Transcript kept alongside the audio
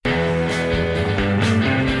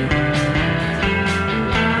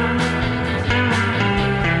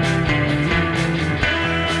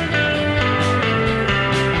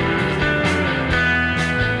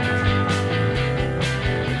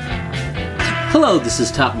Hello, this is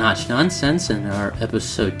Top Notch Nonsense, and our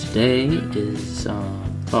episode today is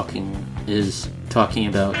talking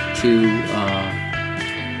about two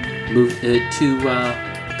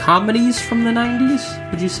comedies from the 90s.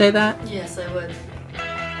 Would you say that? Yes, I would.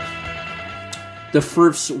 The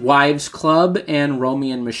First Wives Club and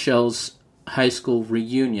Romy and Michelle's high school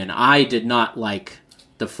reunion. I did not like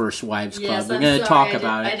The First Wives Club. We're going to talk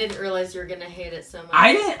about it. I didn't realize you were going to hate it so much.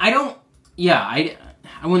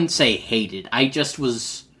 I wouldn't say hated. I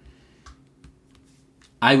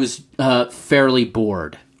was fairly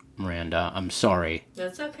bored, Miranda. I'm sorry.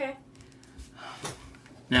 That's okay.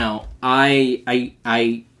 Now,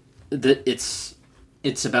 it's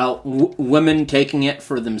about women taking it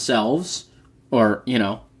for themselves, or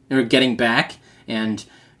getting back, and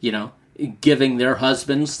giving their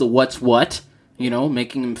husbands the what's what.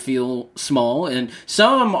 Making them feel small, and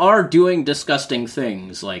some of them are doing disgusting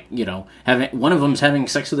things, like, one of them's having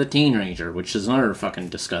sex with a teenager, which is another fucking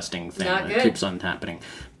disgusting thing that keeps on happening.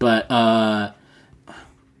 But, I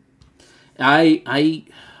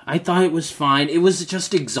thought it was fine. It was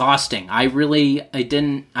just exhausting. I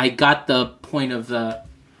got the point of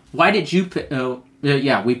why did you pick,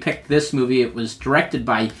 we picked this movie. It was directed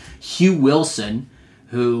by Hugh Wilson,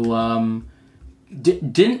 who,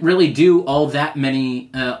 didn't really do all that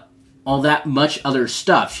much other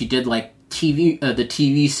stuff. She did like the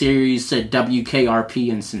TV series WKRP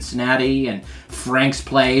in Cincinnati and Frank's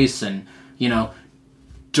Place, and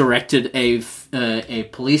directed a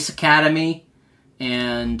police academy,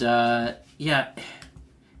 and and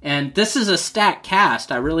this is a stacked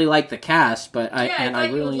cast. I really like the cast, but I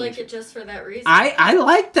really would like it just for that reason. I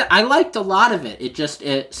liked a lot of it.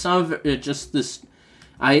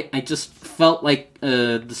 I just felt like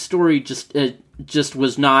the story just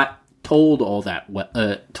was not told all that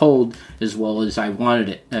told as well as I wanted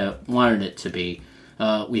it to be.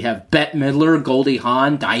 We have Bette Midler, Goldie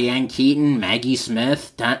Hawn, Diane Keaton, Maggie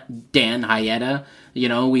Smith, Dan Hyetta.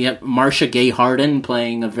 We have Marcia Gay Harden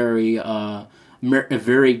playing a very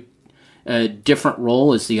different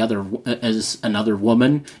role as as another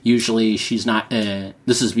woman. Usually she's not,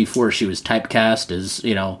 this is before she was typecast as,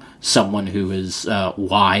 someone who is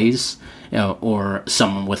wise, or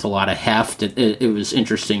someone with a lot of heft. It was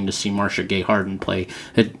interesting to see Marcia Gay Harden play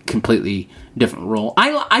a completely different role.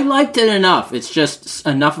 I liked it enough. It's just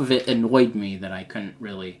enough of it annoyed me that I couldn't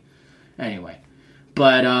really, anyway.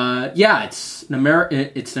 But it's an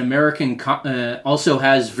American. Also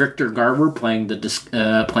has Victor Garber playing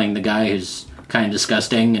the guy who's kind of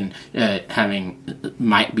disgusting and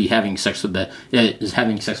having sex with a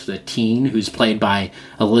teen who's played by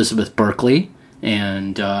Elizabeth Berkley,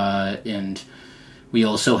 and we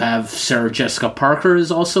also have Sarah Jessica Parker is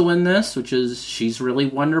also in this, she's really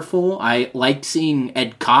wonderful. I liked seeing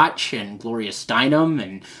Ed Koch and Gloria Steinem,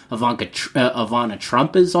 and Ivana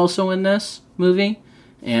Trump is also in this movie.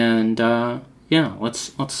 And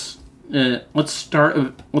let's start.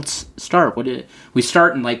 We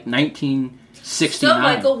start in like 1969. So,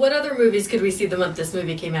 Michael, what other movies could we see the month this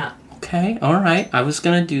movie came out? Okay, all right. I was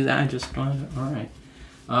gonna do that. All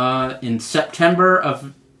right. In September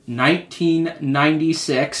of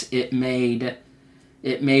 1996, it made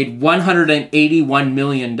 $181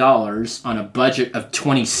 million on a budget of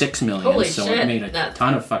 $26 million. Holy so shit. It made a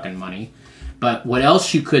ton of fucking money. But what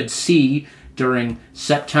else you could see during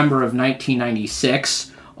September of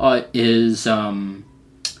 1996 is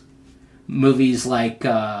movies like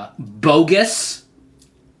Bogus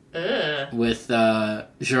with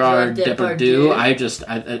Gerard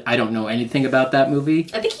Depardieu. I don't know anything about that movie.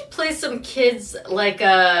 I think he plays some kids like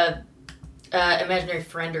imaginary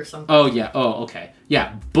friend or something. Oh yeah. Oh okay.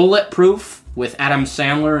 Yeah. Bulletproof with Adam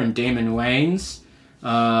Sandler and Damon Wayans.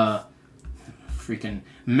 Freaking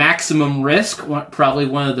Maximum Risk, probably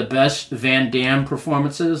one of the best Van Damme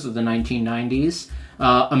performances of the 1990s.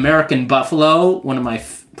 American Buffalo, one of my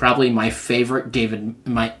favorite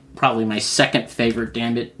my second favorite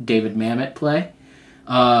David Mamet play.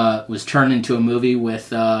 Was turned into a movie with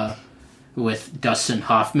Dustin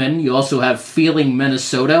Hoffman. You also have Feeling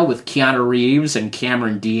Minnesota with Keanu Reeves and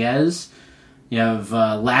Cameron Diaz. You have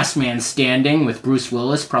Last Man Standing with Bruce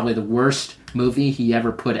Willis, probably the worst movie he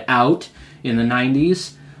ever put out in the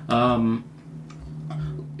 90s.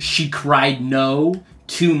 She Cried No,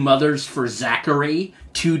 Two Mothers for Zachary,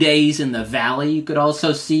 2 Days in the Valley you could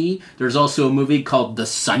also see. There's also a movie called The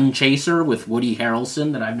Sun Chaser with Woody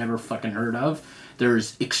Harrelson that I've never fucking heard of.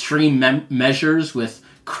 There's Extreme Measures with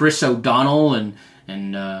Chris O'Donnell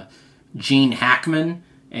and Gene Hackman,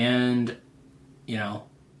 and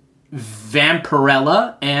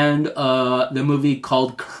Vampirella, and the movie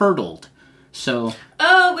called Curdled. So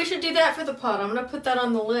Oh, we should do that for the pod. I'm gonna put that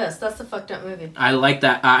on the list. That's a fucked up movie. I like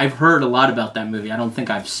that. I've heard a lot about that movie. I don't think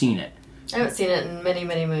I've seen it. I haven't seen it in many,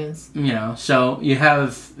 many moons. So you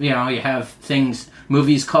have things,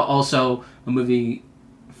 movies called, also a movie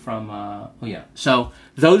from, So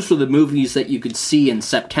those were the movies that you could see in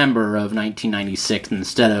September of 1996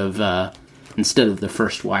 instead of The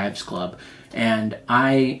First Wives Club. And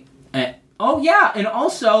and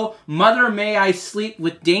also Mother May I Sleep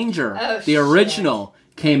with Danger, the original,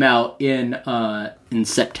 came out in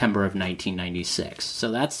September of 1996.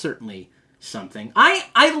 So that's certainly something.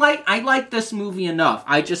 I like this movie enough.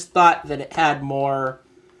 I just thought that it had more.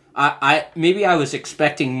 Maybe I was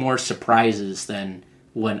expecting more surprises than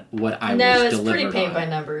what I was delivered on. No, it's pretty paint by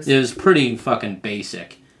numbers. It was pretty fucking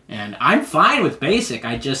basic, and I'm fine with basic.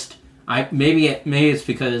 Maybe it's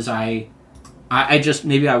because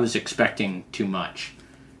maybe I was expecting too much,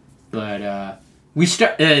 but we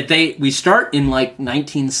start in like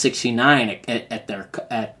 1969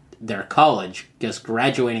 at their college, just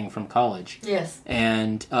graduating from college. Yes.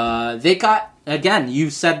 And they got, again, you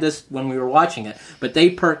said this when we were watching it, but they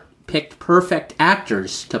picked perfect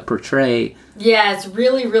actors to portray. Yeah, it's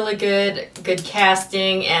really, really good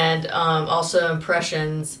casting, and also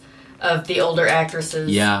impressions of the older actresses.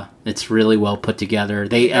 Yeah, it's really well put together.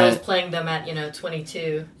 I was playing them at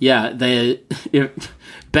 22. Yeah, Bette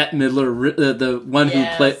Midler, the one who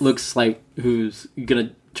looks like who's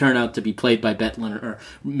gonna turn out to be played by Bette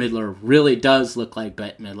Midler, really does look like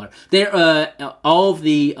Bette Midler. They're all of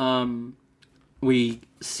the we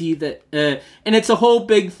see that, and it's a whole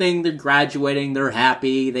big thing. They're graduating. They're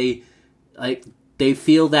happy. They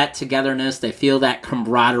feel that togetherness. They feel that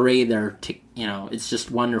camaraderie. It's just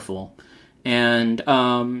wonderful, and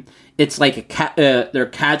it's like they're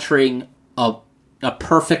capturing a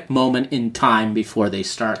perfect moment in time before they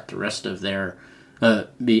start the rest of their lives,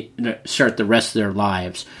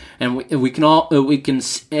 and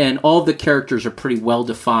and all of the characters are pretty well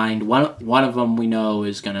defined. One of them we know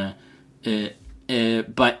is gonna,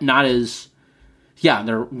 but not as. Yeah,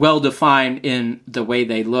 they're well defined in the way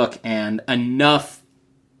they look, and enough,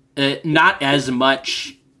 not as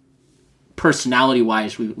much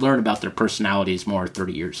personality-wise. We learn about their personalities more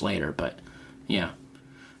 30 years later, but yeah.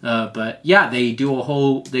 They do a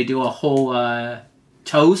whole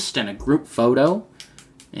toast and a group photo,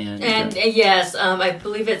 and yes, I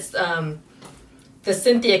believe it's the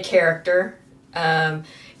Cynthia character.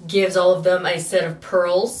 Gives all of them a set of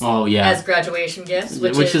pearls as graduation gifts,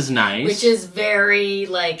 which is nice. Which is very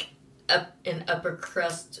like an upper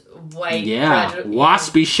crust white. Yeah,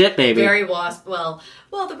 waspy shit, baby. Very wasp. Well,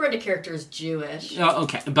 the Brenda character is Jewish. Oh,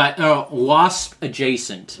 okay, but wasp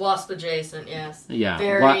adjacent. Wasp adjacent, yes. Yeah,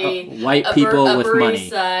 very white people with money. East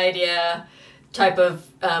Side, yeah, type of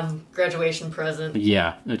graduation present.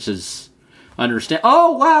 Yeah, which is understand.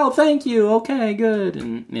 Oh wow, thank you. Okay, good,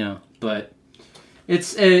 and but.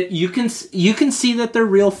 It's you can see that they're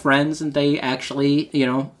real friends, and they actually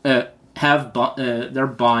have they're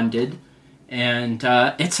bonded, and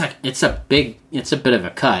it's a bit of a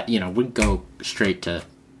cut. We go straight to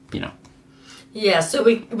Yeah, so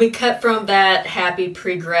we cut from that happy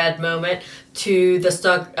pre-grad moment to the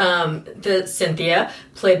Cynthia,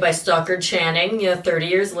 played by Stockard Channing. 30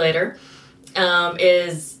 years later,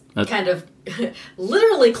 is kind of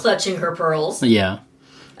literally clutching her pearls. Yeah.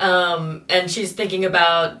 And she's thinking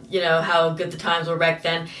about, how good the times were back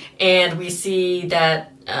then. And we see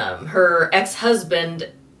that her ex-husband's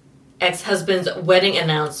wedding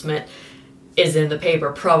announcement is in the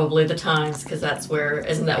paper, probably the Times, because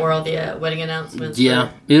isn't that where all the wedding announcements were? Yeah,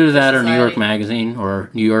 either that or New York Magazine or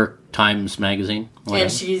New York Times Magazine.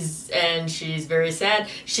 Whatever. And she's very sad.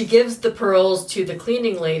 She gives the pearls to the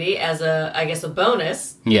cleaning lady as a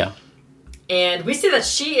bonus. Yeah. And we see that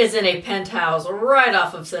she is in a penthouse right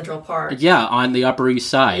off of Central Park. Yeah, on the Upper East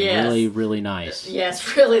Side. Yes. Really, really nice.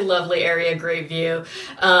 Yes, really lovely area, great view.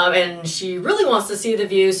 And she really wants to see the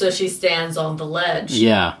view, so she stands on the ledge.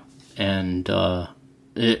 Yeah, and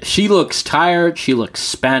she looks tired, she looks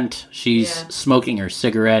spent, she's smoking her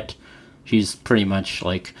cigarette. She's pretty much,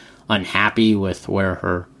 unhappy with where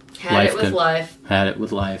her Had it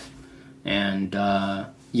with life. And,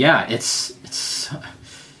 it's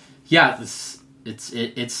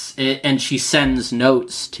and she sends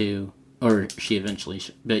notes to, or she eventually,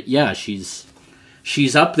 but yeah, she's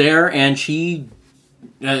up there, and she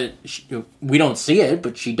we don't see it,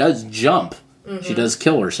 but she does jump. Mm-hmm. She does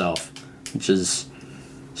kill herself, which is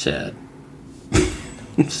sad.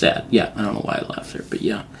 Sad. Yeah, I don't know why I laughed there, but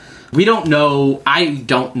yeah. I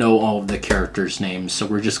don't know all of the characters' names, so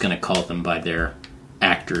we're just going to call them by their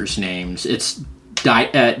actors' names. It's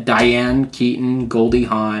Diane Keaton, Goldie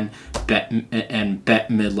Hawn, and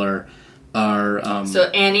Bette Midler are... so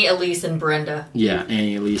Annie, Elise, and Brenda. Yeah,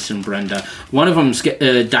 Annie, Elise, and Brenda. One of them's...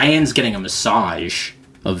 Diane's getting a massage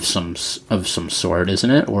of some sort,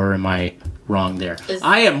 isn't it? Or am I wrong there?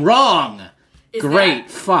 I am wrong! Great,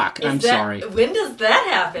 fuck, I'm sorry. When does that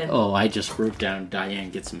happen? Oh, I just wrote down Diane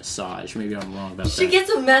gets a massage. Maybe I'm wrong about that. She gets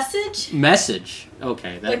a message? Message.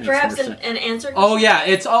 Okay, that makes perhaps more sense. an answer? Oh, yeah,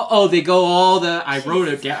 it's all... Oh, they go all the... I wrote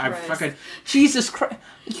it down. I fucking... Jesus Christ.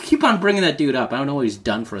 You keep on bringing that dude up. I don't know what he's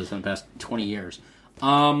done for us in the past 20 years.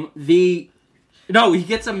 No, he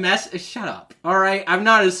gets a mess... Shut up. All right? I'm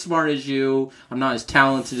not as smart as you. I'm not as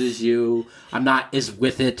talented as you. I'm not as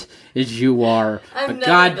with it as you are. But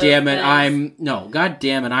God damn it,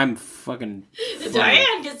 I'm fucking...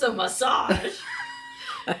 Diane gets a massage.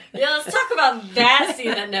 Yeah, let's talk about that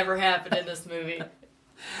scene that never happened in this movie.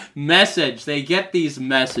 Message. They get these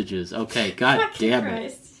messages. Okay, God damn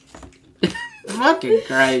it. Fucking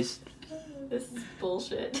Christ. This is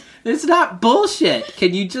bullshit. It's not bullshit.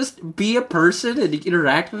 Can you just be a person and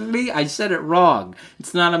interact with me? I said it wrong.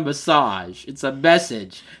 It's not a massage. It's a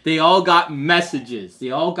message. They all got messages.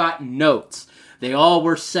 They all got notes. They all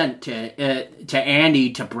were sent to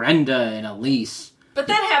Andy, to Brenda, and Elise. But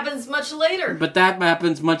that happens much later.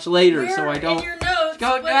 So I don't... In your notes.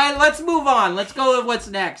 Let's move on. Let's go with what's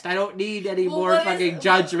next. I don't need any more fucking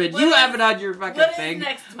judgment. You have it on your fucking thing.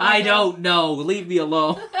 Next, I don't know. Leave me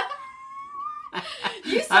alone.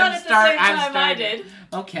 You saw it at the same time I did.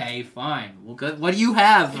 Okay, fine. Well, good. What do you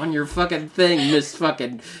have on your fucking thing, Miss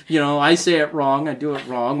fucking... I say it wrong. I do it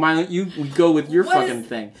wrong. Why don't you go with your fucking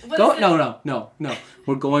thing? No.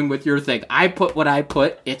 We're going with your thing. I put what I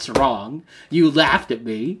put. It's wrong. You laughed at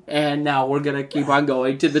me, and now we're gonna keep on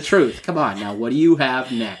going to the truth. Come on, now. What do you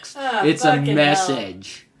have next? It's a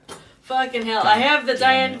message. Fucking hell. I have that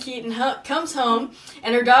Diane Keaton comes home,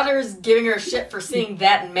 and her daughter is giving her shit for seeing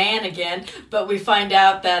that man again, but we find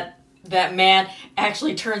out that that man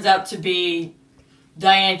actually turns out to be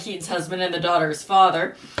Diane Keaton's husband and the daughter's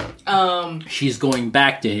father. She's going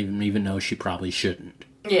back to him, even though she probably shouldn't.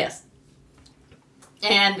 Yes.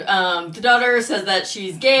 And the daughter says that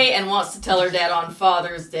she's gay and wants to tell her dad on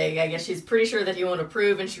Father's Day. I guess she's pretty sure that he won't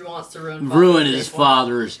approve, and she wants to ruin his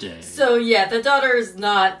Father's Day. So yeah, the daughter is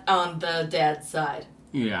not on the dad's side.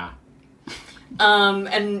 Yeah.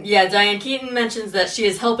 And yeah, Diane Keaton mentions that she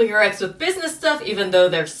is helping her ex with business stuff, even though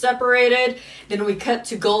they're separated. Then we cut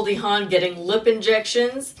to Goldie Hawn getting lip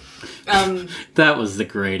injections. That was the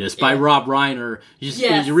greatest. By Rob Reiner.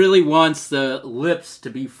 He really wants the lips to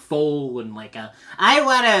be full and like a...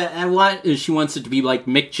 She wants it to be like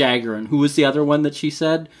Mick Jagger. And who was the other one that she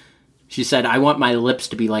said? She said, I want my lips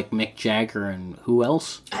to be like Mick Jagger and who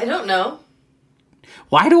else? I don't know.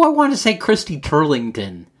 Why do I want to say Christy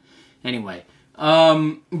Turlington? Anyway,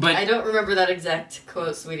 but... I don't remember that exact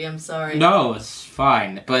quote, sweetie. I'm sorry. No, it's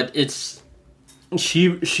fine. But it's...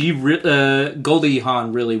 Goldie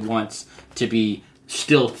Hawn really wants to be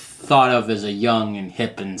still thought of as a young and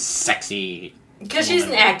hip and sexy... Because she's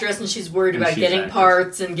an actress and she's worried about getting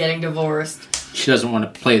parts and getting divorced. She doesn't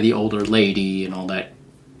want to play the older lady and all that,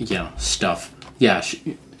 stuff. Yeah.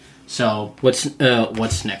 So what's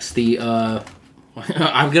next? I'm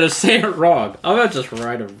gonna say it wrong. I'm gonna just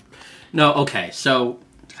write a. No. Okay. So,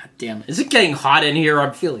 God damn it! Is it getting hot in here?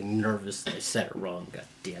 I'm feeling nervous that I said it wrong. God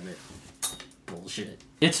damn it! Bullshit.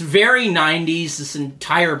 It's very 90s. This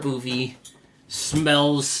entire movie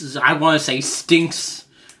smells. I want to say stinks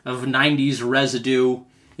of 90s residue.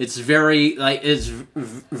 It's very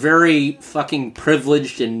very fucking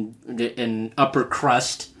privileged and upper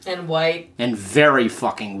crust and white and very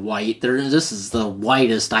fucking white. This is the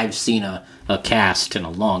whitest I've seen a cast in a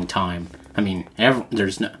long time. I mean,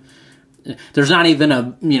 there's not even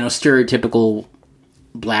a stereotypical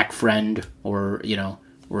black friend or that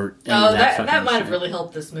might have really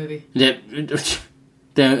helped this movie. If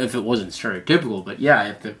it wasn't stereotypical, but yeah,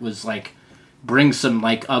 if it was like. Bring some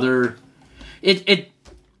other... It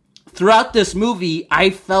throughout this movie,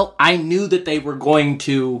 I knew that they were going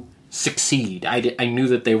to succeed. I knew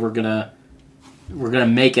that they were gonna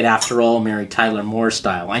make it after all, Mary Tyler Moore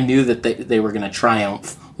style. I knew that they were gonna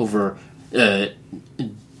triumph over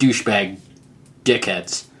douchebag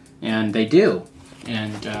dickheads, and they do.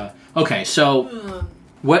 And okay, so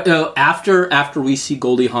what after we see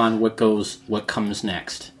Goldie Hawn, what comes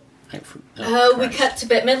next? We cut to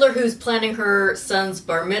Bette Midler, who's planning her son's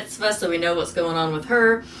bar mitzvah, so we know what's going on with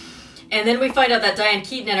her. And then we find out that Diane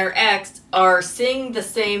Keaton and her ex are seeing the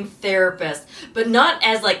same therapist, but not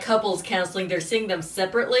as couples counseling. They're seeing them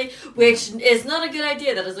separately, which is not a good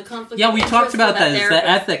idea. That is a conflict. Yeah, we talked about that. Is that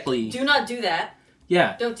ethically? Do not do that.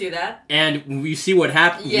 Yeah. Don't do that. And we see what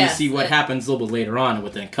happens. Yes, we see what happens a little bit later on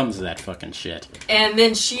when it comes to that fucking shit. And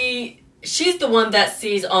then she's the one that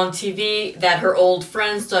sees on TV that her old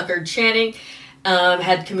friend Stuckard Channing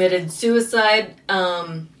had committed suicide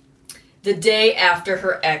the day after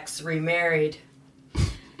her ex remarried.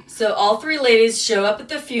 So all three ladies show up at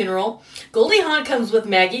the funeral. Goldie Hawn comes with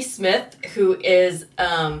Maggie Smith, who is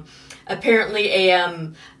apparently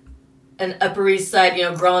an Upper East Side,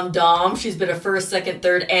 grande dame. She's been a first, second,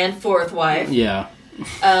 third, and fourth wife. Yeah.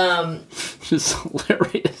 Just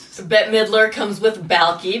hilarious. Bette Midler comes with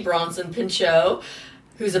Balky, Bronson Pinchot,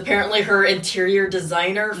 who's apparently her interior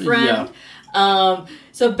designer friend. Yeah.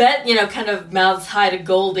 So Bette, kind of mouths hi to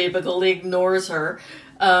Goldie, but Goldie ignores her.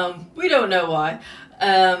 We don't know why.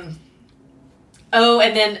 And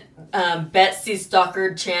then Bette sees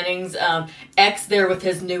Stockard Channing's ex there with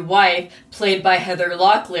his new wife, played by Heather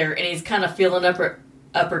Locklear, and he's kind of feeling up her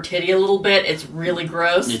titty a little bit. It's really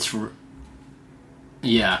gross.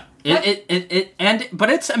 Yeah. But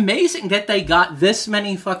it's amazing that they got this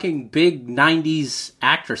many fucking big 90s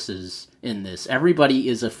actresses in this. Everybody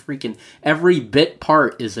is every bit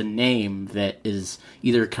part is a name that is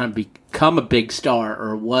either kind of become a big star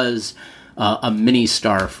or was a mini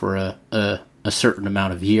star for a certain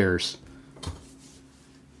amount of years.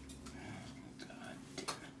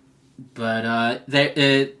 But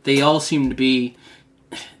they all seem to be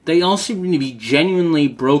genuinely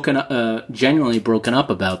broken up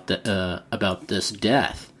about this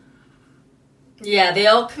death. Yeah, they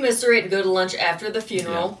all commiserate and go to lunch after the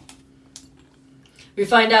funeral. Yeah. We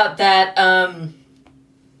find out that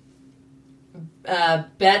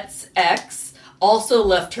Bette's ex also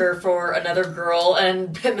left her for another girl,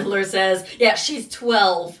 and Bette Midler says, "Yeah, she's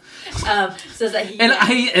 12." Says that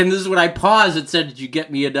and this is when I paused. It said, "Did you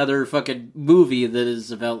get me another fucking movie that is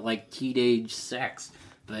about like teenage sex?"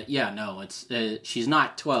 But yeah, no, it's she's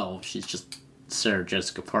not 12. She's just Sarah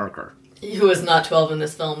Jessica Parker, who is not 12 in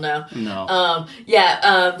this film. No.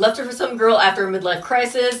 Left her for some girl after a midlife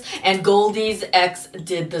crisis, and Goldie's ex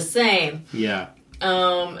did the same. Yeah.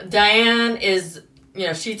 Diane is.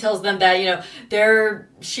 She tells them that,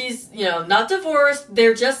 she's, not divorced,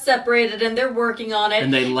 they're just separated and they're working on it.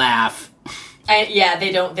 And they laugh. They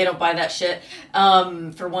don't buy that shit,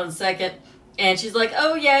 for 1 second. And she's like,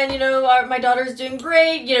 oh yeah, and my daughter's doing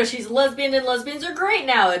great, she's a lesbian and lesbians are great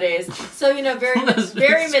nowadays. So, very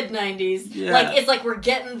mid-90s. Yeah. Like, it's like we're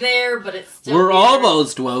getting there, but it's still weird.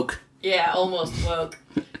 Almost woke. Yeah, almost woke.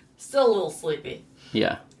 Still a little sleepy.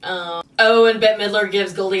 Yeah. And Bette Midler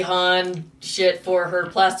gives Goldie Hawn shit for her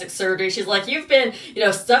plastic surgery. She's like, you've been,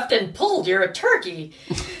 stuffed and pulled. You're a turkey.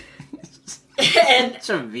 And it's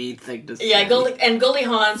a mean thing to say. Yeah, Goldie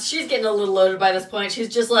Hawn, she's getting a little loaded by this point. She's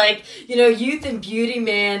just like, youth and beauty,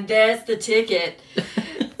 man, that's the ticket.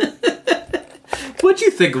 What'd you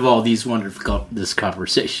think of all these this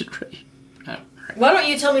conversation, Ray? Right. Why don't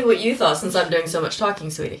you tell me what you thought, since I'm doing so much talking,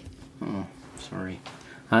 sweetie? Oh, sorry.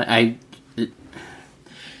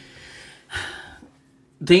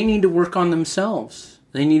 They need to work on themselves.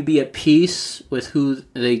 They need to be at peace with who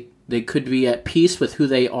they could be at peace with who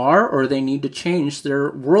they are, or they need to change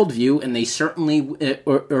their worldview, and they certainly,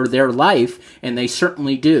 or their life, and they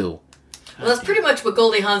certainly do. Well, that's pretty much what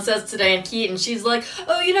Goldie Hawn says to Diane Keaton. She's like,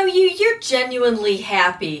 oh, you're genuinely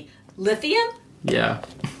happy. Lithium? Yeah.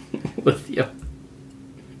 Lithium.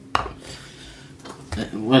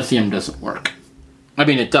 Lithium doesn't work. I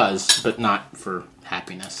mean, it does, but not for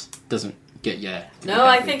happiness. It doesn't get you. No,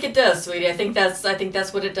 I think it does, sweetie. I think that's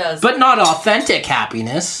what it does. But not authentic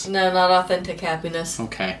happiness. No, not authentic happiness.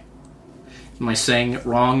 Okay. Am I saying it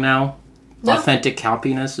wrong now? No. Authentic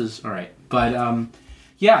happiness is all right. But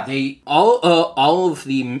yeah, they all of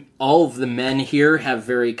the men here have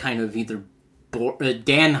very kind of either.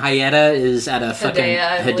 Dan Hyetta is at a fucking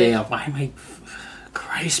Hedaya. Why am I?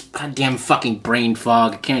 Christ, goddamn fucking brain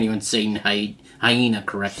fog. I can't even say hyena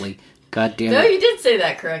correctly. God damn it. No, you did say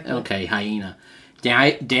that correctly. Okay, hyena.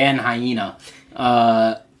 Dan Hyena.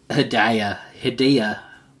 Hedaya.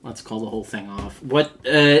 Let's call the whole thing off. What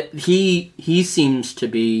he seems to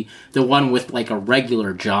be the one with like a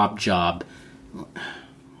regular job.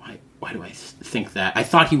 Why do I think that? I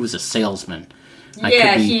thought he was a salesman.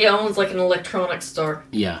 Yeah, he owns like an electronics store.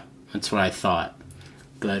 Yeah, that's what I thought.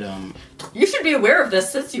 But you should be aware of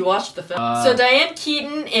this since you watched the film. So Diane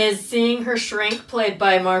Keaton is seeing her shrink, played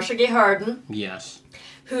by Marcia Gay Harden. Yes.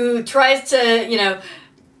 Who tries to,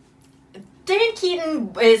 Diane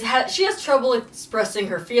Keaton she has trouble expressing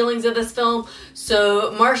her feelings in this film.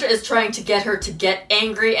 So Marcia is trying to get her to get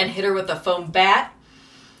angry and hit her with a foam bat.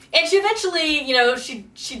 And she eventually,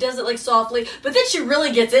 she does it like softly, but then she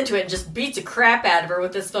really gets into it and just beats the crap out of her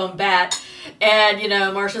with this foam bat. And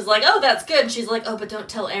Marsha's like, "Oh, that's good." And she's like, "Oh, but don't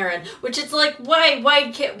tell Aaron." Which it's like, why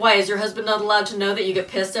is your husband not allowed to know that you get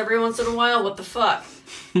pissed every once in a while? What the fuck?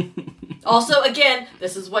 Also, again,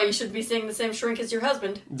 this is why you should be seeing the same shrink as your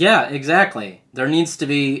husband. Yeah, exactly. There needs to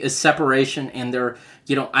be a separation, and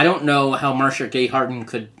I don't know how Marcia Gay Harden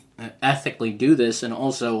could ethically do this, and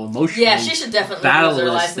also emotionally. Yeah, she should definitely lose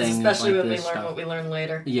her license, especially when we learn what we learn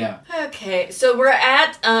later. Yeah. Okay, so we're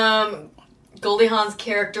at Goldie Hawn's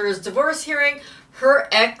character's divorce hearing. Her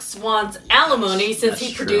ex wants alimony since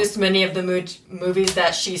he produced many of the movies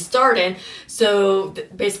that she starred in. So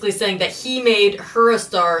basically saying that he made her a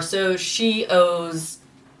star, so she owes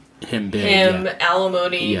him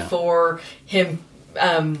alimony for him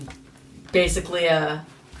basically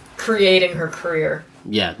creating her career.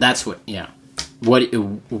 Yeah, that's what. Yeah, what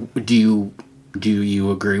do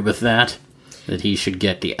you agree with that? That he should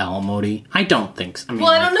get the alimony? I don't think so.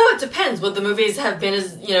 I don't know. It depends. Would the movies have been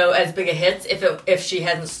as big a hits if she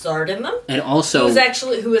hadn't starred in them? And also,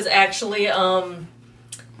 who was actually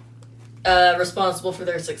responsible for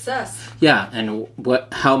their success? Yeah, and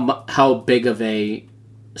how big of a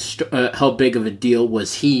deal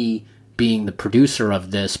was he being the producer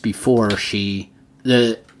of this before she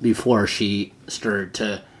started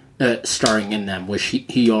to starring in them? Was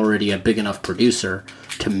he already a big enough producer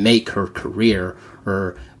to make her career?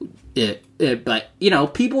 But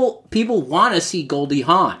people want to see Goldie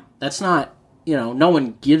Hawn. That's not, no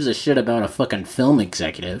one gives a shit about a fucking film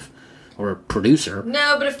executive or producer.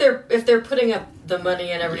 No, but if they're putting up the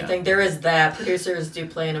money and everything, there is that. Producers do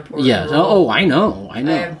play an important role. Oh, I know. I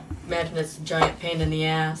imagine it's a giant pain in the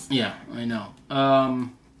ass. Yeah, I know.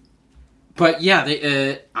 But yeah,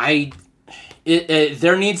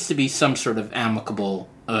 there needs to be some sort of amicable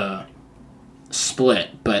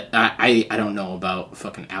split, but I don't know about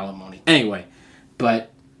fucking alimony. Anyway,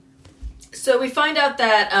 but so we find out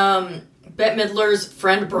that Bette Midler's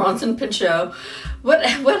friend Bronson Pinchot, what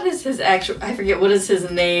is his actual? I forget what is his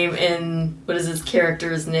name what is his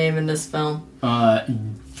character's name in this film?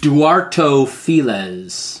 Duarto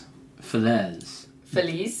Feliz.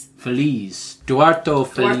 Duarto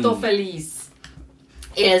Feliz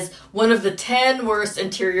is one of the 10 worst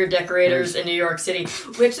interior decorators in New York City,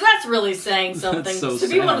 which that's really saying something. So to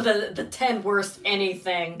be one of the 10 worst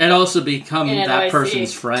anything. And also become that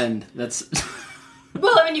person's friend. That's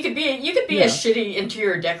well, I mean, you could be a shitty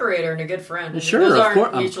interior decorator and a good friend. Sure, those of course.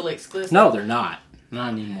 aren't mutually exclusive. No, they're not.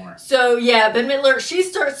 Not anymore. So yeah, Bette Midler, she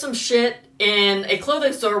starts some shit in a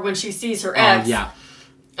clothing store when she sees her ex.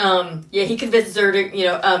 He convinces her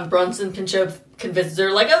to, Bronson Pinchot convinces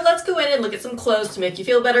her, like, "Oh, let's go in and look at some clothes to make you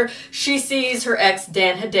feel better." She sees her ex,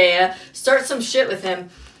 Dan Hedaya, start some shit with him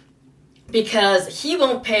because he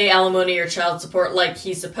won't pay alimony or child support like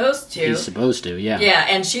he's supposed to. He's supposed to, yeah. Yeah,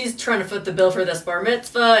 and she's trying to foot the bill for this bar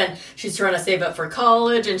mitzvah, and she's trying to save up for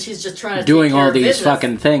college, and she's just trying to doing take care all of these business.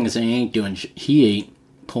 fucking things, and he ain't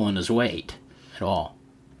pulling his weight at all.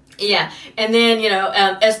 Yeah, and then,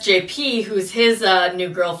 SJP, who's his new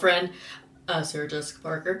girlfriend, Sarah Jessica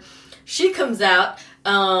Parker, she comes out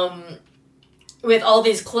with all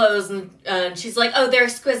these clothes, and she's like, "Oh, they're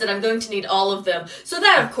exquisite, I'm going to need all of them." So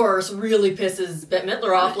that, of course, really pisses Bette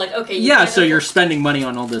Midler off. Like, okay, you're spending money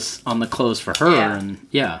on all this, on the clothes for her, and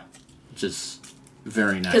which is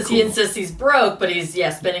very not cool. Because he insists he's broke, but he's,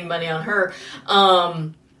 spending money on her.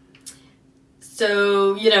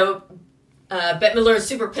 Bette Midler is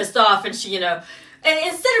super pissed off, and she, and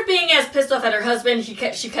instead of being as pissed off at her husband, she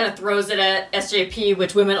kind of throws it at SJP,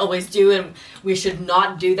 which women always do, and we should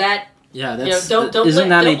not do that. Yeah, that's isn't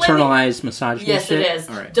that internalized misogyny? Yes, shit? It is.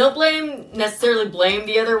 All right. Don't necessarily blame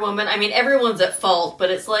the other woman. I mean, everyone's at fault,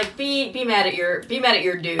 but it's like be mad at your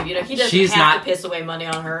dude. He doesn't have to piss away money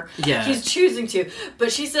on her. Yeah, he's choosing to.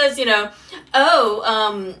 But she says, the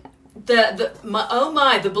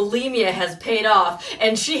bulimia has paid off,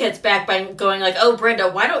 and she hits back by going like, "Oh, Brenda,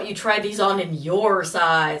 why don't you try these on in your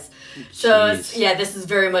size?" So this is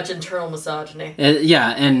very much internal misogyny.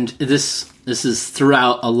 And this is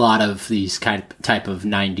throughout a lot of these type of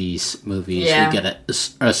 90s movies. Yeah. You get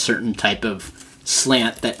a certain type of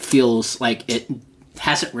slant that feels like it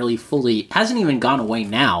hasn't even gone away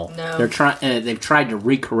now. No. They've tried to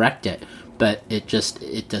recorrect it, but it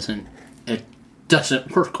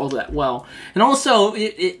doesn't work all that well. And also,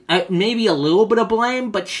 it maybe a little bit of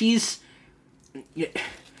blame, but if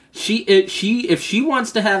she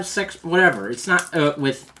wants to have sex, whatever. It's not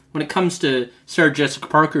when it comes to Sarah Jessica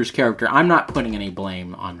Parker's character, I'm not putting any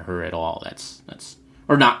blame on her at all. That's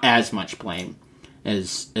or not as much blame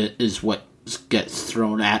as what gets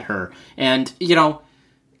thrown at her. And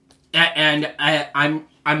And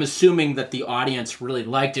I'm assuming that the audience really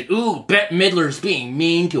liked it. Ooh, Bette Midler's being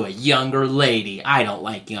mean to a younger lady. I don't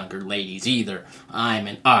like younger ladies either. I'm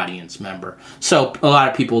an audience member. So a lot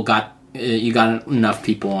of people got you got enough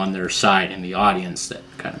people on their side in the audience that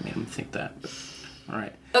kind of made them think that. But, all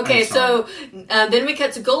right. Okay, so then we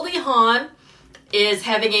cut to Goldie Hawn is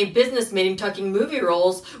having a business meeting talking movie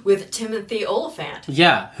roles with Timothy Oliphant.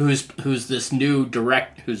 Yeah, who's this new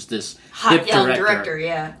who's this hot hip young director,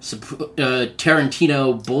 yeah.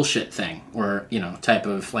 Tarantino bullshit thing, or, type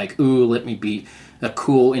of like, ooh, let me be a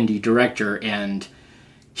cool indie director, and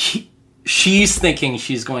she's thinking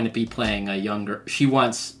she's going to be playing a younger,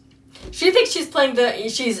 she thinks she's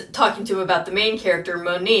talking to him about the main character,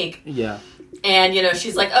 Monique. Yeah. And,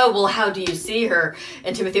 she's like, oh, well, how do you see her?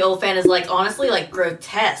 And Timothy Oliphant is like, honestly, like,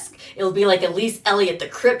 grotesque. It'll be like Elise Elliott, the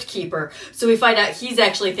Crypt Keeper. So we find out he's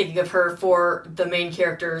actually thinking of her for the main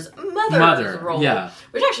character's mother role. Yeah.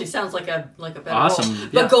 Which actually sounds like a better awesome, role. yeah.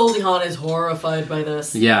 But Goldie Hawn is horrified by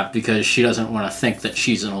this. Yeah, because she doesn't want to think that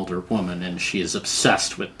she's an older woman, and she is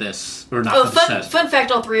obsessed with this. Or not obsessed. Fun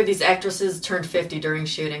fact, all three of these actresses turned 50 during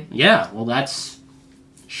shooting. Yeah, well, that's...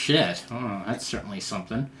 Shit. Oh, that's certainly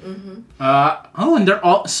something. Mm-hmm. And they're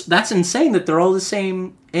all... That's insane that they're all the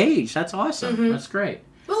same age. That's awesome. Mm-hmm. That's great.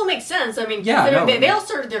 Well, it makes sense. I mean, yeah, they all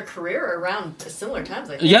started their career around similar times,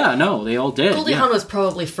 I think. Yeah, no, they all did. Goldie Hawn was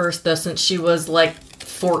probably first, though, since she was,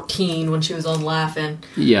 14 when she was on Laugh-In.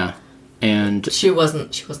 Yeah, and... She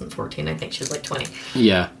wasn't 14. I think she was, 20.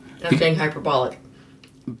 Yeah. I'm being hyperbolic.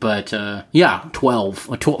 But, 12.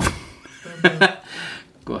 12.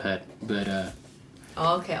 Mm-hmm. Go ahead. But,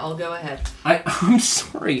 Okay, I'll go ahead. I'm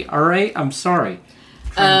sorry, alright? I'm sorry.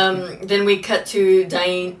 Then we cut to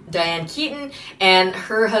Diane Keaton, and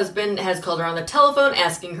her husband has called her on the telephone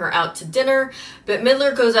asking her out to dinner. But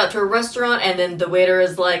Midler goes out to a restaurant, and then the waiter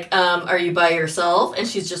is like, are you by yourself? And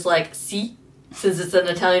she's just like, si, since it's an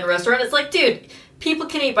Italian restaurant. It's like, dude, people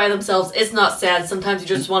can eat by themselves. It's not sad. Sometimes you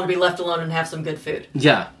just want to be left alone and have some good food.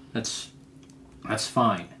 Yeah, that's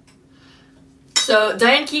fine. So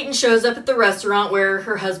Diane Keaton shows up at the restaurant where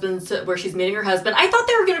she's meeting her husband. I thought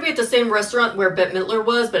they were going to be at the same restaurant where Bette Midler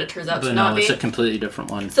was, but it turns out to not be. It's a completely different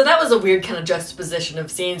one. So that was a weird kind of juxtaposition of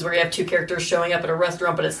scenes where you have two characters showing up at a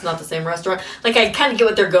restaurant, but it's not the same restaurant. I kind of get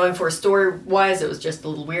what they're going for story-wise. It was just a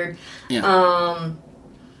little weird. Yeah.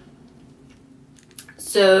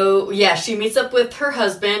 So, yeah, she meets up with her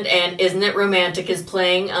husband, and Isn't It Romantic is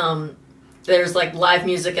playing. There's live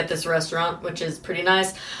music at this restaurant, which is pretty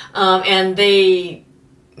nice. And they,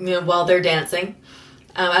 while they're dancing,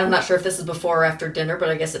 I'm not sure if this is before or after dinner, but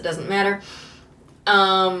I guess it doesn't matter.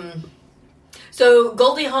 So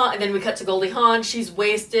Goldie Hawn, and then we cut to Goldie Hawn. She's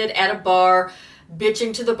wasted at a bar,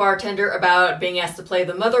 bitching to the bartender about being asked to play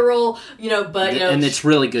the mother role, and it's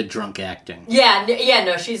really good drunk acting.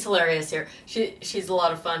 Yeah, she's hilarious here. She's a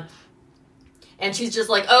lot of fun. And she's just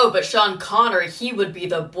like, oh, but Sean Connery, he would be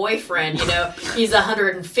the boyfriend, He's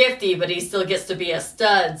 150, but he still gets to be a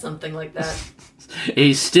stud, something like that.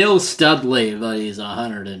 He's still studly, but he's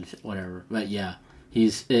 100 and whatever. But yeah,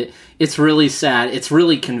 it's really sad. It's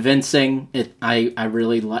really convincing. I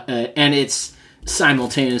really like, and it's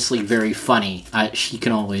simultaneously very funny. She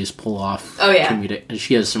can always pull off comedic.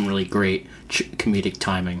 She has some really great comedic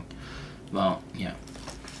timing. Well, yeah.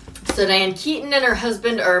 So Diane Keaton and her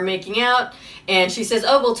husband are making out. And she says,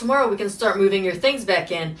 oh, well, tomorrow we can start moving your things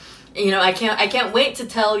back in. I can't wait to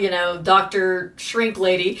tell, Dr. Shrink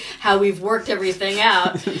Lady how we've worked everything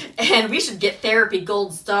out. And we should get therapy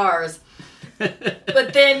gold stars.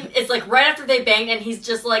 But then it's right after they bang, and he's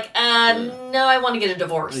just like, no, I want to get a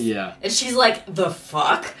divorce. Yeah. And she's like, the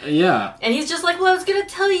fuck? Yeah. And he's just like, well, I was going to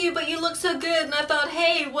tell you, but you look so good. And I thought,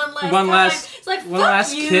 hey, one last time. It's like,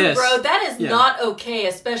 fuck you, kiss. Bro. That is not okay,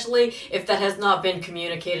 especially if that has not been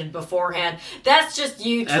communicated beforehand. That's just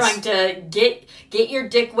you trying to get your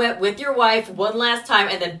dick wet with your wife one last time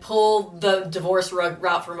and then pull the divorce rug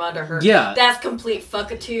out from under her. Yeah. That's complete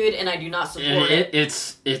fuckitude, and I do not support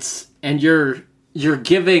it. And you're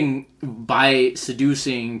giving, by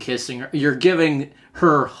seducing, kissing her, you're giving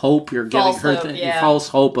her hope, you're giving false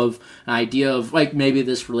hope of an idea of, maybe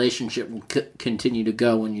this relationship will continue to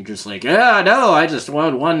go, and you're just like, yeah, no, I just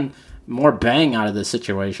want one more bang out of this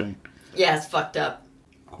situation. Yeah, it's fucked up.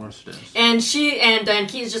 Of course it is. And Diane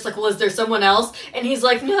Keaton's just like, well, is there someone else? And he's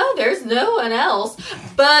like, no, there's no one else.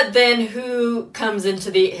 But then who comes into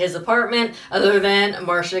his apartment other than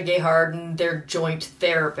Marcia Gay Harden, their joint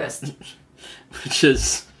therapist? Which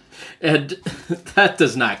is... And that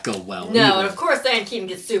does not go well. No, either. And of course Diane Keaton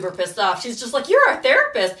gets super pissed off. She's just like, you're our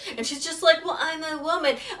therapist. And she's just like, well, I'm a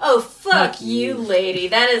woman. Oh, fuck you, lady.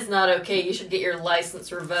 That is not okay. You should get your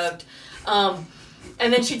license revoked.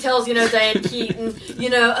 And then she tells, Diane Keaton,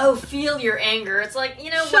 oh, feel your anger. It's like,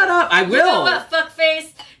 Shut up, I will. You know what,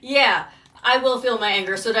 fuckface? Yeah, I will feel my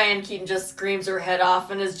anger. So Diane Keaton just screams her head off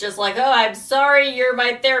and is just like, oh, I'm sorry you're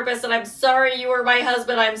my therapist, and I'm sorry you were my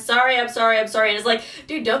husband. I'm sorry. And it's like,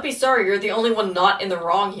 dude, don't be sorry. You're the only one not in the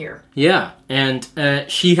wrong here. Yeah, and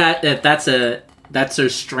she had that's a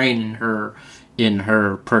strain in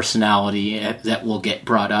her personality that will get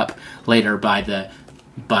brought up later by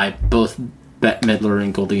both Bette Midler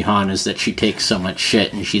and Goldie Hawn, is that she takes so much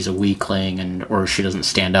shit and she's a weakling, or she doesn't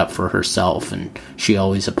stand up for herself, and she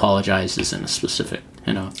always apologizes in a specific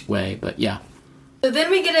way. But yeah. So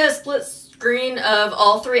then we get a split screen of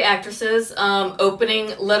all three actresses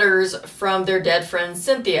opening letters from their dead friend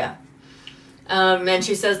Cynthia. And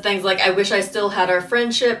she says things like, I wish I still had our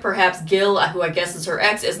friendship. Perhaps Gil, who I guess is her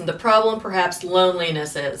ex, isn't the problem. Perhaps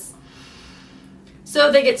loneliness is.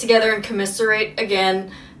 So they get together and commiserate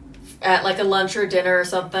again at like a lunch or dinner or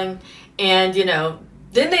something. And,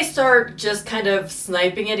 then they start just kind of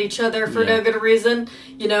sniping at each other for no good reason.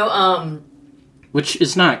 Which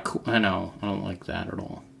is not cool. I know. I don't like that at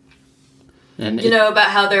all. And about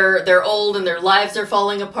how they're old and their lives are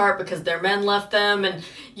falling apart because their men left them, and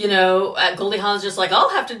Goldie Hawn's just like, I'll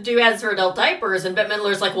have to do ads for adult diapers, and Bette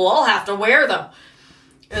Midler's like, well, I'll have to wear them.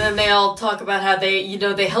 And then they all talk about how they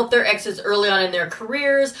helped their exes early on in their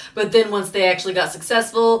careers, but then once they actually got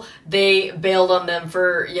successful, they bailed on them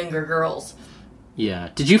for younger girls. Yeah.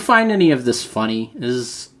 Did you find any of this funny? This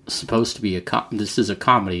is supposed to be this is a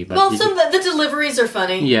comedy, but the deliveries are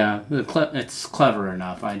funny. Yeah, it's clever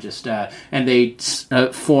enough. I just and they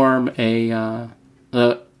form a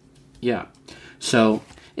So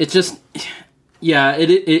it just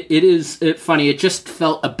it is funny. It just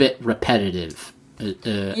felt a bit repetitive. It's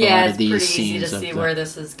pretty easy to see where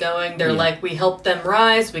this is going. They're like, we help them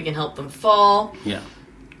rise, we can help them fall. Yeah,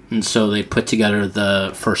 and so they put together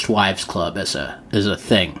the First Wives Club as a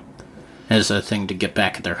thing to get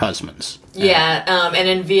back at their husbands. Yeah, and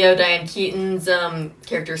in VO, Diane Keaton's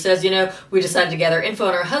character says, we decided to gather info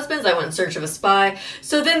on our husbands. I went in search of a spy.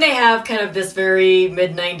 So then they have kind of this very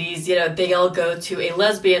mid-90s, they all go to a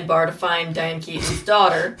lesbian bar to find Diane Keaton's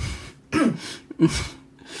daughter. And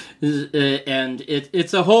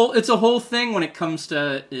it's a whole thing when it comes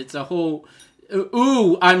to, it's a whole,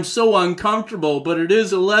 ooh, I'm so uncomfortable, but it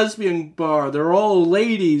is a lesbian bar. They're all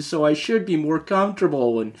ladies, so I should be more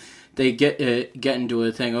comfortable. And they get into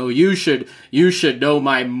a thing. Oh, you should know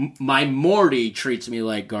my Morty treats me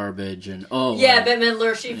like garbage. And Bette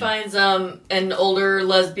Midler, she finds an older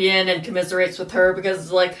lesbian and commiserates with her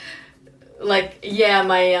because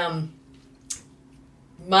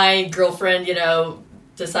my girlfriend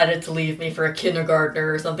decided to leave me for a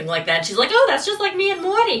kindergartner or something like that. She's like, oh, that's just like me and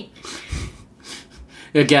Morty.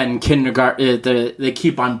 Again, kindergarten. They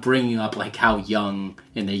keep on bringing up like how young,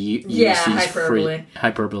 and they use these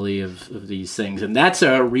hyperbole of these things, and that's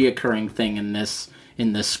a reoccurring thing in this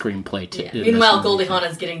screenplay too. Yeah. Meanwhile, Goldie Hawn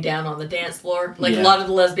is getting down on the dance floor. A lot of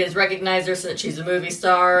the lesbians recognize her since she's a movie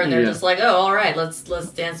star, and they're just like, oh, all right, let's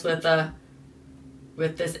dance with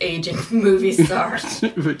this aging movie star,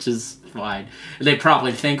 which is fine. They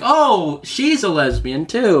probably think, oh, she's a lesbian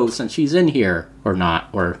too, since she's in here, or not,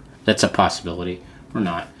 or that's a possibility. Or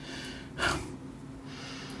not.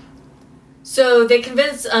 So they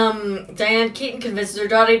convince, Diane Keaton convinces her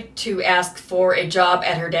daughter to ask for a job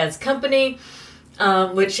at her dad's company,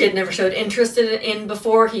 which she had never showed interest in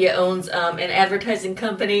before. He owns an advertising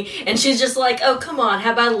company, and she's just like, oh, come on,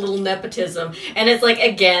 how about a little nepotism? And it's like,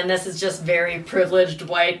 again, this is just very privileged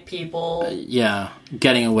white people.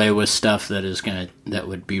 Getting away with stuff that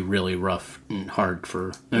would be really rough and hard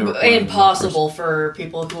for... impossible for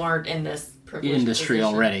people who aren't in this industry position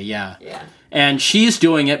already, yeah. And she's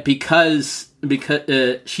doing it because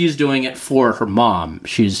she's doing it for her mom.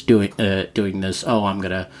 She's doing this. Oh, I'm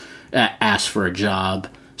gonna ask for a job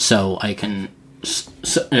so I can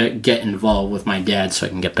get involved with my dad, so I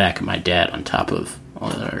can get back at my dad on top of all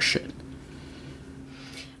that other shit.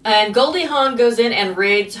 And Goldie Hawn goes in and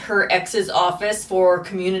raids her ex's office for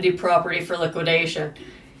community property for liquidation.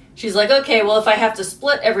 She's like, okay, well, if I have to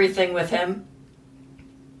split everything with him,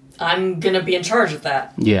 I'm gonna be in charge of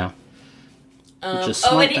that. Yeah.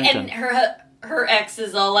 And her ex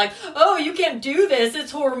is all like, "Oh, you can't do this.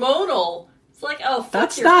 It's hormonal." It's like, "Oh,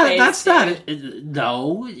 fuck your face." That's not.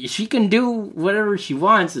 No, she can do whatever she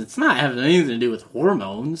wants. It's not having anything to do with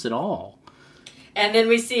hormones at all. And then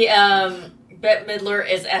we see Bette Midler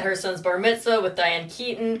is at her son's bar mitzvah with Diane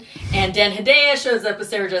Keaton, and Dan Hedaya shows up with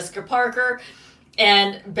Sarah Jessica Parker.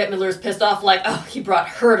 And Bette Midler's pissed off, like, oh, he brought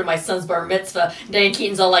her to my son's bar mitzvah. And Diane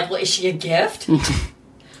Keaton's all like, well, is she a gift?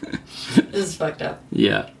 This is fucked up.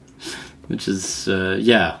 Yeah. Which is,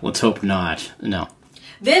 let's hope not. No.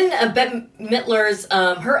 Then Bette Midler's,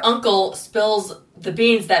 her uncle spills the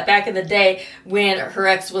beans that back in the day when her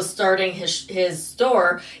ex was starting his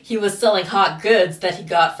store, he was selling hot goods that he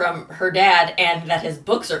got from her dad and that his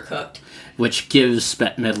books are cooked. Which gives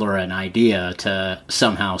Bette Midler an idea to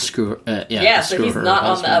somehow screw so he's not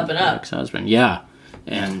on the up and up. Ex-husband. Yeah.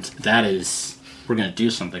 And that is, we're going to do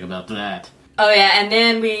something about that. Oh, yeah, and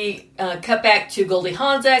then we cut back to Goldie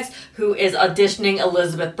Hawn's ex, who is auditioning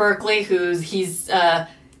Elizabeth Berkley, he's I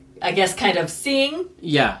guess, kind of seeing.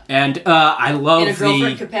 Yeah, and I love in a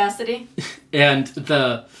girlfriend capacity. And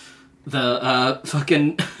the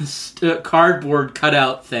fucking cardboard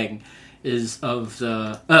cutout thing is of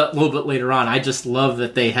the a little bit later on. I just love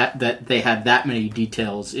that they had that many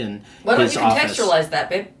details in his office. Why don't you contextualize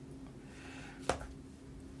that, babe?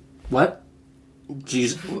 What?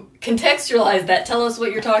 Jeez. Contextualize that. Tell us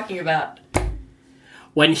what you're talking about.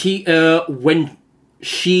 When she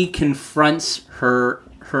confronts her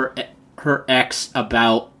ex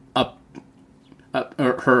about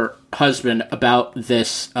her husband about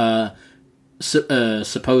this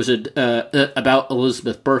supposed about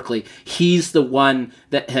Elizabeth Berkley, he's the one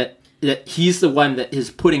that is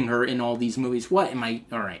putting her in all these movies. What am I?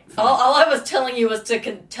 All right. All I was telling you was to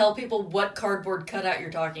tell people what cardboard cutout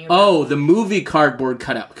you're talking about. Oh, the movie cardboard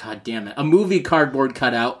cutout. God damn it. A movie cardboard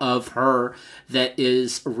cutout of her that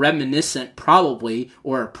is reminiscent, probably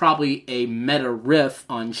a meta riff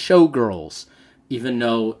on Showgirls, even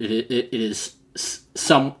though it is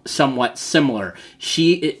somewhat similar.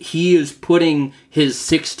 He is putting his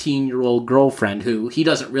 16-year-old girlfriend, who he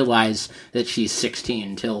doesn't realize that she's 16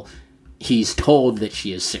 until he's told that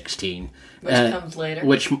she is 16.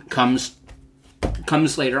 Which comes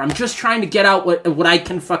later. I'm just trying to get out what I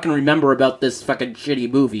can fucking remember about this fucking shitty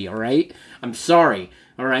movie, alright? I'm sorry,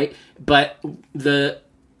 alright? But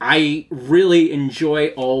I really enjoy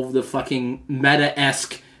all the fucking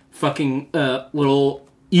meta-esque fucking little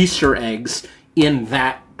Easter eggs in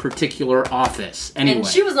that particular office. Anyway. And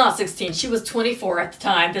she was not 16. She was 24 at the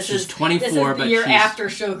time. She's 24, this is the year after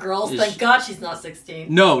Showgirls. Thank God she's not 16.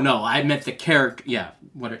 No, I meant the character. Yeah.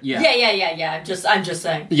 Yeah. I'm just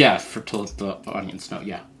saying. Yeah, to let the audience know.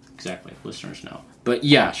 Yeah, exactly. Listeners know. But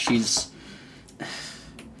yeah, she's.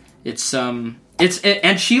 And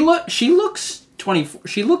she looks 24.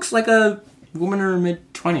 She looks like a woman in her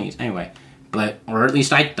mid-20s. Anyway, or at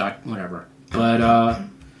least I thought, whatever. But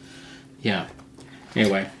yeah.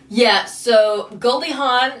 Anyway. Yeah, so Goldie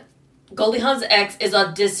Hawn's ex is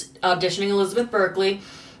auditioning Elizabeth Berkley.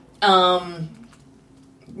 They're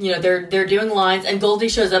doing lines, and Goldie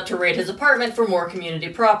shows up to raid his apartment for more community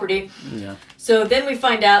property. Yeah. So then we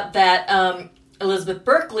find out that Elizabeth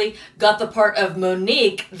Berkley got the part of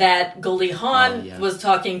Monique that Goldie Hawn was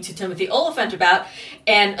talking to Timothy Oliphant about,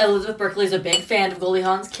 and Elizabeth Berkley is a big fan of Goldie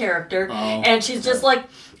Hawn's character, and she's just like,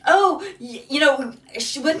 oh,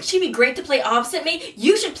 wouldn't she be great to play opposite me?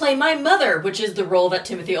 You should play my mother, which is the role that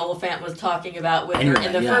Timothy Oliphant was talking about with her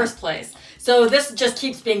in the first place. So this just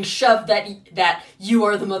keeps being shoved that you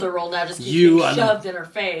are the mother role now, just keeps being shoved in her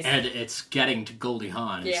face. And it's getting to Goldie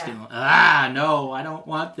Hawn. It's getting, no, I don't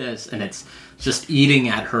want this. And it's just eating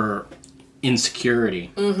at her insecurity.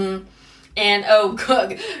 Mm-hmm. And,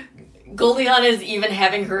 Goldie Hawn is even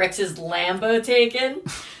having her ex's Lambo taken.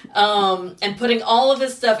 And putting all of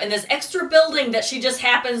his stuff in this extra building that she just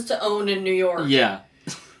happens to own in New York. Yeah.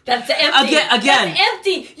 That's empty. Again. That's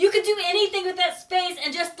empty. You could do anything with that space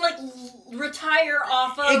and just, retire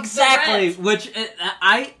off of exactly. the rent. Which,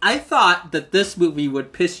 I thought that this movie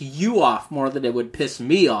would piss you off more than it would piss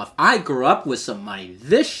me off. I grew up with some money.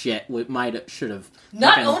 This shit should have...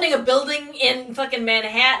 Not owning a building in fucking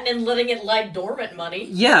Manhattan and letting it lie dormant money.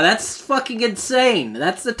 Yeah, that's fucking insane.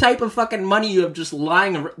 That's the type of fucking money you have just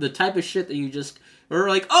lying... The type of shit that you just... Or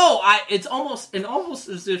it's almost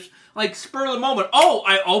as if, spur of the moment,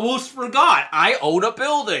 I almost forgot. I own a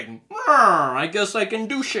building. I guess I can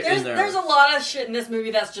do shit in there. There's a lot of shit in this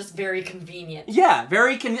movie that's just very convenient. Yeah,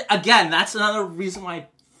 very again, that's another reason why I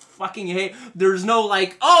fucking hate... There's no,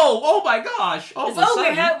 oh my gosh.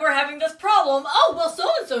 We're having this problem. Oh, well,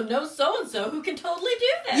 so-and-so knows so-and-so who can totally do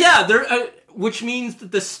this. Yeah, which means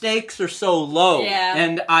that the stakes are so low. Yeah.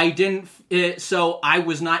 And I didn't... so I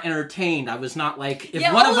was not entertained. I was not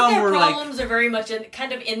if one of them were problems are very much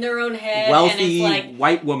kind of in their own head. Wealthy and it's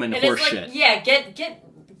white woman horseshit.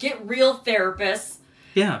 Get real therapists.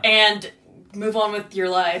 Yeah. And move on with your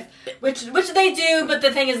life. Which they do, but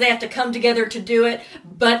the thing is they have to come together to do it.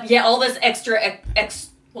 But yeah, all this extraneous,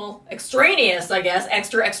 I guess,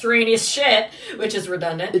 extraneous shit, which is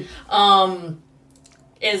redundant,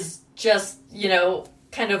 is just,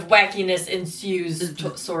 kind of wackiness ensues,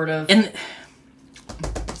 sort of. And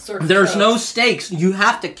there's tropes. no stakes. You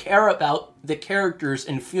have to care about the characters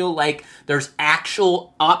and feel like there's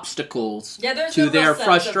actual obstacles to their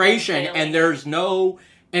frustration, and there's no...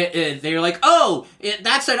 they're like, oh,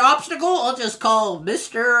 that's an obstacle? I'll just call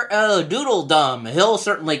Mr. Doodledum. He'll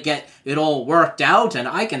certainly get it all worked out, and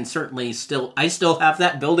I can certainly still have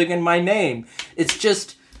that building in my name. It's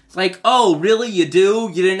just like, oh, really, you do?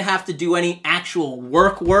 You didn't have to do any actual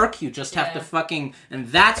work. You just have to fucking... And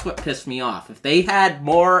that's what pissed me off. If they had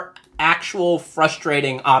more actual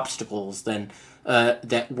frustrating obstacles than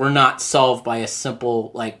that were not solved by a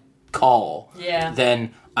simple, like, call,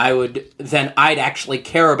 then I'd actually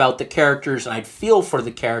care about the characters and I'd feel for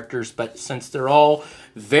the characters. But since they're all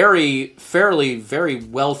very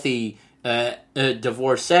wealthy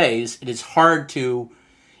divorcees, it's hard to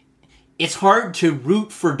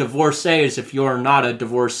root for divorcees if you're not a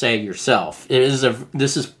divorcee yourself.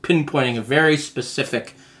 This is pinpointing a very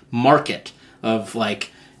specific market of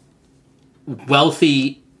like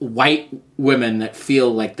wealthy white women that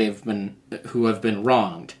feel like who have been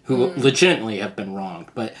wronged, who legitimately have been wronged.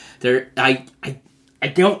 But I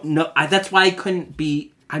don't know. That's why I couldn't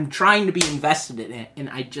be. I'm trying to be invested in it, and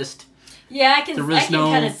I just. Yeah, I can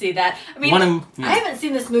kind of see that. I mean, I haven't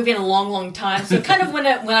seen this movie in a long, long time. So kind of when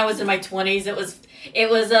I was in my 20s, it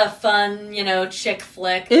was a fun, chick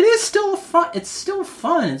flick. It is still fun. It's still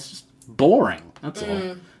fun. It's just boring. That's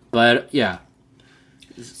all. But yeah.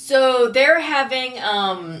 So they're having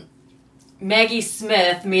Maggie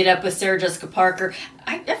Smith meet up with Sarah Jessica Parker.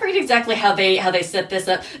 I forget exactly how they set this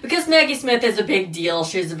up, because Maggie Smith is a big deal.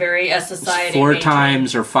 She's a very society 4 matron.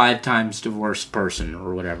 times or 5 times divorced person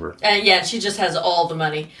or whatever. Yeah, she just has all the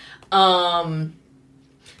money. To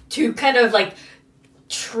kind of like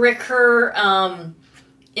trick her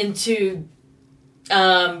into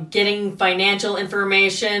getting financial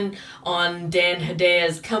information on Dan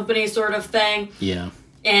Hedaya's company, sort of thing. Yeah.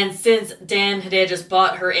 And since Dan Hedaya just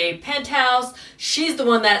bought her a penthouse, she's the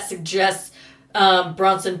one that suggests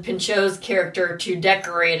Bronson Pinchot's character to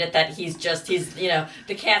decorate it, that he's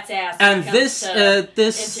the cat's ass. And this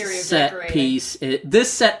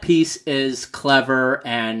set piece is clever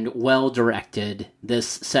and well directed. This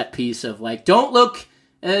set piece of like, don't look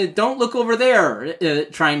over there,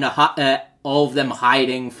 trying to all of them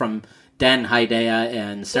hiding from Dan Hedaya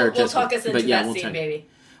and Sarah Jessica. We'll talk us into that scene, baby.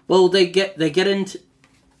 Well, they get into.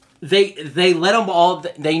 They let them all.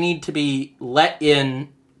 They need to be let in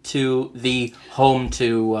to the home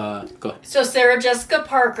to go ahead. So Sarah Jessica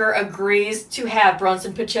Parker agrees to have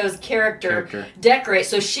Bronson Pinchot's character decorate.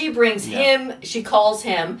 So she brings him. She calls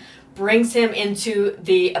him, brings him into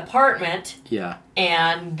the apartment. Yeah.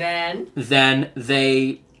 And then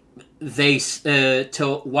they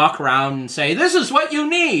to walk around and say, "This is what you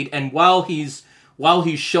need." And while he's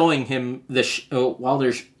showing him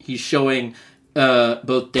he's showing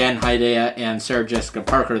both Dan Hedaya and Sarah Jessica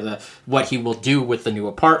Parker what he will do with the new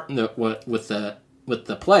apartment, with the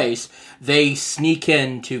place, they sneak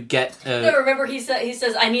in to get. No, remember he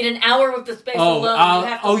says, "I need an hour with the space alone."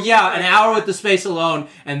 An hour with the space alone,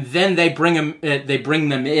 and then they bring them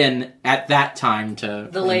in at that time to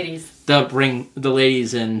the ladies. To bring the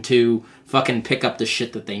ladies in to fucking pick up the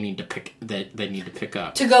shit that they need to pick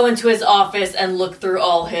up. To go into his office and look through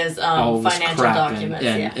all his financial documents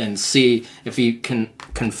and see if he can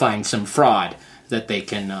find some fraud that they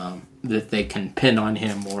can pin on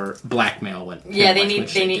him or blackmail him. Yeah, they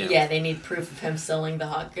need proof of him selling the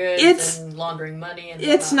hot goods and laundering money. And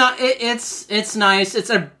it's nice. It's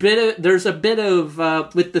there's a bit of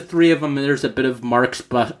with the three of them. There's a bit of Marx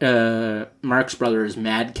Brothers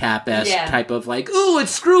madcap-esque type of like, ooh,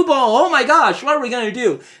 it's Screwball. Oh my gosh, what are we gonna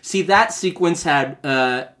do? See, that sequence had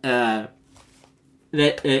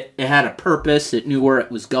it had a purpose. It knew where it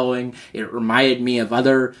was going. It reminded me of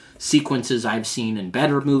other sequences I've seen in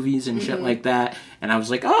better movies and shit like that. And I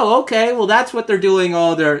was like, oh, okay, well that's what they're doing.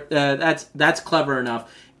 Oh, that's clever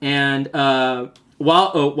enough. And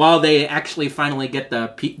while they actually finally get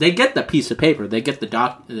the piece of paper, they get the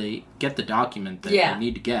document that they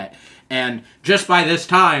need to get. And just by this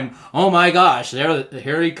time, oh my gosh,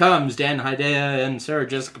 here he comes. Dan Hedaya and Sarah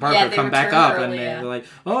Jessica Parker come back up, and they're like,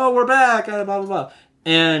 oh, we're back, blah, blah, blah.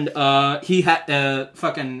 And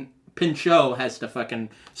fucking Pinchot has to fucking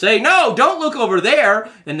say, no, don't look over there.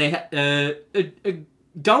 And they,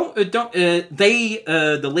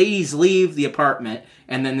 the ladies leave the apartment,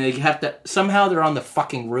 and then they have to, somehow they're on the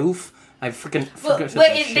fucking roof. I freaking forgot.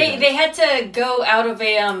 They had to go out of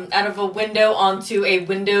a window onto a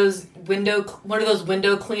one of those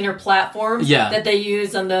window cleaner platforms that they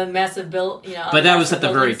use on the massive But that was at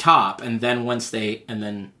the very top, and then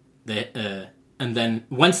and then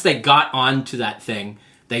once they got onto that thing,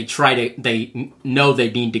 they know they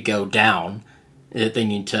need to go down. They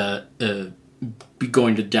need to be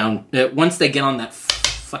going to down. Once they get on that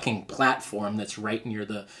fucking platform that's right near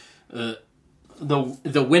the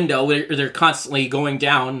window, they're constantly going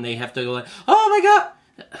down, and they have to go like, oh my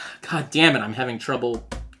god damn it, I'm having trouble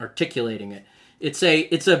articulating it. It's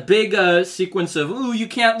a big sequence of, ooh, you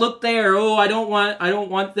can't look there. Oh, I don't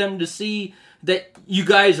want them to see that you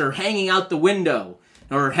guys are hanging out the window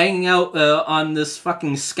or hanging out on this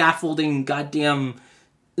fucking scaffolding goddamn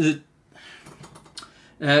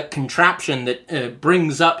contraption that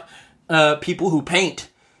brings up people who paint.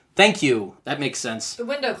 Thank you. That makes sense. The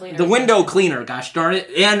window cleaner. The window cleaner, gosh darn it.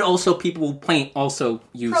 And also people who paint also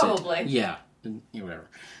use Probably. it. Yeah. Whatever.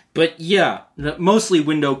 But yeah, mostly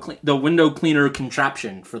the window cleaner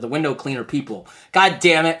contraption for the window cleaner people. God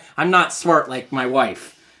damn it, I'm not smart like my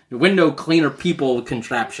wife. The window cleaner people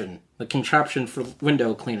contraption. The contraption for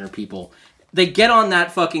window cleaner people. They get on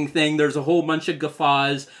that fucking thing, there's a whole bunch of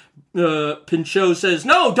guffaws. Pinchot says,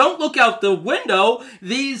 no, don't look out the window.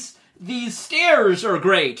 These stairs are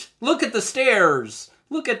great. Look at the stairs.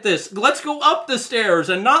 Look at this. Let's go up the stairs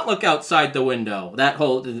and not look outside the window.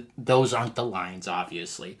 Those aren't the lines,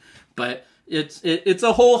 obviously, but it's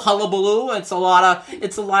a whole hullabaloo. It's a lot of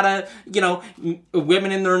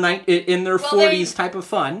women in their 40s type of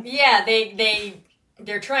fun. Yeah,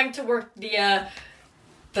 they're trying to work the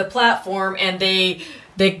platform, and they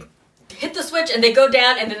hit the switch and they go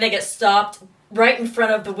down, and then they get stopped right in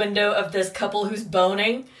front of the window of this couple who's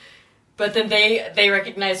boning. But then they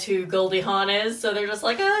recognize who Goldie Hawn is, so they're just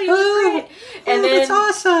like, oh, you look great. And then, that's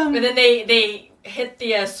awesome. And then they hit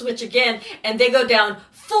the switch again, and they go down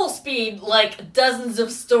full speed, like dozens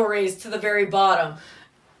of stories to the very bottom.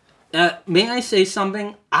 May I say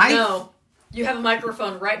something? No. You have a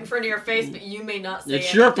microphone right in front of your face, but you may not say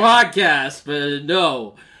it's anything. your podcast, but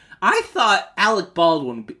no. I thought Alec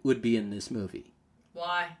Baldwin would be in this movie.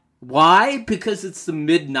 Why? Why? Because it's the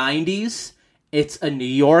mid-90s. It's a New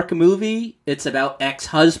York movie. It's about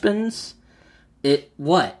ex-husbands. It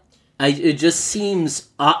just seems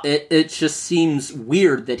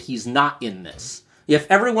weird that he's not in this.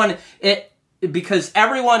 Because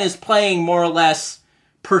everyone is playing more or less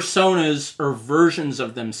personas or versions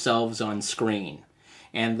of themselves on screen.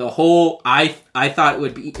 And the whole I thought it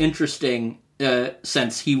would be interesting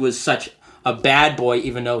since he was such a bad boy,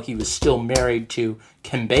 even though he was still married to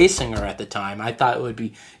Kim Basinger at the time. I thought it would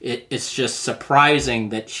be... It's just surprising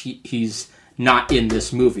that he's not in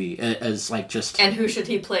this movie as like just... And who should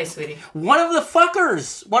he play, sweetie? One of the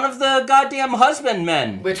fuckers! One of the goddamn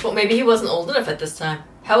husbandmen! Maybe he wasn't old enough at this time.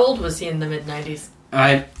 How old was he in the mid-90s?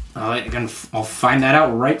 I'll find that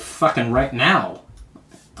out right now.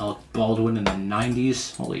 Alec Baldwin in the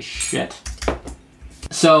 90s. Holy shit.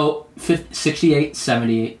 So, 68,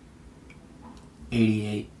 78...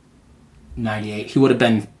 88, 98. He would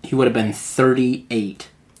have been 38.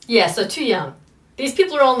 Yeah, so too young. These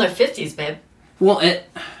people are all in their 50s, babe. Well,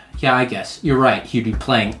 yeah, I guess you're right. He'd be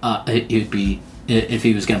playing. He'd be, if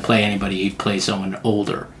he was going to play anybody, he'd play someone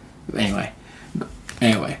older. Anyway,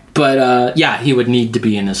 but yeah, he would need to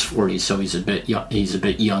be in his 40s, so he's a bit young. He's a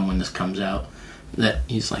bit young when this comes out. That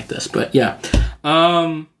he's like this, but yeah.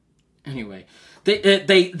 Anyway.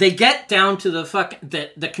 They get down to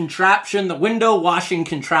the contraption, the window washing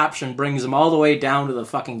contraption brings them all the way down to the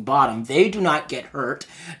fucking bottom. They do not get hurt.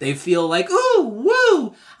 They feel like, ooh,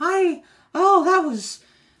 woo, that was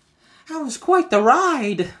quite the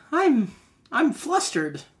ride. I'm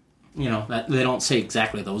flustered. That they don't say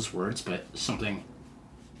exactly those words, but something.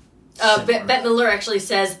 Bette Midler actually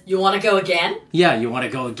says, "You want to go again?" Yeah, you want to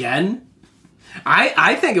go again?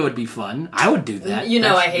 I think it would be fun. I would do that.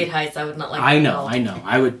 I hate heights. I would not like I know.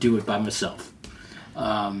 I would do it by myself.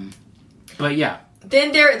 But yeah.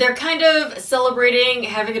 Then they're kind of celebrating,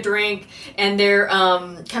 having a drink, and they're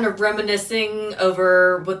kind of reminiscing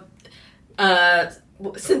over what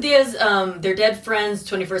Cynthia's their dead friend's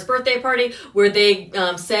 21st birthday party, where they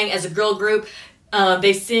sang as a girl group.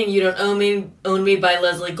 They sing "You Don't Own Me" by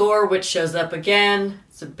Leslie Gore, which shows up again.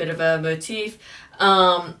 It's a bit of a motif.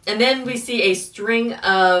 And then we see a string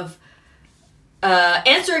of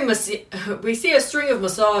we see a string of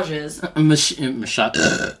massages.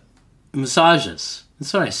 Massages.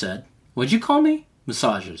 That's what I said. What'd you call me?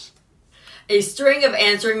 Massages. A string of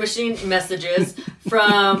answering machine messages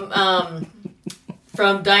from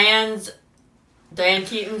Diane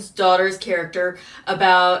Keaton's daughter's character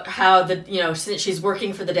about how since she's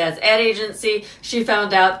working for the dad's ad agency, she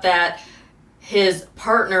found out that his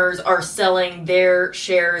partners are selling their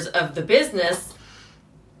shares of the business,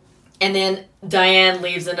 And then Diane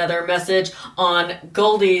leaves another message on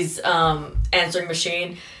Goldie's answering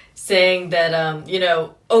machine saying that, I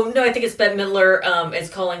think it's Bette Midler is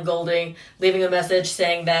calling Goldie, leaving a message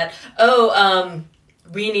saying that,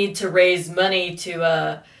 we need to raise money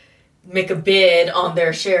to make a bid on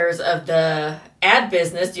their shares of the ad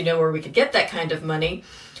business. Do you know where we could get that kind of money?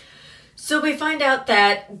 So we find out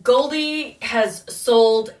that Goldie has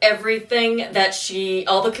sold everything that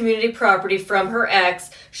all the community property from her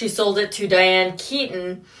ex. She sold it to Diane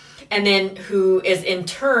Keaton, and then who is in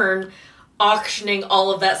turn auctioning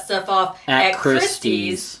all of that stuff off at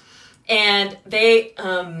Christie's. And they,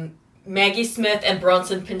 Maggie Smith and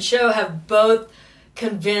Bronson Pinchot, have both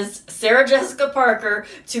convinced Sarah Jessica Parker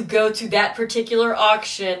to go to that particular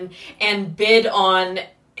auction and bid on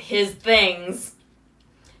his things,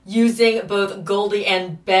 using both Goldie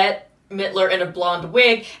and Bette Midler in a blonde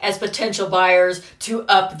wig as potential buyers to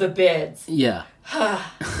up the bids. Yeah.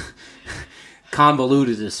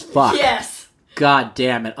 Convoluted as fuck. Yes. God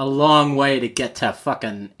damn it. A long way to get to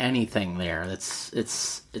fucking anything there. And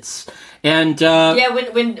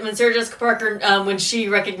when Sarah Jessica Parker, when she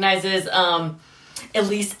recognizes,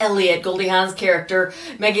 Elise Elliott, Goldie Hawn's character,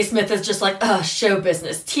 Maggie Smith is just like, show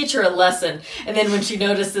business, teach her a lesson. And then when she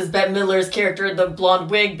notices Bette Midler's character, the blonde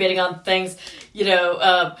wig, bidding on things,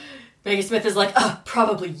 Maggie Smith is like,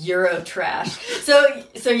 probably Euro trash. So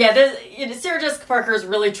yeah, Sarah Jessica Parker is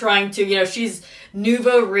really trying to, she's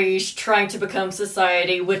nouveau riche, trying to become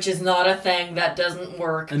society, which is not a thing. That doesn't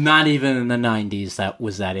work. And not even in the 90s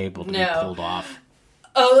was that able to be pulled off.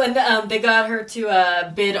 Oh, and they got her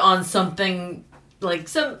to bid on something like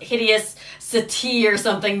some hideous settee or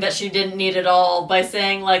something that she didn't need at all by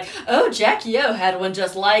saying like, Jackie O had one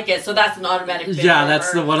just like it. So that's an automatic bid. Yeah,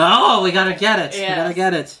 that's the one. Oh, we gotta get it. Yes. We gotta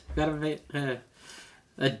get it. We gotta make,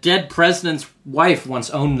 a dead president's wife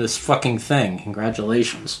once owned this fucking thing.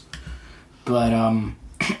 Congratulations. But,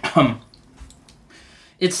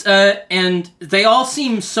 it's, and they all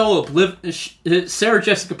seem so oblivious. Sarah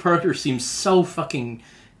Jessica Parker seems so fucking,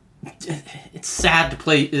 it's sad to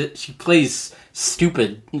play, she plays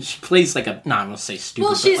stupid. She plays like I don't want to say stupid,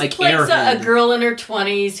 well, she like plays a girl in her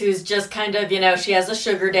 20s who's just kind of, she has a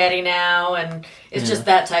sugar daddy now, and it's just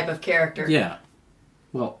that type of character. Yeah.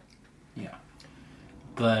 Well, yeah.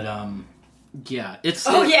 But, yeah, it's...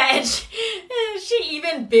 Oh, yeah, and she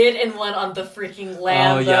even bid and won on the freaking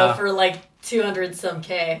lamb, though, for like 200-some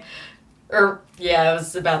K. Or, yeah, it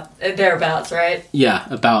was about thereabouts, right? Yeah,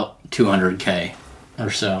 about 200K or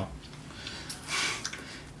so.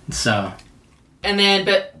 So... And then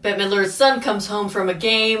Bette Midler's son comes home from a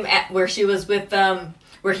game where he was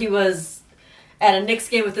at a Knicks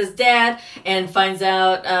game with his dad, and finds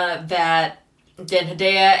out that Dan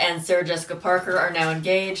Hedaya and Sarah Jessica Parker are now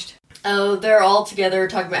engaged. Oh, they're all together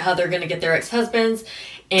talking about how they're going to get their ex-husbands,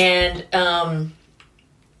 and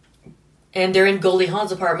they're in Goldie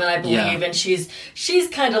Hawn's apartment, I believe, and she's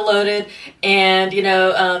kind of loaded, and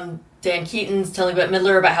Dan Keaton's telling Bette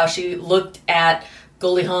Midler about how she looked at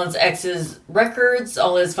Goldie Hawn's ex's records,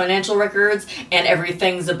 all his financial records, and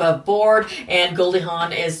everything's above board, and Goldie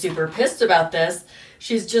Hawn is super pissed about this.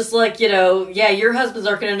 She's just like, your husbands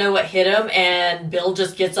aren't going to know what hit him, and Bill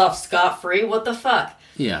just gets off scot-free. What the fuck?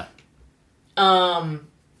 Yeah. And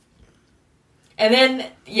then,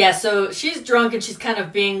 so she's drunk, and she's kind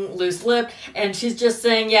of being loose-lipped, and she's just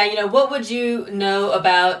saying, what would you know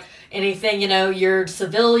about anything? You're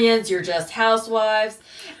civilians, you're just housewives.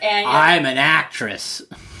 And, I'm an actress.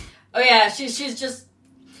 Oh, yeah, she's just...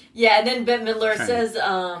 Yeah, and then Bette Midler says,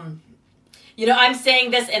 I'm saying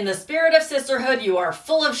this in the spirit of sisterhood. You are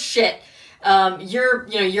full of shit.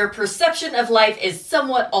 Your perception of life is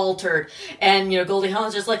somewhat altered. And, Goldie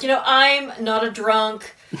Hawn's just like, I'm not a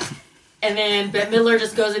drunk. And then Bette Midler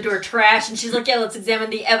just goes into her trash, and she's like, let's examine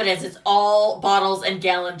the evidence. It's all bottles and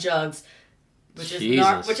gallon jugs. Which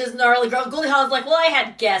is gnarly. Goldie Hawn's like, I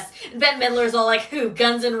had guests. And Bette Midler's all like, who?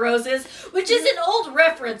 Guns N' Roses? Which is an old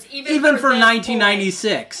reference, even for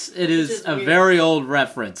 1996. It is a very old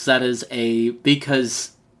reference. That is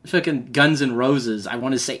because fucking Guns N' Roses, I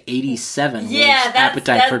want to say 87 was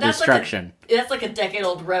Appetite for Destruction. That's like a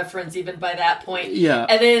decade-old reference even by that point. Yeah.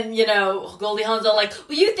 And then, Goldie Hawn's all like,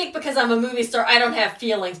 you think because I'm a movie star I don't have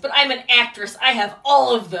feelings, but I'm an actress. I have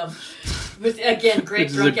all of them. With, again, great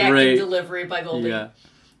drunk acting delivery by Goldie. Yeah.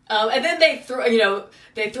 And then they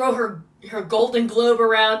throw her Golden Globe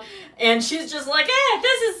around, and she's just like,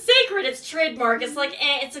 this is sacred. It's trademark. It's like,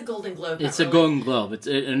 it's a Golden Globe. It's a Golden Globe.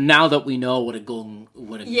 And now that we know what a Golden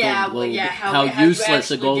Globe, how useless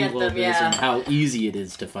a Golden Globe is, and how easy it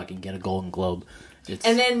is to fucking get a Golden Globe,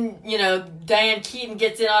 And then, Diane Keaton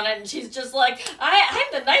gets in on it, and she's just like, I'm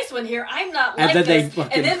the nice one here. I'm not like this.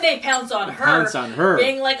 And then they pounce on her.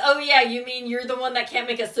 Being like, oh, yeah, you mean you're the one that can't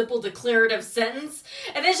make a simple declarative sentence?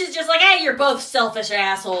 And then she's just like, hey, you're both selfish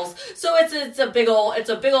assholes. So it's a big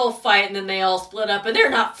old fight, and then they all split up, and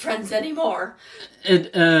they're not friends anymore.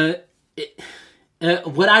 And,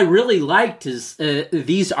 what I really liked is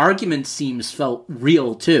these argument scenes felt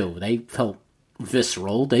real, too. They felt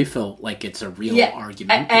visceral. They felt like it's a real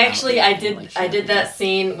argument. I did that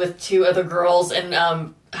scene with two other girls in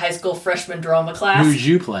high school freshman drama class. Who did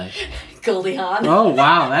you play? Goldie Hawn. Oh,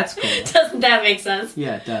 wow, that's cool. Doesn't that make sense?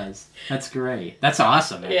 Yeah, it does. That's great. That's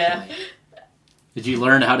awesome, actually. Yeah. Did you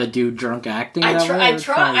learn how to do drunk acting? I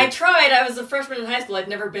tried. I was a freshman in high school. I'd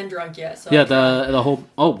never been drunk yet. So yeah, the whole...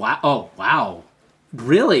 Oh, wow.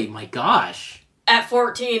 Really? My gosh. At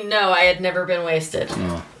 14, no, I had never been wasted.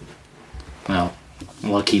 Oh. Well,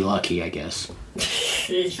 lucky, I guess.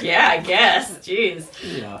 Yeah, I guess. Jeez.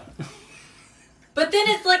 Yeah. But then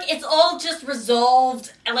it's like it's all just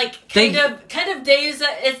resolved and kind of Deus.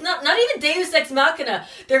 It's not even Deus Ex Machina.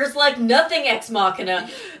 There's like nothing Ex Machina.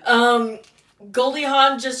 Goldie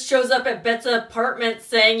Hawn just shows up at Bet's apartment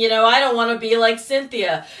saying, I don't want to be like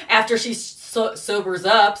Cynthia after she sobers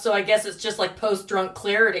up. So I guess it's just like post-drunk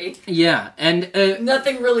clarity. Yeah, and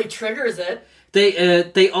nothing really triggers it.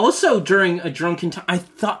 They also, during a drunken time, I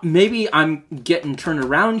thought maybe I'm getting turned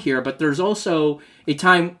around here, but there's also a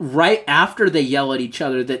time right after they yell at each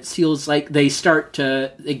other that feels like they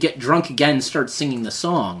get drunk again and start singing the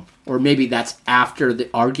song. Or maybe that's after the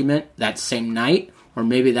argument that same night, or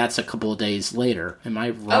maybe that's a couple of days later. Am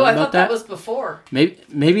I wrong about that? Oh, I thought that was before.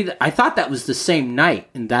 Maybe I thought that was the same night,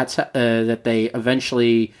 and that's that they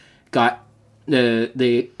eventually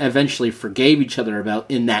forgave each other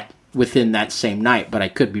within that same night, but I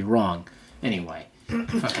could be wrong. Anyway.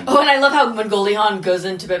 Oh, and I love how when Goldie Hawn goes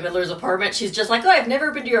into Bette Midler's apartment, she's just like, I've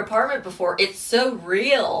never been to your apartment before. It's so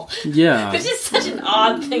real. Yeah. Which is such an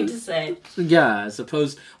odd thing to say. Yeah, I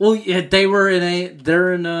suppose. Well, yeah,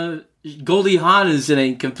 Goldie Hawn is in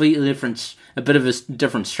a completely a bit of a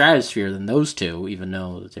different stratosphere than those two, even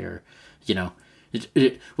though they're,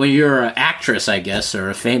 when you're an actress, I guess, or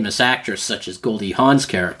a famous actress such as Goldie Hawn's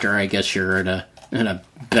character, I guess you're in a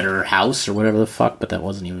better house or whatever the fuck, but that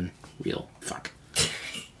wasn't even real. Fuck.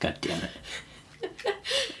 God damn it.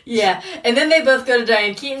 Yeah, and then they both go to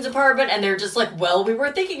Diane Keaton's apartment, and they're just like, well, we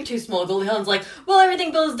were thinking too small. Goldie Hawn's like, well,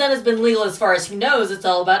 everything Bill has done has been legal as far as he knows. It's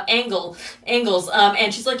all about angles.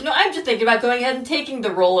 And she's like, I'm just thinking about going ahead and taking the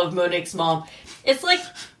role of Monique's mom. It's like,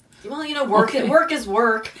 well, work is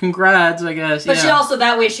work. Congrats, I guess. But she also,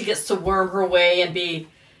 that way she gets to worm her way and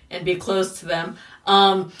be close to them.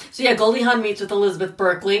 So yeah, Goldie Hawn meets with Elizabeth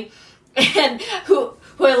Berkley, and who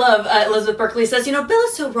I love, Elizabeth Berkley says, Bill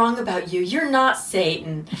is so wrong about you. You're not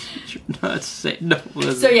Satan. You're not Satan. No,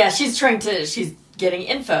 Elizabeth. So yeah, she's getting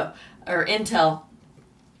info, or intel.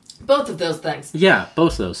 Both of those things. Yeah,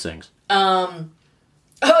 both of those things. Then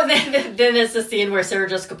it's the scene where Sarah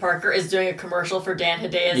Jessica Parker is doing a commercial for Dan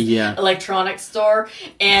Hedea's electronics store,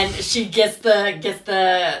 and she gets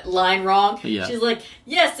the line wrong. Yeah. She's like,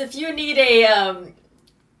 yes, if you need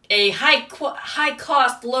a high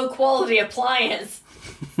cost, low quality appliance.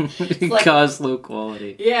 Like, cost low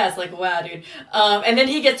quality. Yeah, it's like, wow, dude. And then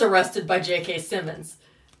he gets arrested by J.K. Simmons.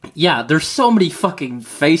 Yeah, there's so many fucking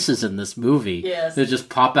faces in this movie. Yes. That just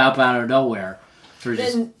pop out of nowhere.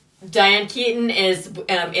 Diane Keaton is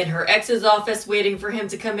in her ex's office waiting for him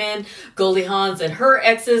to come in. Goldie Hawn's in her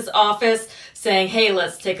ex's office saying, hey,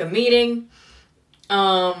 let's take a meeting.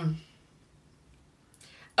 So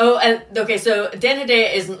Dan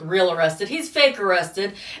Hedaya isn't real arrested. He's fake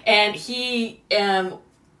arrested, and he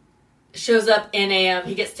shows up in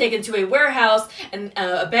he gets taken to a warehouse, and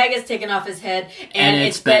a bag is taken off his head, and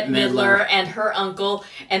it's Bette Midler and her uncle,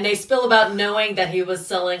 and they spill about knowing that he was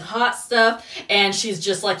selling hot stuff, and she's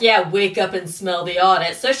just like, yeah, wake up and smell the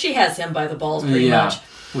audit. So she has him by the balls pretty much.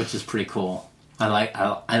 Which is pretty cool. I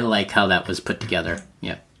like how that was put together.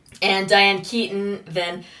 Yeah. And Diane Keaton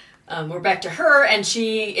then... we're back to her, and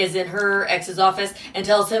she is in her ex's office and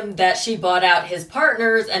tells him that she bought out his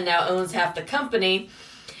partners and now owns half the company.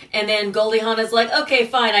 And then Goldie Hawn is like, okay,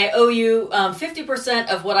 fine, I owe you 50%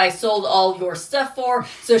 of what I sold all your stuff for.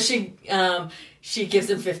 So she gives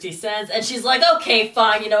him 50 cents, and she's like, okay,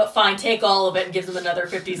 fine, fine, take all of it, and gives him another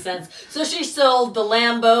 50 cents. So she sold the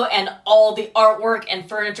Lambo and all the artwork and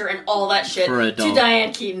furniture and all that shit to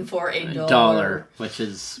Diane Keaton for $1. $1, which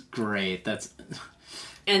is great.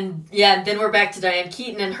 And yeah, then we're back to Diane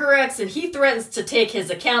Keaton and her ex, and he threatens to take his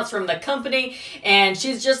accounts from the company, and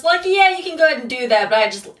she's just like, yeah, you can go ahead and do that, but I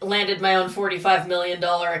just landed my own $45 million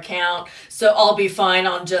account, so I'll be fine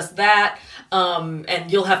on just that. And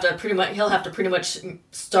he'll have to pretty much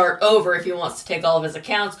start over if he wants to take all of his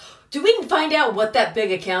accounts. Do we find out what that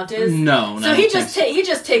big account is? No. So he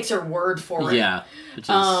just takes her word for it. Yeah.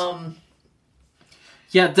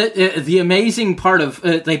 Yeah, the amazing part of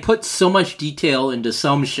they put so much detail into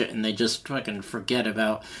some shit, and they just fucking forget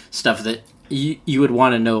about stuff that you would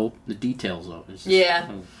want to know the details of.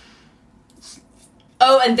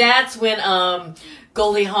 Oh, and that's when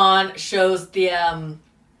Goldie Hawn shows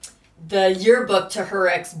the yearbook to her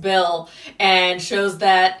ex Bill, and shows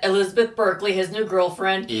that Elizabeth Berkley, his new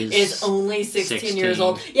girlfriend, is only 16 years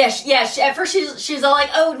old. At first she's all like,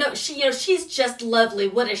 oh no, she's just lovely.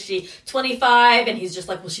 What is she, 25? And he's just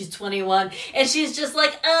like, well, she's 21. And she's just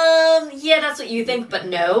like, yeah, that's what you think, but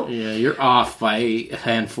no. Yeah, you're off by a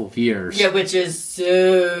handful of years. Yeah, which is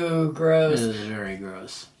so gross. It is very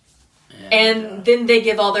gross. And then they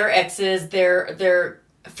give all their exes their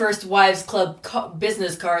First Wives Club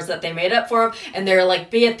business cards that they made up for them, and they're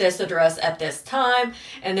like, be at this address at this time.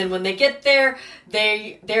 And then when they get there,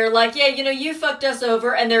 they're like, yeah, you fucked us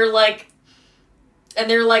over. And they're like,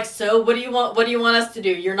 so what do you want us to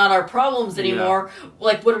do? You're not our problems anymore. Yeah.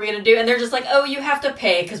 Like, what are we gonna do? And they're just like, oh, you have to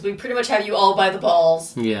pay because we pretty much have you all by the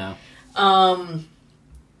balls. Yeah. And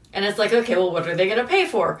it's like, okay, well, what are they gonna pay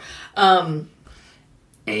for?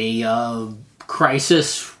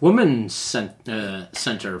 Crisis Women's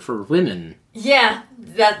Center for Women. Yeah,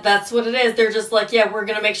 that's what it is. They're just like, yeah, we're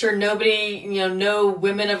gonna make sure nobody, no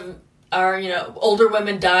women older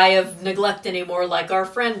women die of neglect anymore, like our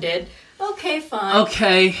friend did. Okay, fine.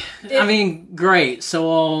 Okay, I mean, great.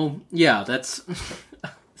 So, that's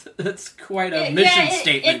that's quite a mission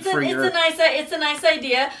statement for your. It's a nice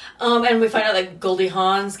idea. And we find out that Goldie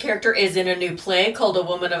Hawn's character is in a new play called A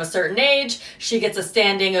Woman of a Certain Age. She gets a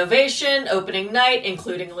standing ovation opening night,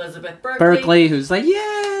 including Elizabeth Berkley, who's like,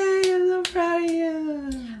 yay, I'm so proud of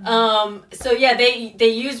you. So yeah, they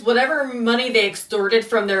use whatever money they extorted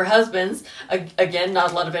from their husbands. Again,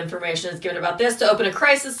 not a lot of information is given about this, to open a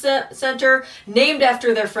crisis center named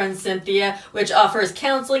after their friend Cynthia, which offers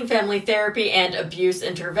counseling, family therapy, and abuse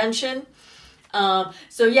intervention.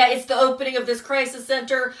 So yeah, it's the opening of this crisis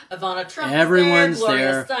center. Ivana Trump Everyone's is there.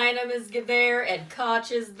 Gloria there. Steinem is there. Ed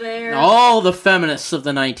Koch is there. All the feminists of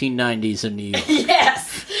the 1990s in New York.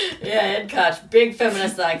 Yes. Yeah, Ed Koch, big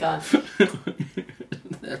feminist icon.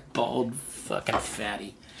 That bald fucking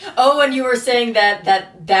fatty. Oh, and you were saying that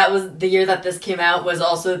was the year that this came out, was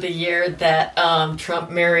also the year that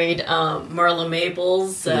Trump married Marla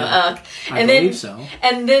Maples. I believe so.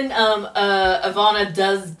 And then Ivana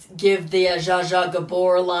does give the Zsa Zsa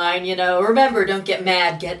Gabor line, remember, don't get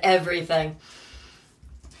mad, get everything.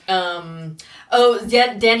 Dan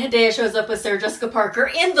Hedaya shows up with Sarah Jessica Parker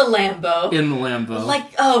in the Lambo. Like,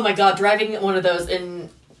 oh my god, driving one of those in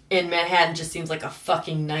Manhattan just seems like a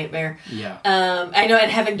fucking nightmare. Yeah. I know,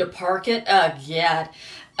 and having to park it, God.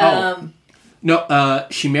 No,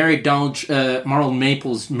 she married Marla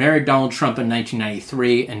Maples married Donald Trump in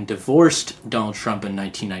 1993 and divorced Donald Trump in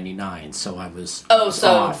 1999. So I was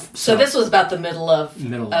off. So this was about the middle of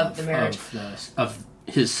the marriage. Of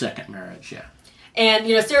his second marriage, yeah. And,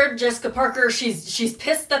 Sarah Jessica Parker, she's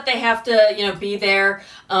pissed that they have to, be there.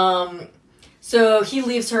 So he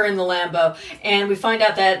leaves her in the Lambo, and we find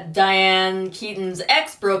out that Diane Keaton's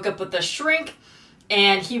ex broke up with a shrink,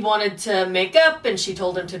 and he wanted to make up, and she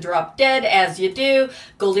told him to drop dead, as you do.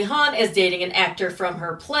 Goldie Hawn is dating an actor from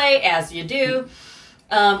her play, as you do.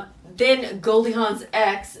 Then Goldie Hawn's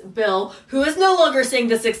ex, Bill, who is no longer seeing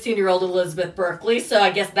the 16-year-old Elizabeth Berkley, so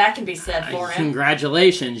I guess that can be said for him.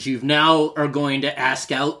 Congratulations, you now are going to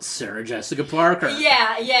ask out Sarah Jessica Parker.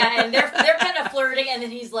 Yeah, and they're kind of flirting, and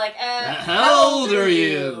then he's like, how old are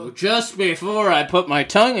you? Just before I put my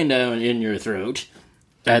tongue in your throat,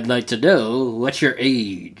 I'd like to know, what's your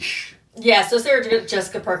age? Yeah, so Sarah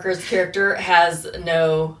Jessica Parker's character has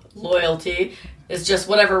no loyalty. It's just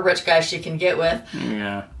whatever rich guy she can get with.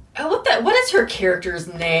 Yeah. What is her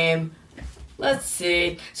character's name? Let's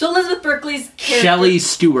see. So Elizabeth Berkley's character... Shelley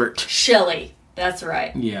Stewart. Shelley. That's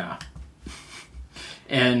right. Yeah.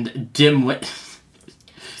 And Dimwit.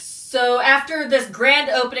 So after this grand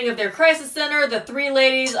opening of their crisis center, the three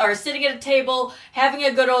ladies are sitting at a table, having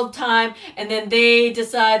a good old time, and then they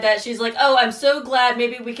decide that she's like, oh, I'm so glad,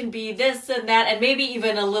 maybe we can be this and that, and maybe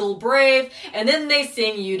even a little brave, and then they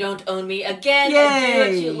sing You Don't Own Me Again, Yay! and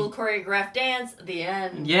do a cute little choreographed dance at the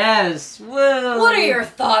end. Yes, whoa. What are your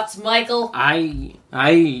thoughts, Michael? I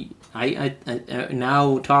I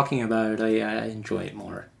now talking about it, I enjoy it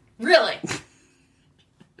more. Really?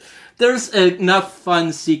 There's enough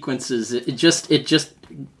fun sequences.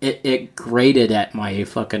 It grated at my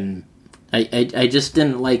fucking. I just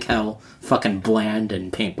didn't like how fucking bland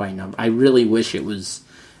and paint by number. I really wish it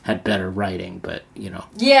had better writing, but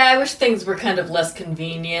Yeah, I wish things were kind of less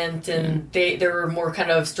convenient, and there were more kind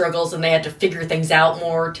of struggles, and they had to figure things out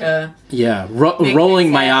more to. Yeah, rolling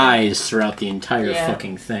my eyes throughout the entire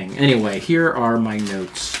fucking thing. Anyway, here are my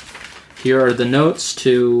notes. Here are the notes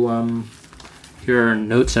to. Here are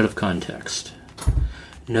notes out of context.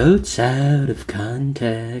 Notes out of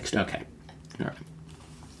context. Okay. All right.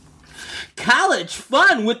 College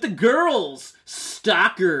fun with the girls.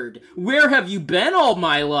 Stockard. Where have you been all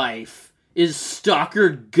my life? Is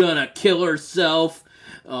Stockard gonna kill herself?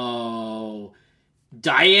 Oh.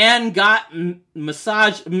 Diane got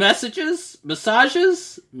messages?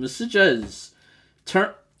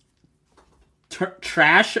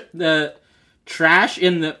 Trash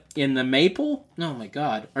in the maple? Oh my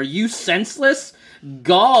god. Are you senseless?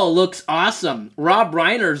 Gall looks awesome. Rob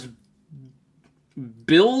Reiner's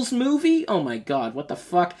Bill's movie? Oh my god, what the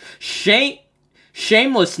fuck?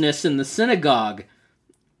 Shamelessness in the synagogue.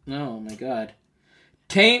 Oh my god.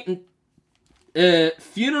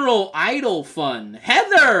 Funeral idol fun.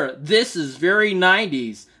 Heather! This is very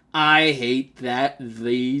 90s. I hate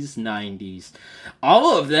these 90s.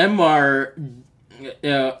 All of them are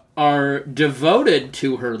devoted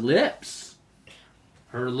to her lips.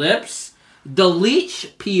 Her lips? The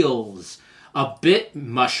leech peels. A bit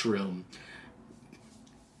mushroom.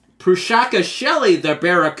 Prushaka Shelley, the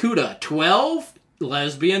Barracuda. 12?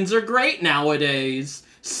 Lesbians are great nowadays.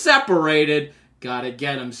 Separated. Gotta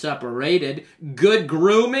get them separated. Good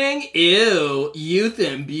grooming? Ew. Youth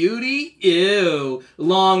and beauty? Ew.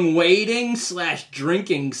 Long waiting /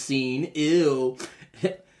 drinking scene? Ew.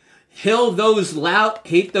 Hate those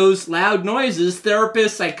loud noises.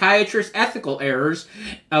 Therapist, psychiatrist, ethical errors.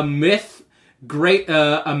 A mythic great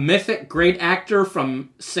actor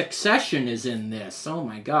from Succession is in this. Oh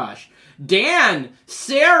my gosh. Dan,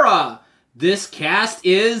 Sarah. This cast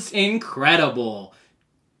is incredible.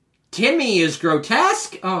 Timmy is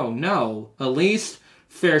grotesque. Oh no. Elise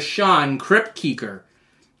Fairshon, Crypt Keeker.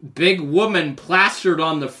 Big woman plastered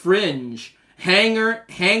on the fringe.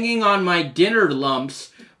 Hanging on my dinner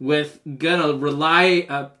lumps. Gonna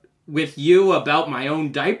rely with you about my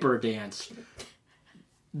own diaper dance.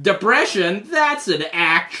 Depression, that's an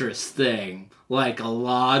actress thing. Like a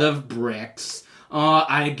lot of bricks.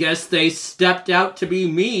 I guess they stepped out to be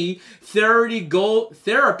me. Therapy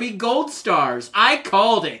gold stars. I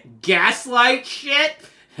called it. Gaslight shit?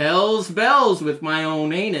 Hell's bells with my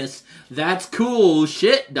own anus. That's cool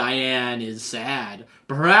shit, Diane is sad.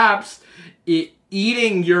 Perhaps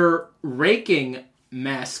eating your raking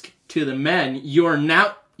mask to the men. You're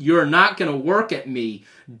not gonna work at me,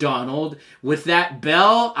 Donald. With that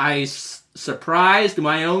bell, I surprised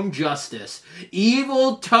my own justice.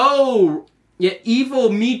 Evil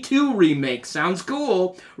Me Too remake. Sounds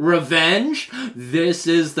cool. Revenge? This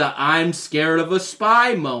is the I'm scared of a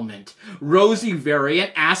spy moment. Rosie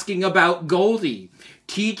variant asking about Goldie.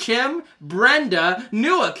 Teach him? Brenda,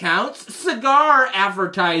 new accounts, cigar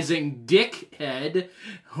advertising, dickhead.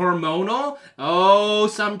 Hormonal? Oh,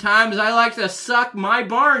 sometimes I like to suck my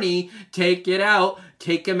Barney. Take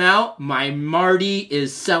him out. My Marty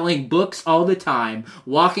is selling books all the time.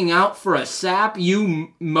 Walking out for a sap, you're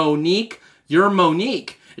Monique.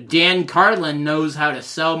 Dan Carlin knows how to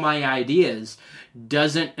sell my ideas.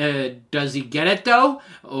 Does he get it though?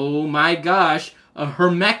 Oh my gosh. A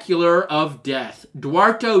hermecular of death.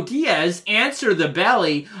 Duarto Diaz, answer the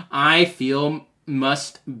belly. I feel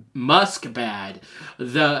musk bad.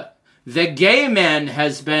 The gay man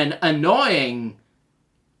has been annoying.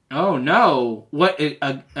 Oh no. What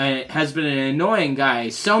has been an annoying guy.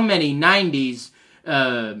 So many 90s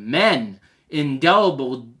men.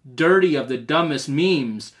 Indelible dirty of the dumbest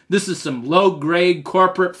memes. This is some low-grade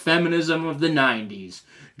corporate feminism of the 90s.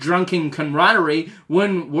 Drunken camaraderie,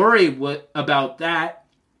 wouldn't worry about that.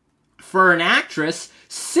 For an actress,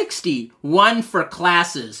 60. One for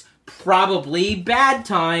classes. Probably bad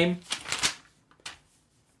time.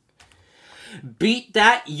 Beat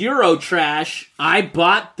that Eurotrash. I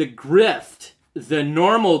bought the grift. The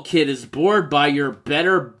normal kid is bored by your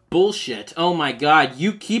better bullshit. Oh my god,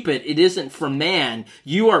 you keep it. It isn't for man.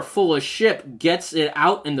 You are full of shit. Gets it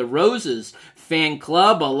out in the roses. fan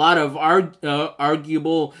club, a lot of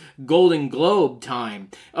arguable Golden Globe time.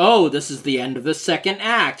 Oh, this is the end of the second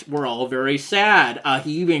act. We're all very sad. A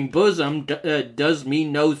heaving bosom does me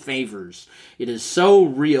no favors. It is so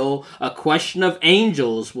real, a question of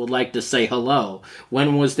angels would like to say hello.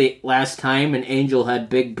 When was the last time an angel had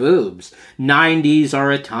big boobs? 90s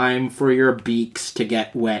are a time for your beaks to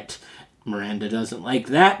get wet. Miranda doesn't like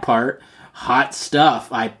that part. Hot stuff.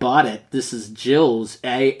 I bought it. This is Jill's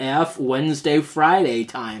AF Wednesday, Friday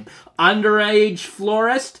time. Underage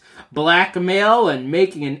florist, blackmail, and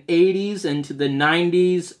making an 80s into the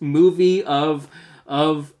 90s movie of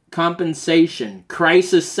compensation.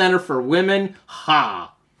 Crisis Center for Women.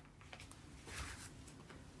 Ha!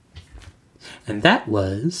 And that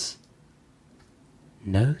was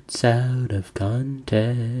Notes Out of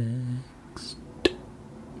Context.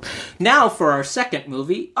 Now for our second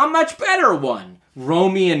movie, a much better one.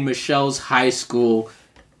 Romy and Michele's high school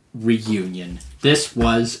reunion. This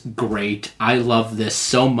was great. I love this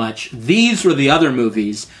so much. These were the other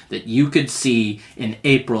movies that you could see in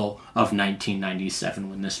April of 1997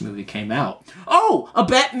 when this movie came out. Oh, a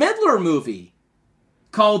Bette Midler movie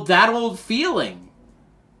called That Old Feeling.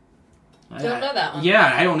 Don't know that one.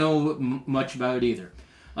 Yeah, I don't know much about it either.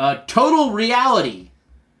 Total Reality.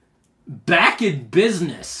 Back in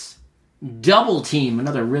Business. Double Team,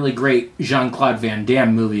 another really great Jean-Claude Van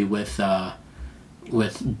Damme movie with the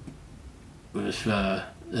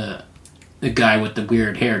guy with the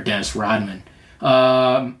weird hair, Dennis Rodman.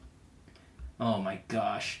 Oh my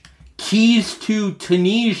gosh. Keys to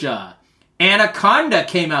Tunisia. Anaconda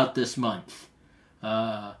came out this month.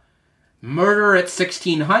 Murder at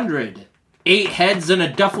 1600. 8 Heads in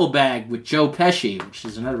a Duffel Bag with Joe Pesci, which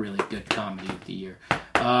is another really good comedy of the year.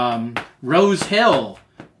 Rose Hill.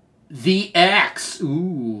 The X.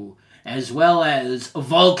 Ooh. As well as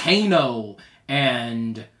Volcano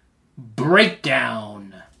and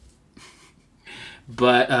Breakdown.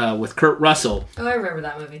 But with Kurt Russell. Oh, I remember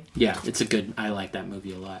that movie. Yeah, I like that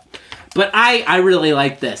movie a lot. But I really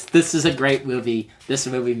like this. This is a great movie. This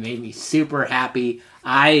movie made me super happy.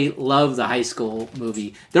 I love the high school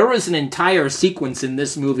movie. There was an entire sequence in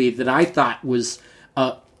this movie that I thought was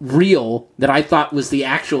real, that I thought was the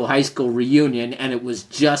actual high school reunion, and it was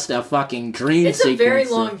just a fucking dream sequence. It's a very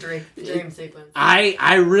long dream sequence.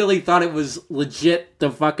 I really thought it was legit the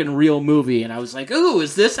fucking real movie, and I was like, ooh,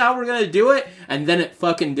 is this how we're gonna do it? And then it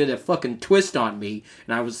fucking did a fucking twist on me,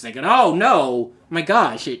 and I was thinking, oh no, my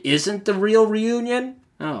gosh, it isn't the real reunion?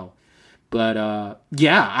 Oh. But,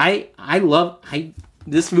 yeah,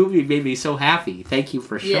 this movie made me so happy. Thank you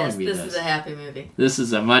for showing me this. Yes, this is a happy movie. This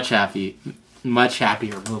is a much happier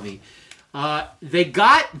movie. They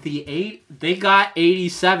got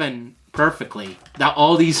 87 perfectly. Now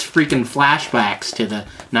all these freaking flashbacks to the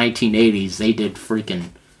 1980s, they did freaking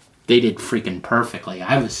perfectly.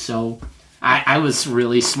 I was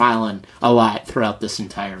really smiling a lot throughout this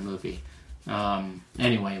entire movie.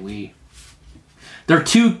 Anyway, they're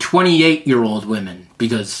two 28-year-old women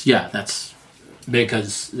because they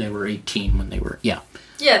were 18 when they were, yeah.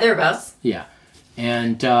 Yeah, thereabouts. Yeah.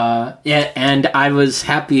 And I was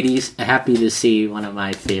happy to see one of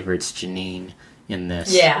my favorites, Janine, in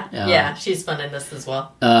this. Yeah, she's fun in this as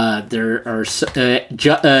well. There are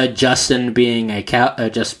Justin being a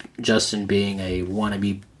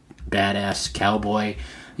wannabe badass cowboy,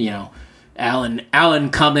 Alan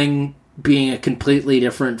Cumming being a completely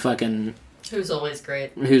different fucking. Who's always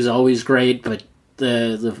great, but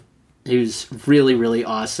who's really, really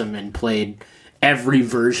awesome and played every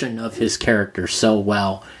version of his character so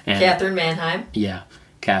well. And Catherine Manheim. Yeah,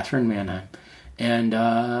 Catherine Manheim. And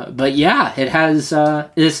but yeah, it has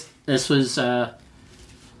this was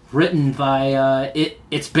written by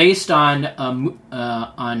it's based on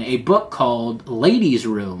a book called Ladies'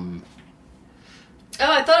 Room.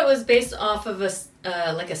 Oh, I thought it was based off of a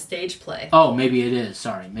stage play. Oh, maybe it is.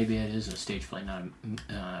 Sorry, maybe it is a stage play, not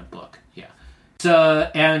a book. Yeah.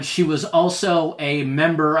 And she was also a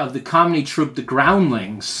member of the comedy troupe The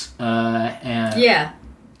Groundlings.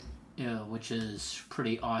 Which is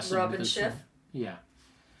pretty awesome. Robin Schiff. Yeah.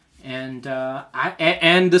 And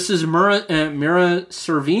and this is Mira and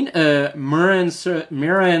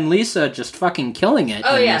Lisa just fucking killing it.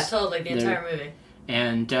 Oh yeah, totally, the entire movie.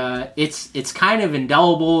 And it's kind of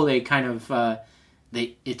indelible. They kind of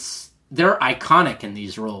they're iconic in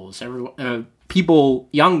these roles.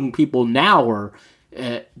 Young people now are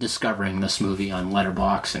discovering this movie on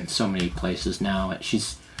Letterboxd and so many places now.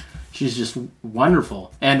 She's just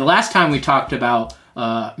wonderful. And the last time we talked about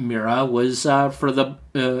Mira was for the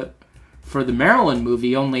Maryland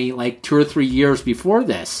movie, only like 2 or 3 years before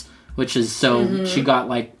this, which is she got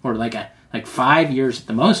like like 5 years at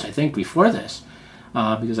the most, I think, before this.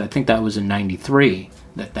 Because I think that was in 93.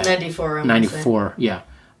 94, 94, yeah.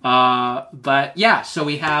 But yeah, so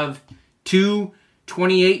we have two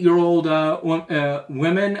 28-year-old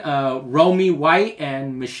women, Romy White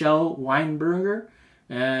and Michele Weinberger,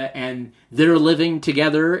 and they're living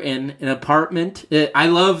together in an apartment. I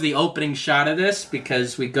love the opening shot of this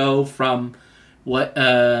because we go from what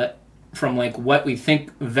we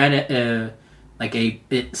think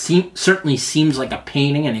certainly seems like a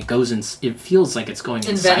painting, and it feels like it's going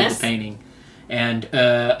inside Venice? the painting, and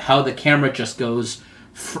how the camera just goes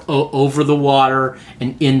over the water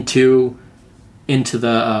and into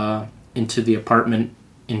the apartment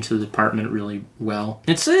really well.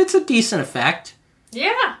 It's a decent effect.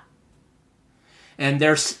 Yeah. And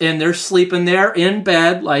they're sleeping there in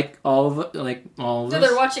bed like all of So us.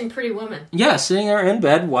 they're watching Pretty Woman. Yeah, sitting there in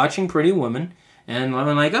bed watching Pretty Woman, and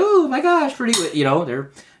I'm like, oh my gosh, Pretty Woman. You know,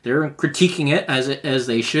 they're critiquing it as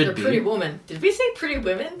they should be. Pretty Woman. Did we say Pretty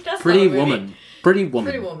Women? That's Pretty not a movie. Woman. Pretty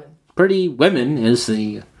Woman. Pretty Woman. Pretty Women is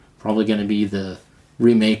probably going to be the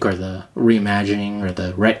remake or the reimagining or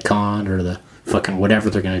the retcon or the fucking whatever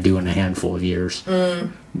they're going to do in a handful of years.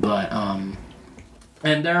 But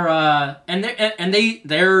and they're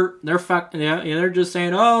fucking, yeah, they're just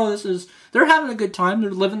saying, oh, they're having a good time, they're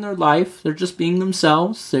living their life, they're just being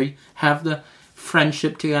themselves, they have the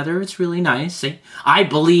friendship together, it's really nice. I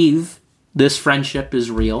believe this friendship is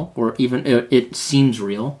real, or even it seems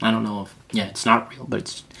real. I don't know if it's not real,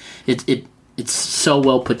 but it's so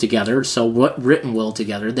well put together, so written well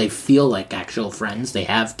together. They feel like actual friends. They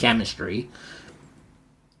have chemistry.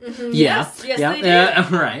 Mm-hmm. Yeah, yes, yeah, they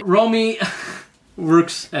do. Right. Romy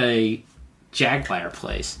works a Jaguar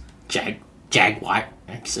place. Jaguar.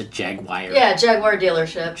 I said Jaguar. Yeah, Jaguar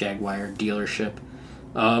dealership. Jaguar dealership.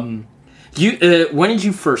 When did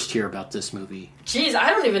you first hear about this movie? Jeez, I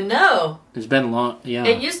don't even know. It's been long. Yeah.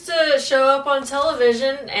 It used to show up on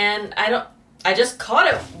television, and I just caught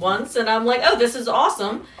it once, and I'm like, oh, this is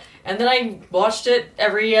awesome. And then I watched it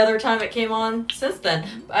every other time it came on since then.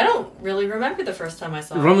 I don't really remember the first time I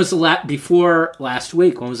saw it. When was before last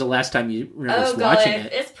week? When was the last time you remember watching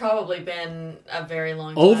it? It's probably been a very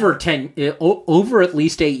long time. Over at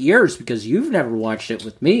least 8 years, because you've never watched it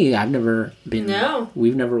with me. I've never been. No.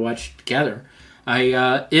 We've never watched it together.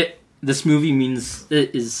 This movie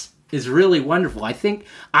is really wonderful. I think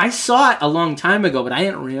I saw it a long time ago, but I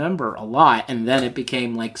didn't remember a lot, and then it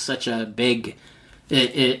became like such a big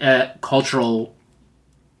cultural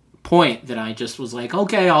point that I just was like,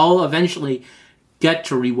 okay, I'll eventually get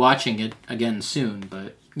to rewatching it again soon.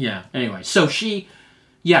 But yeah, anyway, so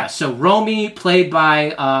Romy, played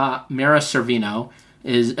by Mara Sorvino,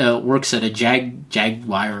 works at a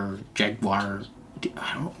Jaguar.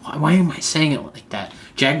 Why am I saying it like that?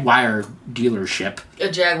 Jaguar dealership. A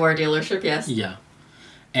Jaguar dealership, yes. Yeah,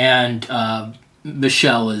 and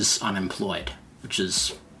Michele is unemployed, which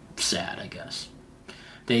is sad, I guess.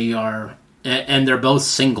 They are, and they're both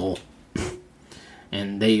single,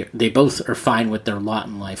 and they both are fine with their lot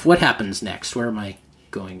in life. What happens next? Where am I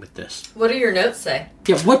going with this? What do your notes say?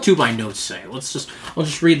 Yeah, what do my notes say? I'll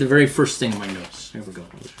just read the very first thing in my notes. Here we go.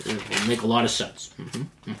 It'll make a lot of sense.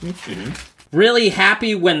 Really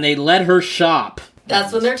happy when they let her shop.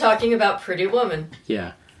 That's when they're talking about Pretty Woman.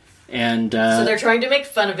 Yeah. And so they're trying to make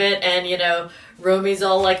fun of it, and Romy's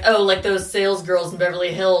all like, "Oh, like those sales girls in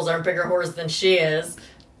Beverly Hills aren't bigger whores than she is."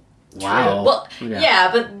 Wow. True. Well, yeah,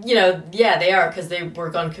 but they are, because they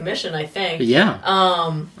work on commission, I think. Yeah.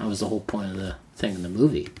 That was the whole point of the thing in the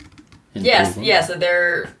movie. Yes. So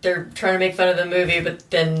they're trying to make fun of the movie, but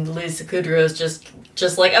then Lisa Kudrow's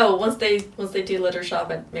just like, oh, once they do let her shop,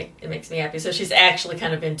 it makes me happy. So she's actually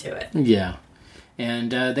kind of into it. Yeah,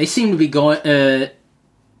 and they seem to be going.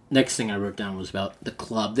 Next thing I wrote down was about the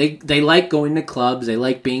club. They like going to clubs. They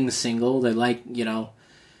like being single. They like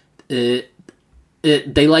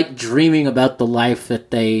they like dreaming about the life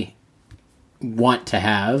that they want to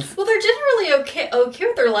have. Well, they're generally okay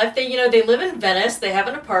with their life. They live in Venice. They have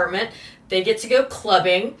an apartment. They get to go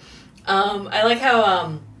clubbing. I like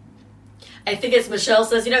how I think it's Michele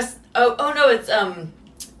says, it's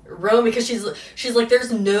Romy, because she's like,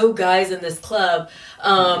 there's no guys in this club.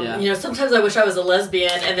 Sometimes I wish I was a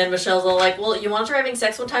lesbian. And then Michelle's all like, well, you want to try having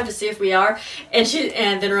sex one time to see if we are? And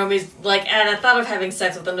then Romy's like, and I thought of having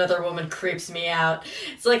sex with another woman creeps me out.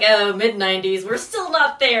 It's like, oh, mid-90s, we're still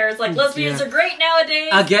not there. It's like, lesbians are great nowadays,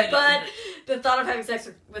 but the thought of having sex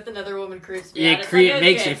with another woman creeps me out. It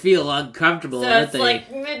makes you feel uncomfortable. So it's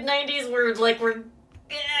like mid-90s, we're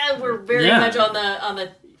very much on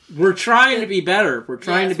the. We're trying to be better. We're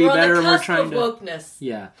trying to be better. We're trying to wokeness.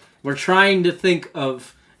 Yeah, we're trying to think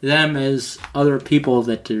of them as other people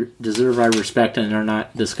that deserve our respect, and they're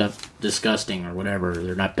not disgusting or whatever.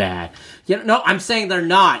 They're not bad. No, I'm saying they're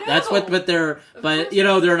not. No. That's what. But they're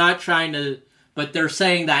not trying to. But they're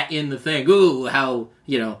saying that in the thing. Ooh, how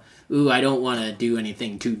Ooh, I don't want to do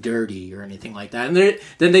anything too dirty or anything like that. And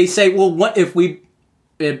then they say, well, what if we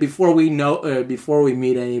before we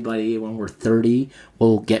meet anybody when we're 30,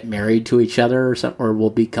 we'll get married to each other or something, or we'll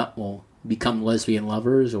become lesbian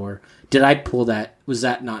lovers, or did I pull that? Was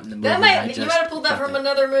that not in the movie? You might have pulled that from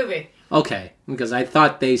another movie. Okay, because I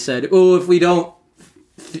thought they said, oh, if we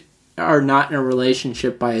are not in a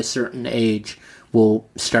relationship by a certain age, we'll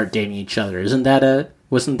start dating each other.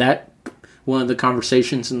 Wasn't that one of the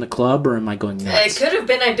conversations in the club, or am I going nuts? It could have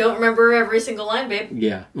been. I don't remember every single line, babe.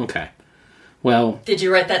 Yeah, okay. Well, did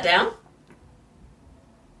you write that down?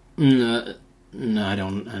 No, I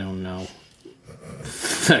don't know.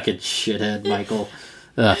 Fucking shithead, Michael.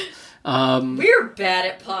 We're bad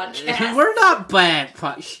at podcasts. We're not bad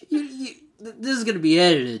at this is going to be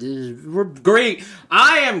edited. We're great.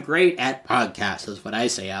 I am great at podcasts, is what I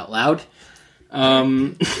say out loud.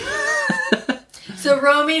 So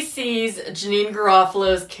Romy sees Janeane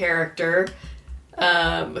Garofalo's character,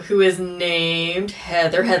 who is named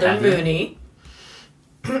Heather Mooney,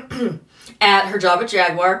 at her job at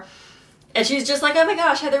Jaguar. And she's just like, oh my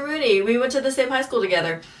gosh, Heather Mooney, we went to the same high school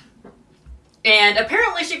together. And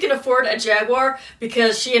apparently she can afford a Jaguar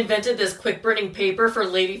because she invented this quick-burning paper for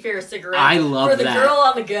Lady Fair cigarettes. I love that. For the girl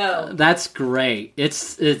on the go. That's great.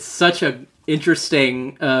 It's such a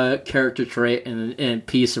interesting character trait and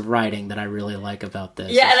piece of writing that I really like about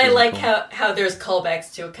this. Yeah, it's and really I like cool. how there's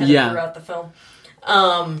callbacks to it kind of throughout the film.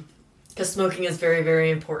 Because smoking is very,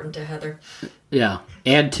 very important to Heather. Yeah,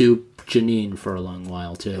 and to Janeane for a long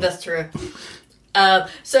while, too. That's true.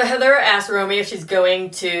 So Heather asks Romy if she's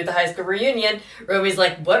going to the high school reunion. Romy's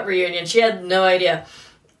like, what reunion? She had no idea.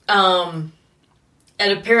 And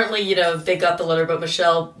apparently, they got the letter, but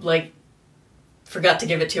Michele, forgot to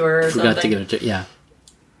give it to her or something. Forgot to give it to yeah.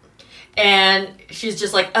 And she's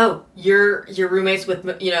just like, oh, you're roommates with,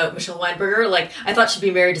 Michele Weinberger? I thought she'd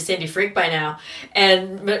be married to Sandy Frink by now.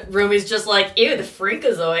 And Romy's just like, ew, the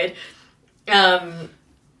Freakazoid.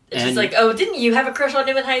 She's like, oh, didn't you have a crush on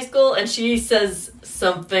him in high school? And she says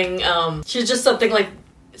something, says something like,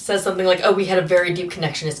 oh, we had a very deep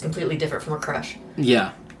connection. It's completely different from a crush.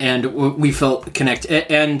 Yeah. And we felt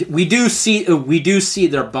connected, and we do see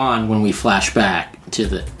their bond when we flash back to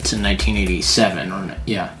 1987, or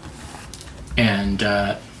yeah, and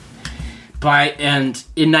in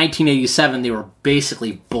 1987 they were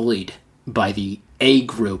basically bullied by the A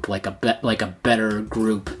group, like a better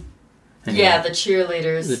group. And the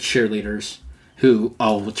cheerleaders. The cheerleaders, who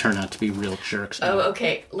all will turn out to be real jerks. Oh,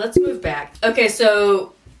 okay. Let's move back. Okay,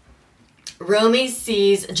 so Romy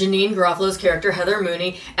sees Janeane Garofalo's character, Heather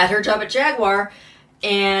Mooney, at her job at Jaguar,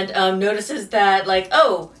 and notices that,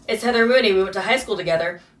 oh, it's Heather Mooney. We went to high school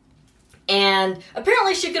together. And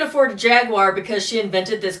apparently she could afford a Jaguar because she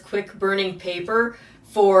invented this quick-burning paper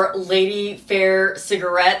for Lady Fair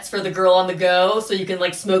cigarettes for the girl on the go, so you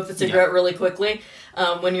can, smoke the cigarette really quickly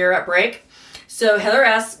when you're at break. So Heather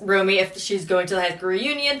asks Romy if she's going to the high school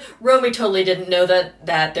reunion. Romy totally didn't know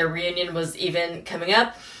that their reunion was even coming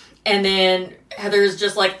up. And then Heather's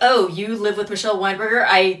just like, oh, you live with Michele Weinberger?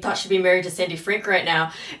 I thought she'd be married to Sandy Frink right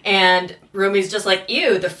now. And Romy's just like,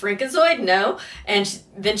 ew, the Freakazoid? No. And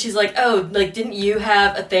then she's like, oh, didn't you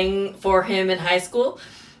have a thing for him in high school?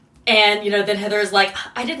 And, then Heather's like,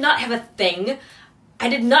 I did not have a thing.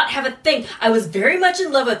 I was very much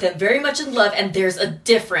in love with him, very much in love, and there's a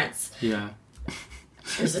difference. Yeah.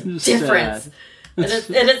 There's a difference. Sad. And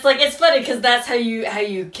it's funny because that's how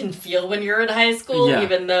you can feel when you're in high school,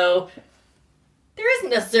 even though there isn't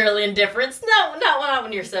necessarily a difference. No, not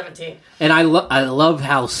when you're 17. And I love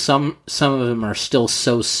how some of them are still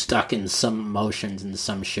so stuck in some emotions and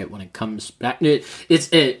some shit when it comes back. It's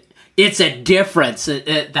a difference.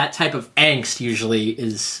 That type of angst usually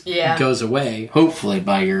goes away. Hopefully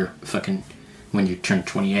by your fucking when you turn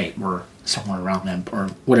 28 or somewhere around them or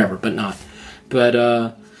whatever, but not.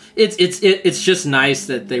 But It's just nice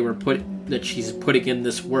that that she's putting in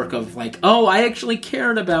this work of oh, I actually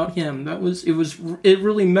cared about him. It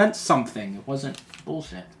really meant something. It wasn't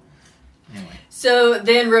bullshit. Anyway. So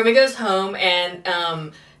then Romy goes home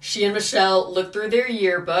and she and Michele look through their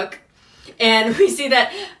yearbook, and we see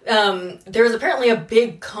that there was apparently a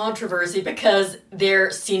big controversy because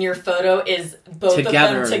their senior photo is both of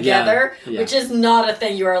them together, which is not a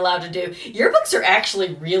thing you are allowed to do. Yearbooks are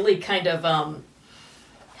actually really kind of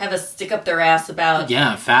have a stick up their ass about.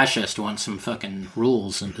 Yeah, fascist wants some fucking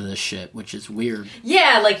rules into this shit, which is weird.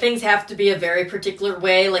 Yeah, like things have to be a very particular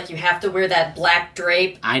way. Like you have to wear that black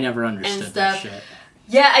drape. I never understood that shit.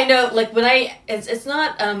 Yeah, I know. Like when it's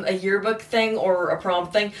not a yearbook thing or a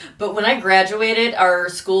prom thing, but when I graduated, our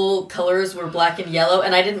school colors were black and yellow,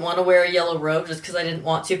 and I didn't want to wear a yellow robe just because I didn't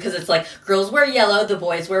want to, because it's like girls wear yellow, the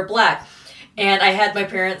boys wear black, and I had my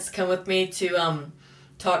parents come with me to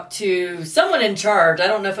talk to someone in charge. I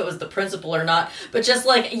don't know if it was the principal or not, but just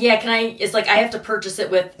like, yeah, can I? It's like I have to purchase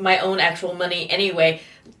it with my own actual money anyway.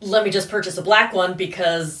 Let me just purchase a black one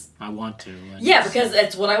because. I want to. Yeah, because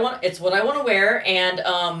it's what I want. It's what I want to wear, and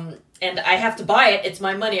I have to buy it. It's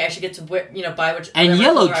my money. I should get to wear, buy which. And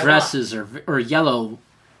yellow dresses or yellow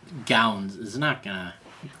gowns is not gonna.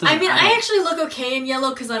 I mean, I actually look okay in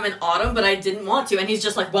yellow because I'm in autumn, but I didn't want to. And he's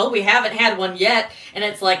just like, well, we haven't had one yet, and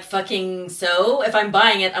it's like fucking. So if I'm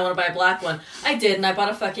buying it, I want to buy a black one. I did, and I bought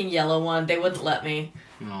a fucking yellow one. They wouldn't let me.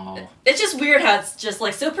 No. It's just weird how it's just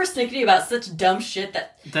like so persnickety about such dumb shit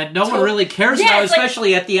that no one really cares about,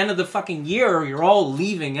 especially at the end of the fucking year. You're all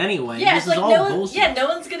leaving anyway. Yeah, this it's is like all bullshit. Yeah, no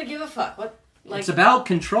one's gonna give a fuck. What? Like, it's about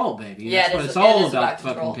control, baby. Yeah, That's what it's all about.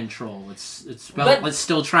 Fucking control. It's about it's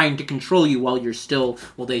still trying to control you while you're still.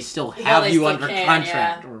 Well, they still have you under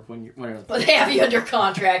contract, or when you're whatever. Well, they have you under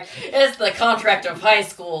contract. It's the contract of high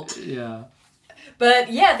school. Yeah.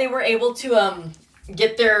 But yeah, they were able to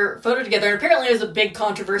get their photo together, and apparently it was a big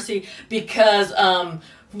controversy because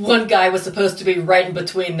one guy was supposed to be right in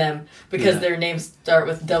between them because their names start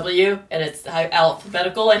with W and it's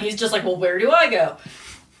alphabetical, and he's just like, well, where do I go?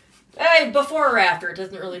 Hey, before or after, it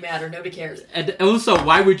doesn't really matter. Nobody cares. And also,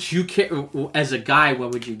 why would you care? As a guy,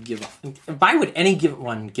 what would you give a... Why would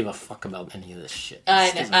anyone give a fuck about any of this shit?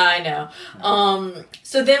 I know.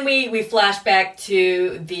 So then we flash back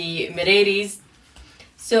to the mid-'80s.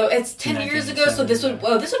 So it's 10 years ago, so this would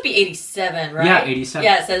be 87, right? Yeah, 87.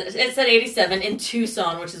 Yeah, it said 87 in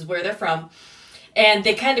Tucson, which is where they're from. And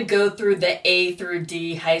they kind of go through the A through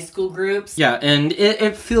D high school groups. Yeah, and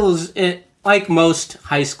it feels... Like most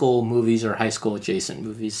high school movies or high school adjacent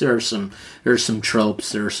movies, there's some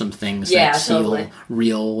tropes, there are some things that feel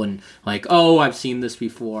real and like, oh, I've seen this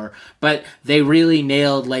before. But they really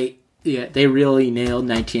nailed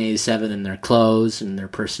 1987 in their clothes and their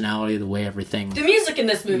personality, the way everything. The music in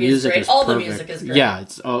this movie is great. All perfect. The music is great. Yeah,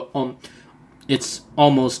 it's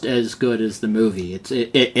almost as good as the movie. It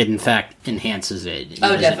in fact enhances it. It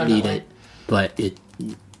doesn't need it, but it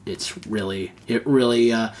really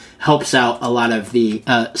helps out a lot of the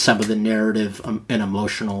some of the narrative and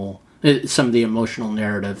emotional some of the emotional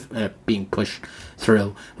narrative being pushed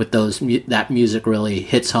through with those. That music really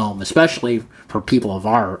hits home, especially for people of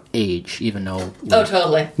our age, even though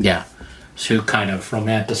totally who kind of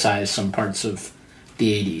romanticize some parts of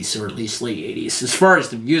the 80s, or at least late 80s as far as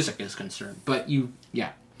the music is concerned. But anyway.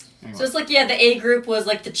 So it's like, the A group was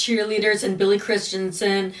like the cheerleaders and Billy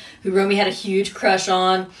Christensen, who Romy had a huge crush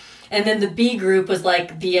on. And then the B group was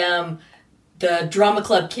like the drama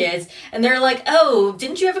club kids. And they're like, oh,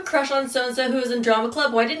 didn't you have a crush on so-and-so who was in drama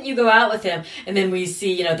club? Why didn't you go out with him? And then we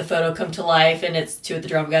see, the photo come to life, and it's two of the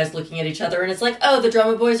drama guys looking at each other. And it's like, oh, the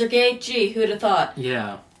drama boys are gay? Gee, who'd have thought?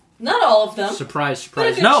 Yeah. Not all of them. Surprise.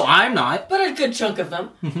 No, I'm not. But a good chunk of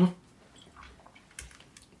them. Mm-hmm.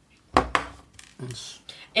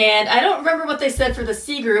 And I don't remember what they said for the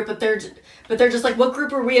C group, but they're just like, what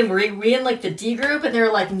group are we in? Were we in like the D group? And they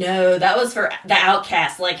were like, no, that was for the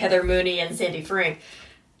outcasts, like Heather Mooney and Sandy Frink.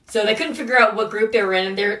 So they couldn't figure out what group they were in,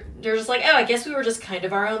 and they're just like, oh, I guess we were just kind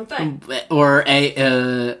of our own thing. Or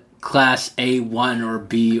a class A1 or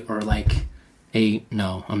B, or like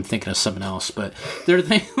no, I'm thinking of something else, but they're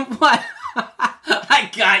thinking, what? I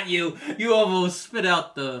got you. You almost spit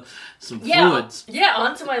out some fluids. Yeah,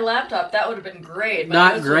 onto my laptop. That would have been great.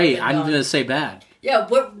 Not great. I'm going to say bad. Yeah,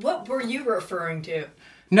 what were you referring to?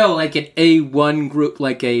 No, like an A1 group,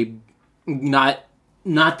 like a not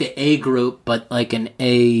the A group, but like an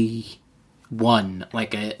A1,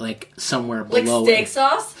 like somewhere below. Like steak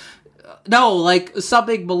sauce? No, like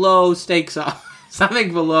something below steak sauce.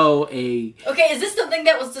 Something below a... Okay, is this something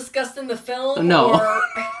that was discussed in the film? No. Or...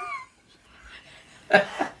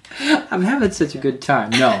 I'm having such a good time.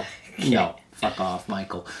 No. Okay. No. Fuck off,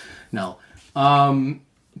 Michael. No.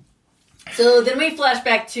 So then we flash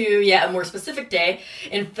back to, a more specific day.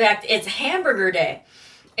 In fact, it's Hamburger Day.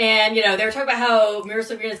 And, they were talking about how Mira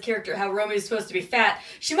Sorvino's character, how Romy's supposed to be fat.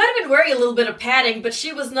 She might have been wearing a little bit of padding, but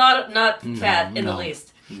she was not fat in the least.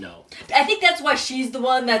 No. I think that's why she's the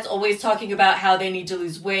one that's always talking about how they need to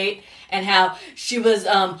lose weight and how she was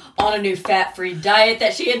on a new fat-free diet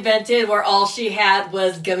that she invented where all she had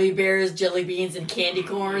was gummy bears, jelly beans, and candy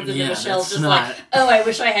corns. And then Michelle's just like, oh, I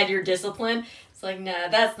wish I had your discipline. It's like, nah,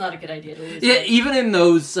 that's not a good idea to lose. Yeah, even in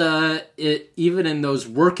those the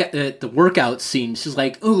workout scenes, she's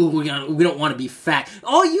like, "Ooh, we don't want to be fat."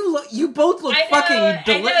 Oh, you both look fucking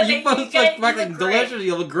delicious. You both look fucking delicious.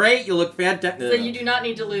 You look great. You look fantastic. So you do not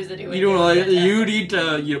need to lose anyway. You need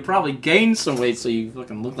to probably gain some weight so you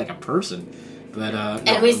fucking look like a person. But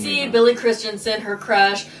and we see Billy Christensen, her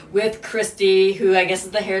crush, with Christy, who I guess is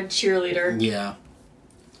the head cheerleader. Yeah,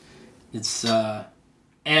 it's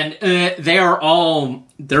and they're all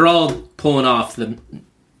pulling off the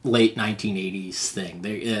late 1980s thing.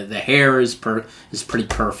 The hair is pretty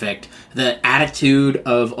perfect. The attitude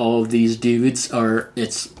of all of these dudes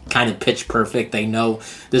it's kind of pitch perfect. They know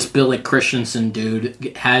this Billy Christensen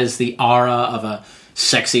dude has the aura of a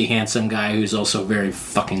sexy, handsome guy who's also very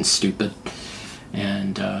fucking stupid.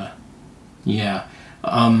 And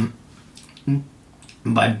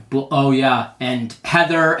and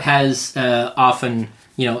Heather has often,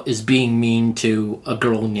 is being mean to a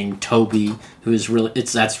girl named Toby, who is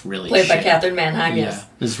that's really played shitty. By Catherine Manheim. Yeah, yes,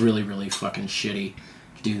 it's really, really fucking shitty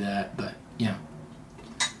to do that. But yeah.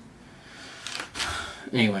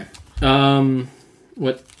 Anyway,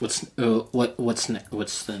 what's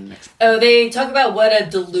the next? Oh, they talk about what a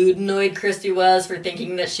deludinoid Christy was for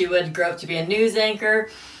thinking that she would grow up to be a news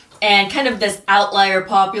anchor. And kind of this outlier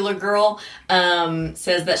popular girl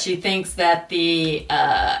says that she thinks that the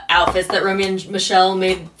outfits that Romy and Michele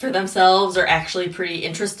made for themselves are actually pretty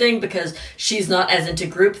interesting because she's not as into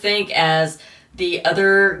groupthink as the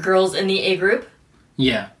other girls in the A group.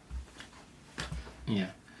 Yeah. Yeah.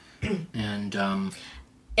 And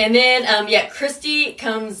then, Christy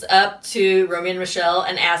comes up to Romy and Michele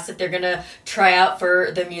and asks if they're going to try out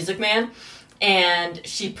for the Music Man. And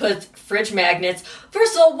she puts fridge magnets.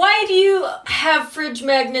 First of all, why do you have fridge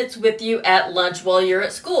magnets with you at lunch while you're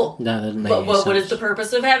at school? No, that doesn't make any sense. What is the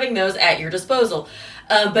purpose of having those at your disposal?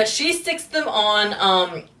 But she sticks them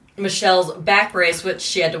on Michelle's back brace, which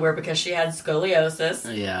she had to wear because she had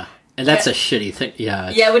scoliosis. Yeah. And that's a shitty thing.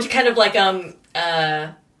 Yeah. Yeah, which kind of like Caitlin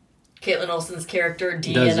Olsen's character,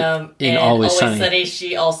 Dee, in Always Sunny,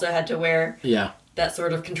 she also had to wear that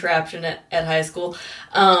sort of contraption at high school.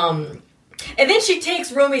 And then she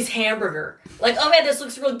takes Romy's hamburger. Like, oh man, this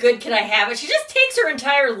looks real good. Can I have it? She just takes her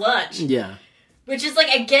entire lunch. Yeah. Which is like,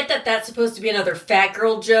 I get that that's supposed to be another fat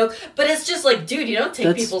girl joke, but it's just like, dude, you don't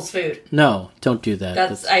take people's food. No, don't do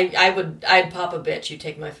that. I'd pop a bitch. You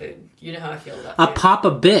take my food. You know how I feel about food. Pop a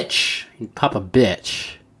bitch. Pop a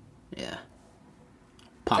bitch. Yeah.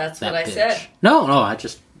 That's what I said. No, I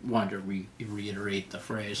just wanted to reiterate the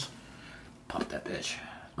phrase. Pop that bitch.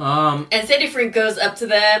 And Sandy Frink goes up to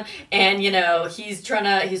them, and he's trying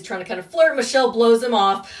to kind of flirt. Michelle blows him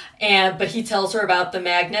off, but he tells her about the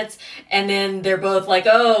magnets, and then they're both like,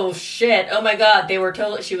 "Oh shit! Oh my god!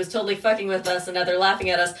 She was totally fucking with us, and now they're laughing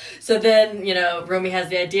at us." So then Romy has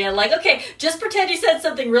the idea, like, "Okay, just pretend you said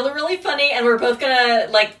something really, really funny, and we're both gonna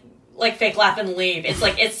like fake laugh and leave." It's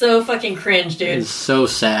like it's so fucking cringe, dude. It's so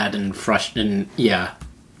sad and frustrating. Yeah,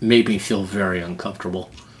 made me feel very uncomfortable.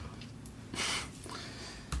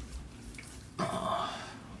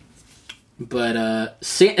 But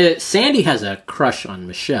Sandy has a crush on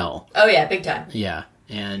Michelle. Oh yeah, big time. Yeah,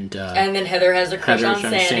 and then Heather has a crush on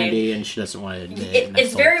Sandy, and she doesn't want to.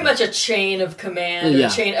 It's very much a chain of command, a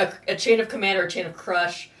chain of command, or a chain of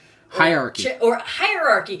crush, hierarchy, or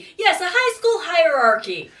hierarchy. Yes, a high school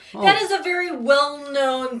hierarchy. Oh. That is a very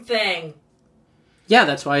well-known thing. Yeah,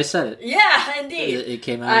 that's why I said it. Yeah, indeed. It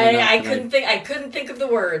came out. I couldn't think of the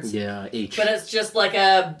words. Yeah, H. But it's just like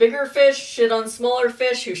a bigger fish shit on smaller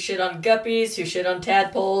fish, who shit on guppies, who shit on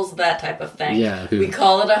tadpoles, that type of thing. Yeah, we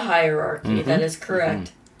call it a hierarchy. Mm-hmm. That is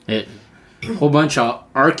correct. Mm-hmm. A whole bunch of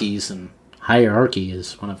archies, and hierarchy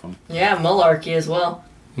is one of them. Yeah, mularchy as well.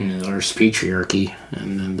 There's patriarchy,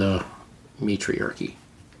 and then the matriarchy.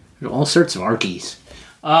 There's all sorts of archies.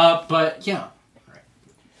 But yeah.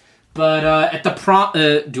 But at the prom,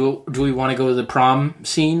 do we want to go to the prom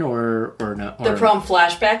scene or no? The prom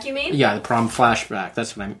flashback, you mean? Yeah, the prom flashback.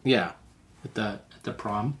 That's what at the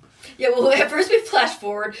prom. Yeah, well, at first we flash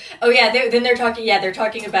forward. Oh yeah, they're talking. Yeah, they're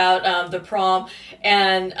talking about the prom,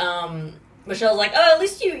 and Michelle's like, oh, at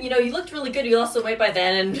least you looked really good. You lost some weight by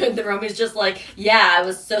then, and the Romy's just like, yeah, I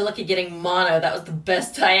was so lucky getting mono. That was the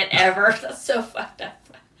best diet ever. That's so fucked up.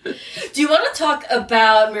 Do you want to talk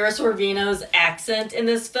about Mira Sorvino's accent in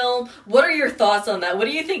this film? What are your thoughts on that? What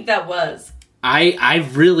do you think that was? I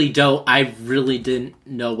really don't. I really didn't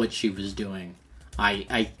know what she was doing.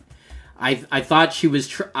 I thought she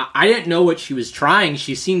was. I didn't know what she was trying.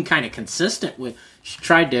 She seemed kind of consistent with. She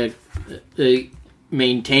tried to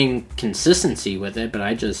maintain consistency with it, but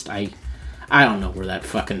I don't know where that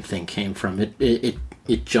fucking thing came from.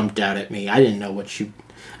 It jumped out at me. I didn't know what she.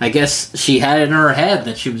 I guess she had in her head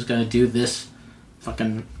that she was going to do this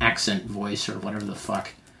fucking accent voice or whatever the fuck.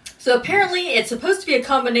 So apparently, it's supposed to be a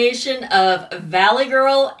combination of Valley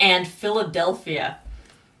Girl and Philadelphia.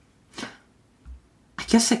 I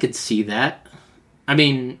guess I could see that. I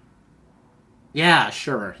mean, yeah,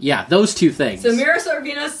 sure. Yeah, those two things. So Mira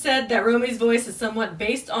Sorvino said that Romy's voice is somewhat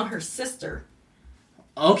based on her sister.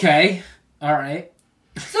 Okay. All right.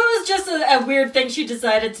 So it was just a weird thing she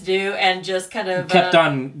decided to do and just kind of... Kept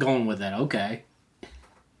on going with it. Okay.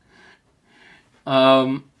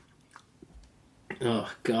 Oh,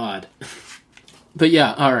 God. But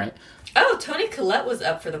yeah, all right. Oh, Toni Collette was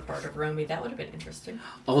up for the part of Romy. That would have been interesting.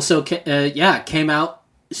 Also, came out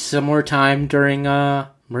similar time during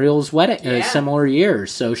Muriel's wedding, similar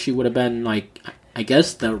years. So she would have been, like, I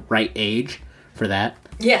guess, the right age for that.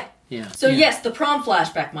 Yeah. Yeah. So, yes, the prom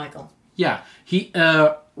flashback, Michael. Yeah.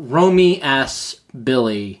 Romy asks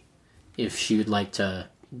Billy if she would like to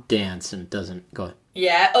dance and doesn't go.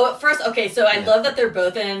 Yeah. Oh, at first, okay, so I love that they're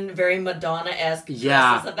both in very Madonna-esque dresses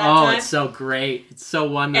at that time. It's so great. It's so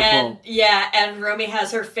wonderful. And Romy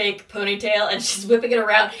has her fake ponytail, and she's whipping it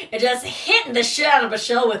around and just hitting the shit out of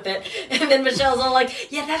Michele with it. And then Michelle's all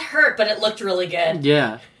like, yeah, that hurt, but it looked really good.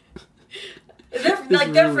 Yeah.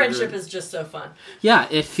 Their friendship is just so fun. Yeah,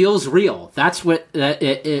 it feels real. That's what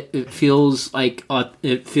it feels like.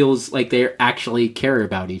 It feels like they actually care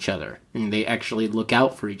about each other and they actually look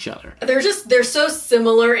out for each other. They're so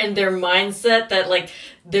similar in their mindset that like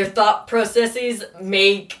their thought processes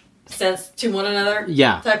make sense to one another.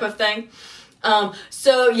 Yeah, type of thing.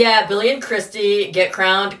 So yeah, Billy and Christy get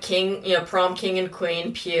crowned king. Prom king and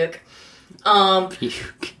queen. Puke.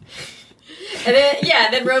 Puke. And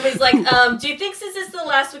then Romy's like, do you think since it's the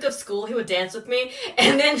last week of school he would dance with me?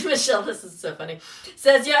 And then Michele, this is so funny,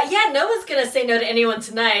 says, yeah, no one's going to say no to anyone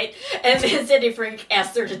tonight. And then Cindy Frink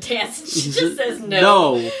asks her to dance, and she just says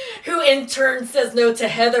no. Who in turn says no to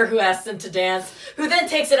Heather, who asks him to dance, who then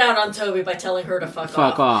takes it out on Toby by telling her to fuck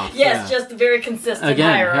off. Yes, yeah. Just a very consistent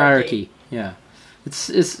hierarchy. Yeah. It's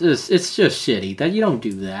just shitty that you don't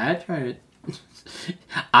do that.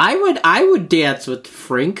 I would dance with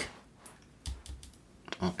Frink.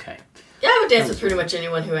 Okay. Yeah, I would dance with pretty much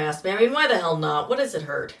anyone who asked me. I mean, why the hell not? What does it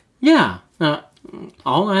hurt? Yeah.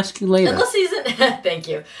 I'll ask you later. Unless he's thank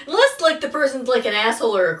you. Unless, like, the person's, like, an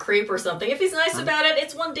asshole or a creep or something. If he's nice about it,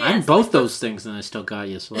 it's one dance. I'm both those things, and I still got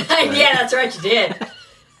you. So yeah, that's right, you did.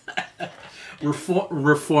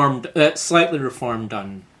 Reformed, slightly reformed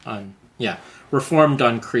on reformed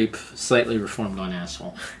on creep, slightly reformed on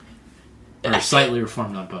asshole. Or slightly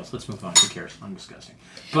reformed on both. Let's move on. Who cares? I'm disgusting.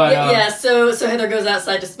 But so Heather goes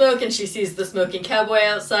outside to smoke, and she sees the smoking cowboy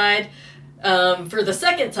outside for the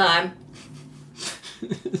second time.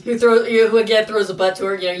 who again throws a butt to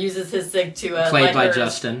her. Uses his cig to played by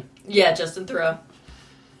Justin. Yeah, Justin Theroux.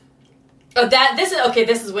 Oh,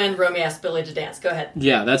 this is when Romy asks Billy to dance. Go ahead.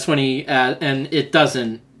 Yeah, that's when he and it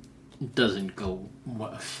doesn't go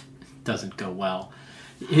well.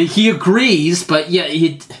 He agrees, but yeah,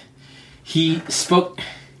 he spoke.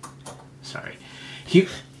 Sorry, he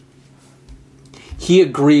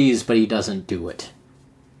agrees, but he doesn't do it.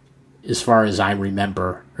 As far as I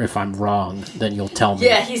remember, if I'm wrong, then you'll tell me.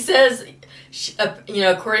 Yeah, he says,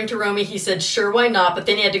 according to Romy, he said, "Sure, why not?" But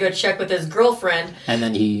then he had to go check with his girlfriend, and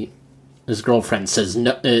then his girlfriend says,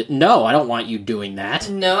 "No, I don't want you doing that."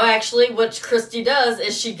 No, actually, what Christy does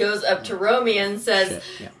is she goes up to Romy and says.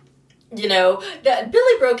 That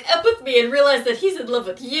Billy broke up with me and realized that he's in love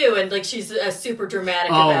with you, and like she's super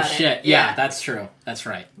dramatic about it. Oh shit! Yeah, that's true. That's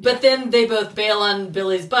right. But then they both bail on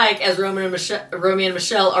Billy's bike as Romy and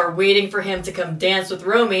Michele are waiting for him to come dance with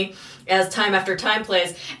Romy as time after time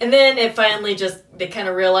plays, and then it finally they kind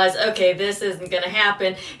of realize, okay, this isn't going to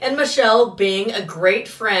happen. And Michele, being a great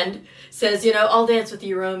friend, says, "I'll dance with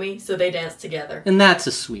you, Romy." So they dance together, and that's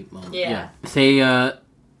a sweet moment. Yeah.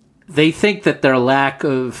 They think that their lack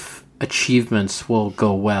of achievements will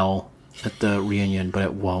go well at the reunion, but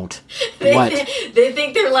it won't. They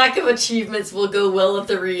think their lack of achievements will go well at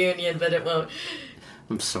the reunion, but it won't.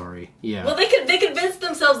 I'm sorry. Yeah. Well, they convince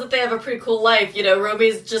themselves that they have a pretty cool life.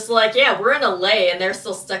 Romy's just like, yeah, we're in LA and they're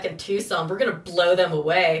still stuck in Tucson. We're gonna blow them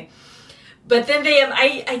away. But then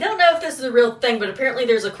I don't know if this is a real thing, but apparently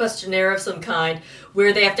there's a questionnaire of some kind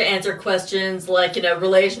where they have to answer questions like,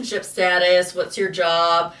 relationship status, what's your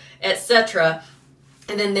job, etc.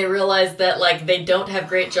 And then they realize that, like, they don't have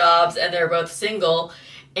great jobs and they're both single.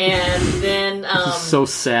 And then so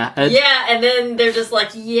sad. Yeah, and then they're just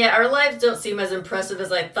like, yeah, our lives don't seem as impressive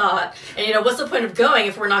as I thought. And what's the point of going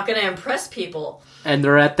if we're not going to impress people? And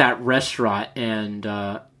they're at that restaurant, and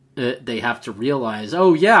they have to realize,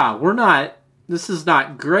 oh yeah, this is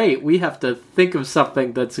not great. We have to think of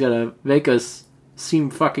something that's gonna make us seem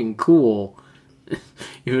fucking cool.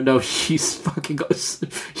 Even though she's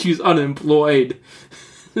unemployed.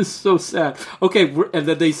 It's so sad. Okay, and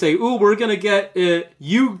then they say, ooh, we're gonna get,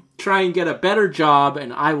 you try and get a better job,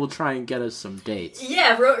 and I will try and get us some dates.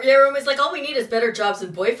 Yeah, Romy's like, all we need is better jobs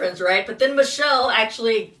and boyfriends, right? But then Michele,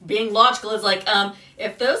 actually being logical, is like,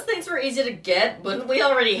 if those things were easy to get, wouldn't we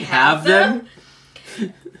already have them?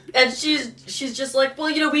 And she's just like,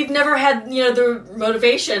 well, we've never had, the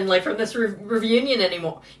motivation, like, from this reunion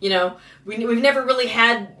anymore. We've never really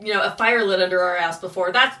had, a fire lit under our ass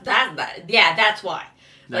before. That's why.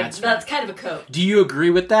 That's kind of a code. Do you agree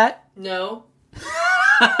with that? No.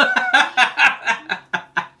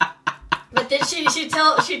 But then she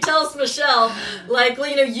tells Michele, like, well,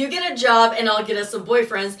 you get a job and I'll get us some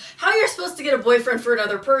boyfriends. How you're supposed to get a boyfriend for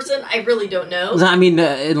another person, I really don't know. I mean,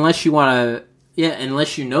 unless you want to... Yeah,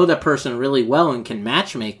 unless you know that person really well and can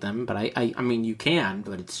matchmake them. But I mean, you can,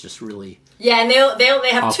 but it's just really... Yeah, and they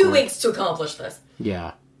have awkward. 2 weeks to accomplish this.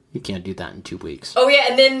 Yeah, you can't do that in 2 weeks. Oh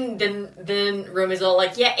yeah, and then Romy's all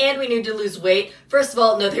like, yeah, and we need to lose weight. First of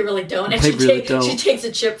all, no, they really don't. And she takes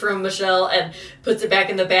a chip from Michele and puts it back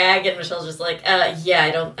in the bag, and Michelle's just like, yeah,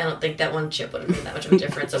 I don't think that one chip would have made that much of a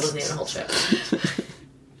difference. It wasn't even a whole chip.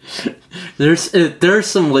 There's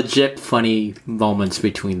some legit funny moments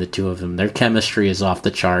between the two of them. Their chemistry is off the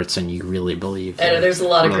charts, and you really believe. I know there's a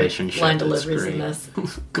lot of great line deliveries in this.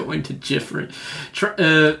 Going to different,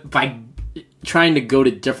 by trying to go to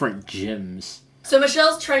different gyms. So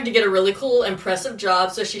Michelle's trying to get a really cool, impressive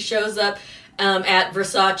job. So she shows up at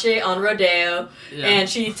Versace on Rodeo, and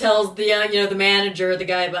she tells the the manager, the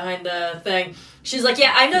guy behind the thing. She's like,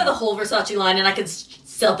 yeah, I know the whole Versace line, and I can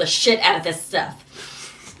sell the shit out of this stuff.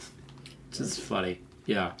 It's funny.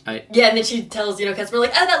 Yeah. And then she tells, customer,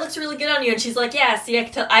 like, oh, that looks really good on you. And she's like, yeah, see,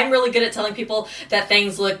 I'm really good at telling people that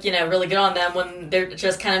things look, really good on them when they're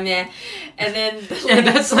just kind of meh. And then...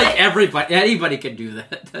 that's like anybody can do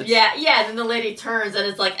that. Yeah, and then the lady turns and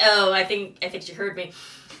it's like, oh, I think she heard me.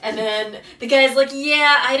 And then the guy's like,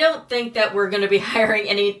 yeah, I don't think that we're going to be hiring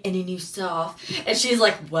any new staff. And she's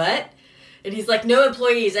like, what? And he's like, no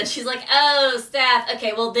employees. And she's like, oh, staff.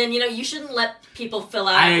 Okay, well then, you shouldn't let people fill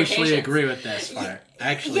out applications. I actually agree with this part.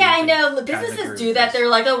 I know. Businesses do that. They're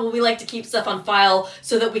like, oh, well, we like to keep stuff on file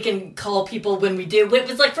so that we can call people when we do. But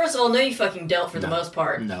it's like, first of all, no, you fucking don't for the most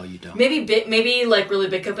part. No, you don't. Maybe like really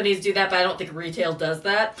big companies do that, but I don't think retail does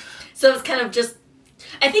that. So it's kind of just...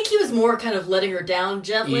 I think he was more kind of letting her down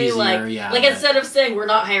gently. Easier, instead of saying, we're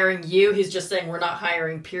not hiring you, he's just saying, we're not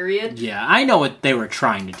hiring, period. Yeah, I know what they were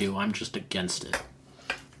trying to do. I'm just against it.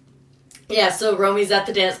 Yeah, so Romy's at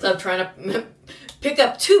the dance club trying to pick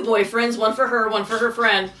up 2 boyfriends, one for her, one for her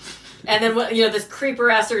friend. And then, this creeper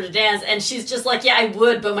asks her to dance, and she's just like, yeah, I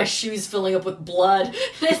would, but my shoe's filling up with blood.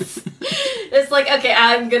 It's like, okay,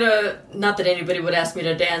 I'm gonna... Not that anybody would ask me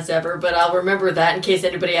to dance ever, but I'll remember that in case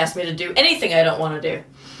anybody asks me to do anything I don't want to do.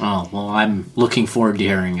 Oh, well, I'm looking forward to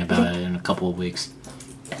hearing about it in a couple of weeks.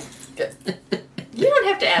 Good. You don't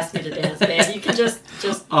have to ask me to dance, babe. You can just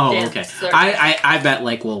oh, dance. Okay. I bet,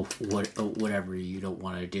 like, well, whatever you don't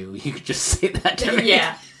want to do, you could just say that to me.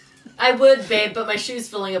 Yeah. I would, babe, but my shoe's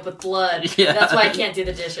filling up with blood. Yeah. That's why I can't do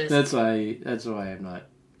the dishes. That's why I'm not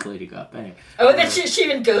cleaning up. Anyway. Oh, and then she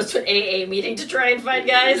even goes to an AA meeting to try and find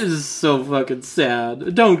guys. This is so fucking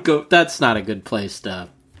sad. Don't go. That's not a good place to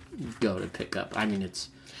go to pick up. I mean, it's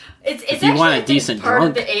if you want a decent part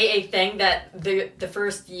drunk, of the AA thing that the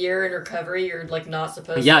first year in recovery you're like not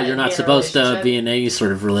supposed. Yeah, you're not supposed to be in any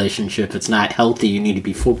sort of relationship. It's not healthy. You need to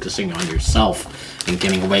be focusing on yourself and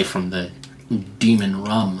getting away from the demon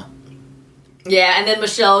rum. Yeah, and then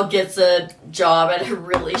Michele gets a job at a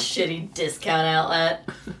really shitty discount outlet.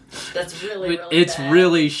 That's really it's bad.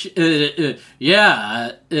 Really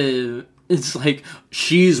it's like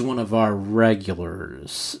she's one of our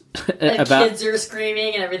regulars. And kids are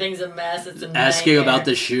screaming and everything's a mess. It's a asking nightmare. about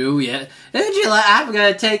the shoe. Yeah, I'm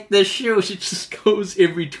gonna take this shoe. She just goes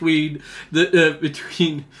in between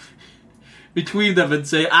between them and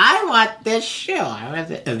say, "I want this shoe."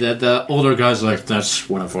 And then the older guy's like, "That's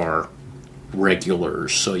one of our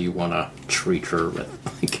regulars, so you want to treat her with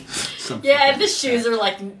like something." Yeah, and the shoes are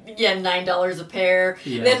like $9 a pair.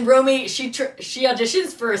 Yeah. Then Romy she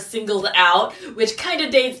auditions for a Singled Out, which kind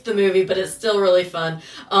of dates the movie, but it's still really fun.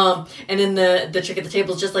 And then the chick at the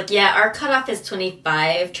table is just like, yeah, our cutoff is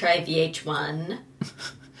 25. Try VH1.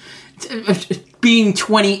 being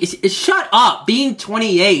 20... shut up! Being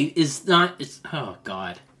 28 is not... oh,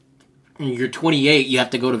 God. When you're 28, you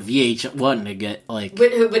have to go to VH1 to get, like...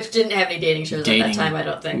 Which didn't have any dating shows at that time, I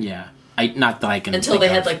don't think. Yeah. Not that I can Until they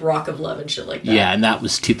had, like, Rock of Love and shit like that. Yeah, and that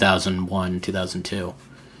was 2001, 2002.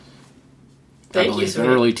 Thank you, sweetie.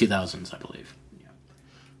 Early 2000s, I believe. Yeah.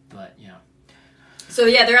 But, yeah. So,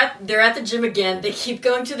 yeah, they're at the gym again. They keep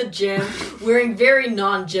going to the gym, wearing very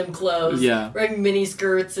non-gym clothes. Yeah. Wearing mini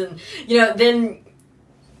skirts. And, then...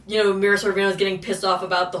 Mira Sorvino's getting pissed off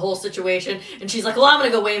about the whole situation, and she's like, well, I'm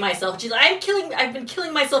gonna go weigh myself. And she's like, I've been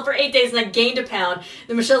killing myself for 8 days, and I gained a pound.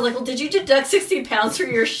 Then Michelle's like, well, did you deduct 16 pounds for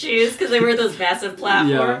your shoes? Because they wear those massive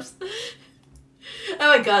platforms. Yeah.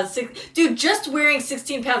 Oh my God. Dude, just wearing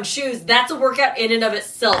 16-pound shoes, that's a workout in and of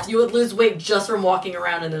itself. You would lose weight just from walking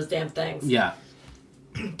around in those damn things. Yeah.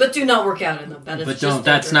 But do not work out in them. That is just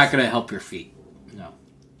that's not gonna help your feet. No.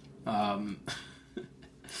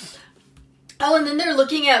 Oh, and then they're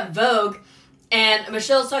looking at Vogue, and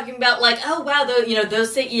Michelle's talking about, like, oh, wow,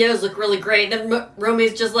 those CEOs look really great. And then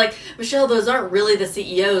Romy's just like, Michelle, those aren't really the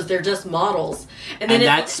CEOs, they're just models. And then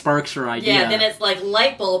that sparks her idea. Yeah, then it's like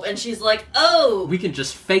light bulb, and she's like, oh. We can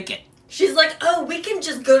just fake it. She's like, oh, we can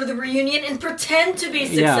just go to the reunion and pretend to be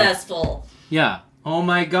successful. Yeah. Oh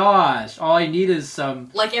my gosh, all I need is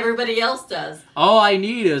some... Like everybody else does. All I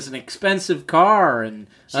need is an expensive car and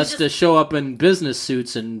us to show up in business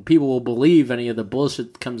suits and people will believe any of the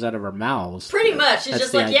bullshit that comes out of our mouths. Pretty much. She's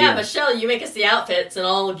just like, idea. Yeah, Michelle, you make us the outfits and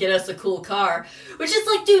I'll get us a cool car. Which is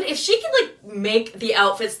like, dude, if she can, like, make the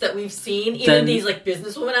outfits that we've seen, even these, like,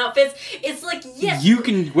 businesswoman outfits, it's like, yes. You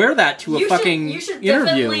can wear that to a fucking interview. You should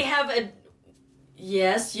definitely have a...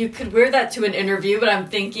 Yes, you could wear that to an interview, but I'm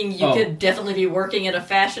thinking you could definitely be working in a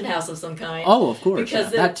fashion house of some kind. Oh, of course.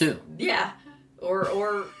 Because that too. Yeah. Or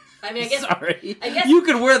I mean, I guess... Sorry. You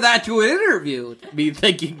could wear that to an interview. Me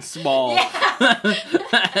thinking small. Yeah.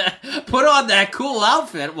 Put on that cool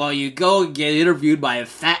outfit while you go and get interviewed by a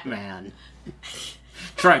fat man.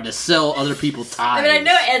 Trying to sell other people ties. I mean, I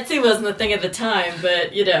know Etsy wasn't a thing at the time,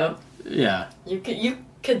 but, Yeah. You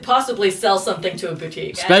could possibly sell something to a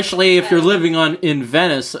boutique. Especially if you're living in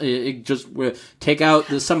Venice, just take out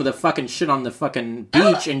some of the fucking shit on the fucking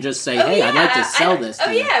beach and just say, hey, I'd like to sell this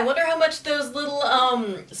to you. I wonder how much those little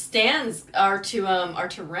stands are to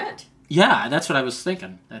rent. Yeah, that's what I was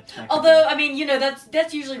thinking. Although, I mean,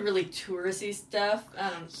 that's usually really touristy stuff.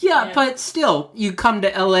 But still, you come to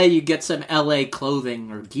LA, you get some LA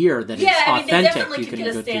clothing or gear that is authentic. Yeah, I mean, they definitely could get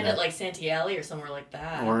a stand at, like, Santee Alley or somewhere like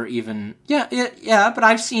that. Or even, but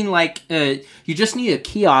I've seen, like, you just need a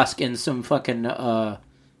kiosk in some fucking,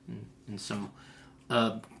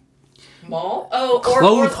 mall? Oh,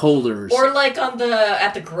 clothes holders. Or like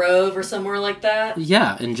at the Grove or somewhere like that.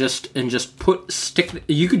 Yeah, and just stick.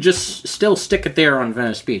 You could just still stick it there on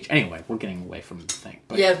Venice Beach. Anyway, we're getting away from the thing.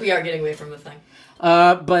 But, yeah, we are getting away from the thing.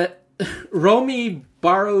 But Romy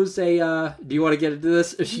borrows a. Do you want to get into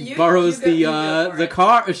this? She borrows the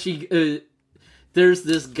car. She. There's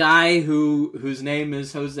this guy whose name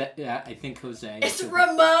is Jose. Yeah, I think Jose. It's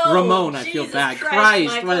Ramon. Ramon, I feel bad.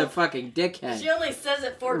 Christ, what a fucking dickhead. She only says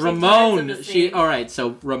it 14 times in the scene. Alright,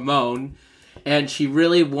 so Ramon, and she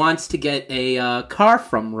really wants to get a car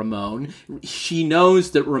from Ramon. She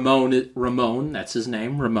knows that Ramon, that's his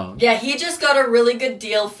name, Ramon. Yeah, he just got a really good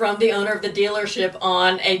deal from the owner of the dealership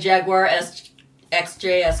on a Jaguar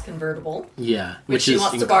XJS convertible. Yeah, which she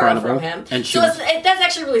wants incredible. To borrow from him. And that's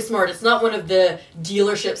actually really smart. It's not one of the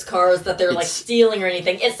dealership's cars that they're like stealing or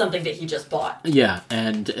anything. It's something that he just bought. Yeah,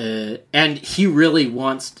 and he really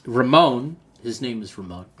wants Ramon. His name is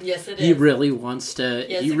Ramon. Yes, it is. He really wants to.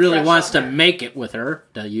 He really wants to make it with her.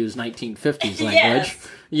 To use 1950s language.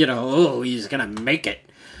 Yes. He's gonna make it.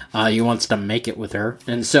 He wants to make it with her,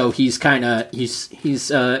 and so he's kind of he's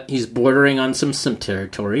bordering on some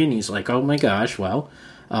territory, and he's like, "Oh my gosh, well,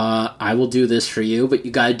 I will do this for you, but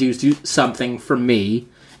you got to do something for me."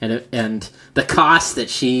 And the cost that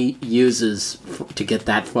she uses to get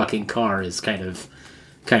that fucking car is kind of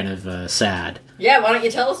sad. Yeah, why don't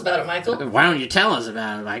you tell us about it, Michael? Why don't you tell us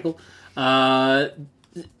about it, Michael?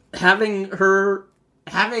 Having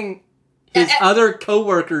his other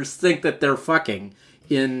coworkers think that they're fucking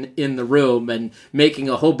in the room and making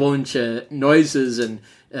a whole bunch of noises and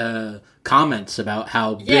comments about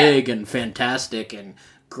how big and fantastic and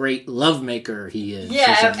great lovemaker he is.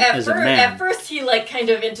 Yeah, as a man. At first he, like, kind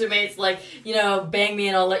of intimates, like, you know, bang me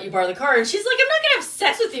and I'll let you borrow the car. And she's like, I'm not going to have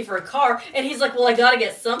sex with you for a car. And he's like, well, I got to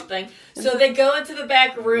get something. So they go into the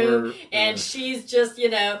back room, and she's just, you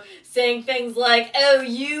know, saying things like, oh,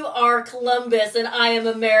 you are Columbus and I am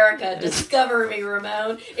America. Discover me,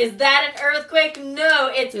 Ramon. Is that an earthquake? No,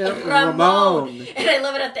 it's Ramon. And I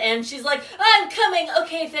love it at the end. She's like, I'm coming.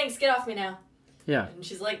 Okay, thanks. Get off me now. Yeah. And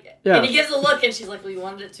she's like, and he gives a look, and she's like, well, you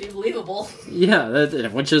wanted it to be believable. Yeah,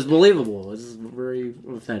 which is believable. It's very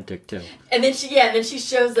authentic, too. And then she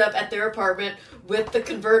shows up at their apartment with the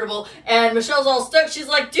convertible, and Michelle's all stoked. She's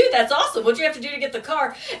like, dude, that's awesome. What'd you have to do to get the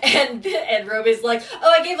car? And Romy's like,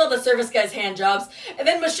 oh, I gave all the service guys hand jobs. And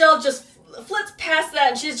then Michelle just flits past that,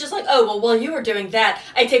 and she's just like, oh, well, while you were doing that,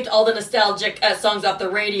 I taped all the nostalgic songs off the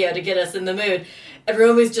radio to get us in the mood. And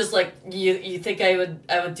Romy's just like, you think I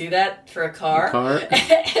would do that for a car?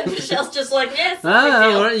 And Michelle's just like, yes.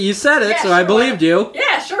 You said it, yeah, so sure, I believed you.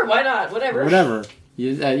 Yeah, sure, why not? Whatever.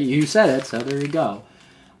 You said it, so there you go.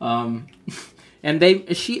 And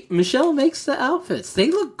Michelle makes the outfits.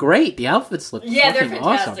 They look great. The outfits look they're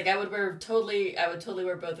fantastic. Awesome. I would totally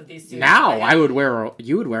wear both of these suits. Now you would wear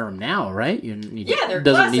them now, right? They're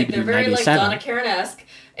classic. They're very 97. Like Donna Karen-esque.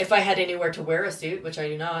 If I had anywhere to wear a suit, which I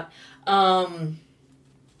do not.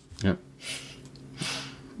 Yep.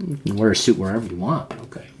 You can wear a suit wherever you want.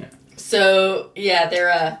 Okay. Yeah. So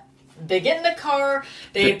they get in the car.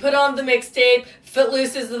 They put on the mixtape.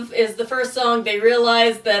 Footloose is the first song. They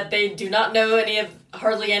realize that they do not know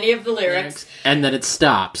hardly any of the lyrics, and that it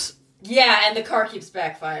stops. Yeah, and the car keeps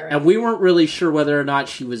backfiring. And we weren't really sure whether or not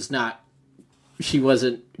she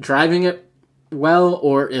wasn't driving it well,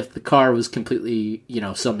 or if the car was completely,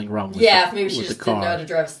 something wrong with maybe she just didn't know how to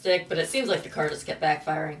drive a stick, but it seems like the car just kept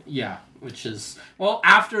backfiring. Yeah, which is... Well,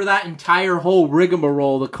 after that entire whole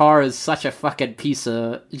rigmarole, the car is such a fucking piece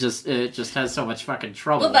of... It just has so much fucking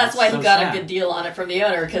trouble. Well, that's why he got a good deal on it from the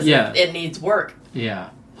owner, because it needs work.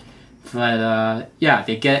 Yeah. But,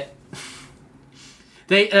 they get...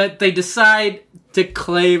 They decide to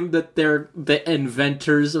claim that they're the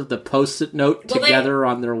inventors of the Post-it note together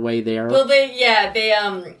on their way there. Well,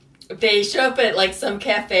 they show up at, like, some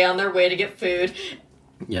cafe on their way to get food.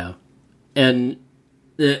 Yeah. And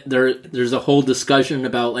there's a whole discussion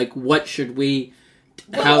about, like, what should we...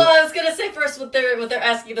 Well, I was gonna say first what they're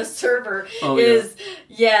asking the server is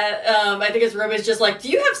I think it's Romy's just like, do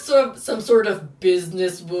you have some sort of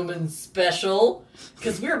businesswoman special?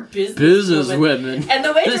 Because we're business women. And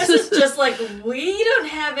the waitress is just like, we don't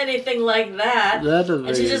have anything like that.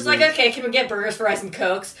 And she's just like, okay, can we get burgers, fries, and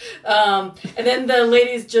Cokes? And then the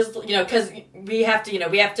lady's just, because we have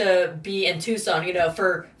to be in Tucson,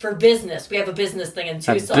 for business. We have a business thing in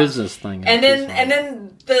Tucson. And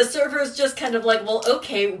then the server's just kind of like, well,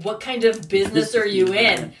 okay, what kind of business are you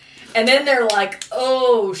in? And then they're like,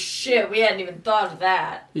 oh, shit, we hadn't even thought of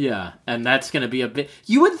that. Yeah, and that's going to be a bit...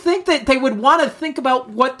 You would think that they would want to think about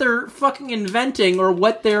what they're fucking inventing or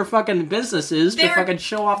what their fucking business is to fucking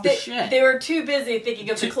show off the shit. They were too busy thinking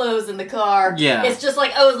of the clothes in the car. Yeah. It's just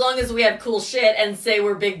like, as long as we have cool shit and say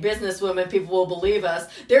we're big businesswomen, people will believe us.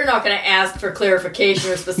 They're not going to ask for clarification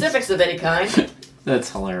or specifics of any kind. That's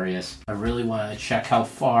hilarious. I really want to check how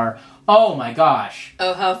far... Oh my gosh.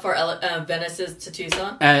 Oh, how far Venice is to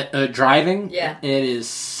Tucson? Driving? Yeah. It is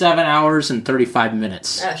 7 hours and 35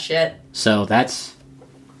 minutes. Oh, shit. So that's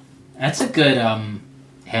a good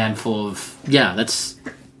handful of... Yeah,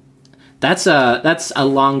 that's a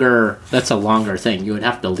longer thing. You would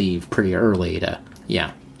have to leave pretty early to...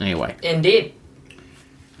 Yeah, anyway. Indeed.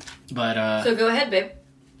 But So go ahead, babe.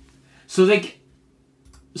 So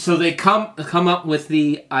they come up with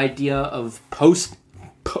the idea of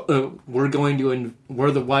we're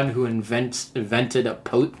the one who invented a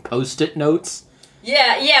Post-it notes.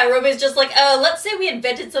 Yeah. Romy's just like, let's say we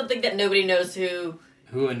invented something that nobody knows who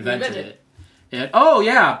invented it. And,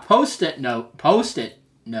 Post-it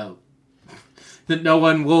note. That no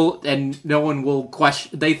one will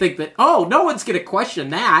question. They think that no one's gonna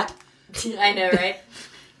question that. I know, right?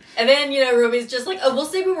 And then, Romy's just like, we'll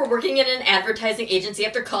say we were working in an advertising agency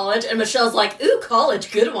after college, and Michelle's like, ooh,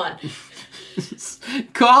 college, good one.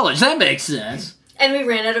 College, that makes sense. And we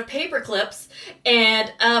ran out of paper clips,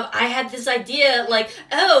 and I had this idea, like,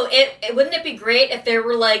 wouldn't it be great if there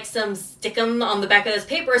were, like, some stick-em on the back of this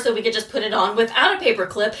paper so we could just put it on without a paper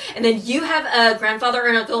clip, and then you have a grandfather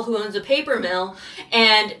and uncle who owns a paper mill,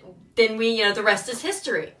 and then we, the rest is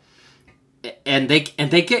history. and they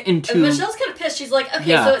get into... And Michelle's kind of pissed. She's like, okay,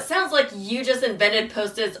 Yeah. so it sounds like you just invented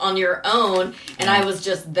Post-its on your own, and I was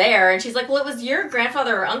just there. And she's like, well, it was your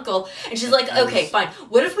grandfather or uncle. And she's like, okay, fine.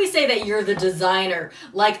 What if we say that you're the designer?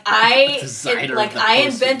 Like, I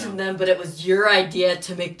invented them, but it was your idea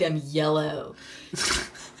to make them yellow.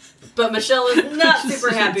 But Michelle is not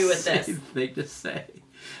super happy with this. Thing to say.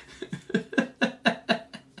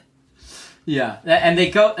 Yeah, and they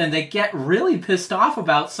go and they get really pissed off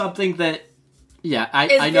about something that, I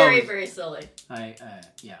know. It's very, very silly.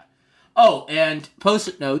 Yeah. Oh, and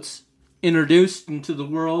Post-it notes introduced into the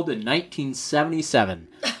world in 1977.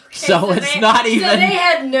 Okay, so it's not even. So they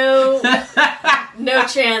had no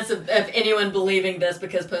chance of anyone believing this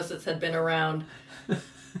because Post-its had been around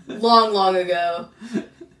long, long ago.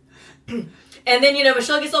 And then,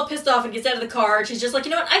 Michelle gets all pissed off and gets out of the car, and she's just like,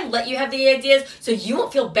 you know what, I let you have the ideas so you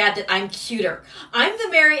won't feel bad that I'm cuter. I'm the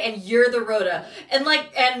Mary and you're the Rhoda. And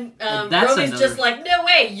Romy's just like, no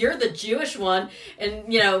way, you're the Jewish one.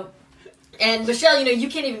 And, and Michelle, you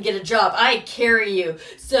can't even get a job. I carry you.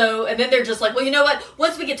 So, and then they're just like, well, you know what,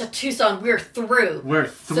 once we get to Tucson, we're through.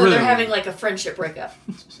 So they're having like a friendship breakup.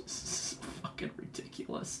 It's fucking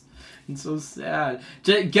ridiculous. And so sad.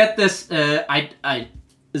 Get this,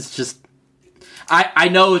 it's just... I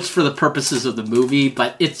know it's for the purposes of the movie,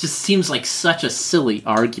 but it just seems like such a silly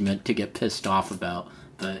argument to get pissed off about.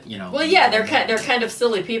 But Well, yeah, they're kind of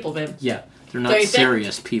silly people, babe. Yeah, they're not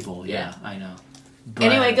serious people. Yeah, I know. But,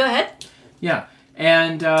 anyway, go ahead. Yeah,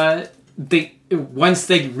 and once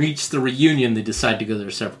they reach the reunion, they decide to go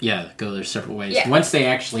their separate ways. Yeah. Once they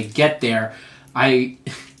actually get there,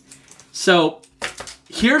 so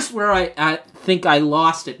here's where I think I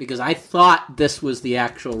lost it, because I thought this was the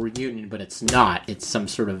actual reunion, but it's not. It's some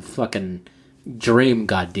sort of fucking dream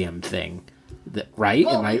goddamn thing. Right?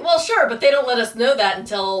 Well, sure, but they don't let us know that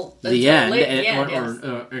until the end, yes.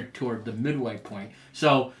 or toward the midway point.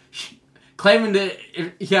 So, claiming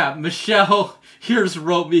that, Michelle hears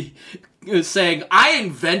Romy saying, I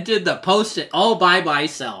invented the Post-it all by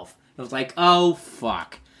myself. I was like, oh,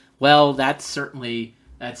 fuck. Well,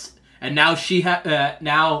 and now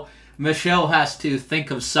now Michelle has to think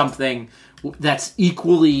of something that's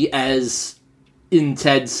equally as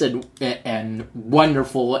intense and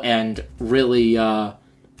wonderful and really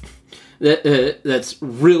that's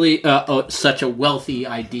really such a wealthy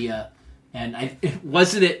idea. And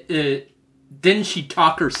didn't she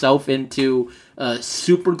talk herself into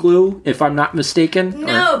super glue, if I'm not mistaken?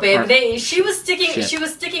 No, babe. She was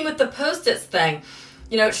sticking with the Post-its thing.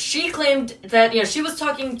 She claimed that, she was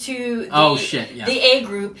talking to the A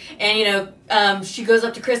group, and, she goes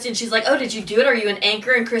up to Christy and she's like, oh, did you do it? Are you an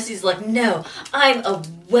anchor? And Christy's like, no, I'm a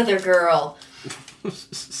weather girl.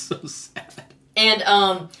 So sad.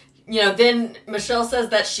 And, then Michelle says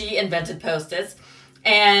that she invented Post-its,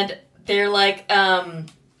 and they're like,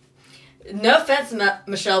 no offense,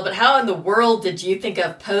 Michelle, but how in the world did you think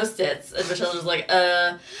of Post-its? And Michelle was like,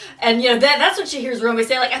 And, that's when she hears Romy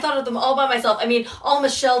say, like, I thought of them all by myself. I mean, all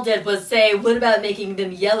Michelle did was say, what about making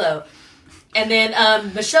them yellow? And then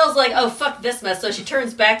Michelle's like, oh, fuck this mess. So she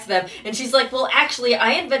turns back to them, and she's like, well, actually,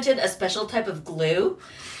 I invented a special type of glue.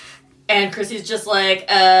 And Chrissy's just like,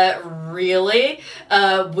 really?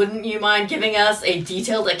 Wouldn't you mind giving us a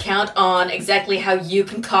detailed account on exactly how you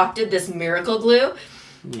concocted this miracle glue?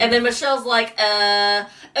 And then Michelle's like,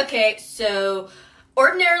 okay, so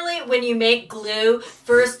ordinarily when you make glue,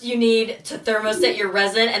 first you need to thermoset your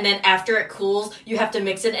resin, and then after it cools, you have to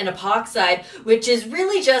mix it in epoxide, which is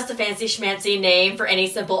really just a fancy schmancy name for any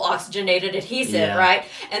simple oxygenated adhesive, right?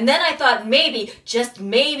 And then I thought maybe, just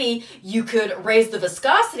maybe, you could raise the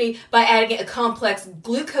viscosity by adding a complex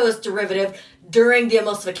glucose derivative during the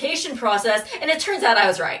emulsification process, and it turns out I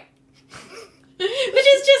was right. Which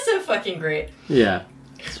is just so fucking great. Yeah.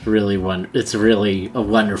 It's really a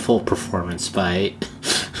wonderful performance by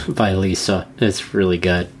Lisa. It's really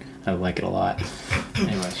good. I like it a lot.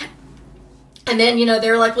 Anyway. And then,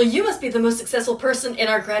 they're like, well, you must be the most successful person in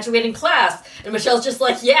our graduating class. And Michelle's just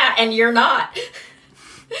like, yeah, and you're not.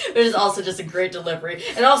 Which is also just a great delivery.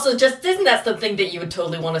 And also, isn't that something that you would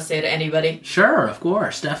totally want to say to anybody? Sure, of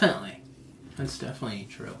course, definitely. That's definitely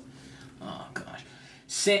true. Oh, gosh.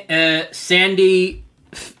 Sandy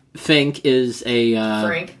Fink is a...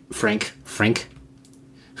 Frank.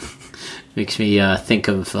 Makes me think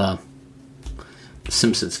of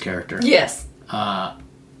Simpsons character. Yes.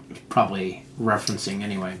 Probably referencing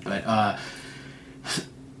anyway, but...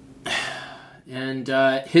 and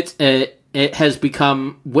it has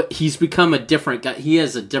become... He's become a different guy. He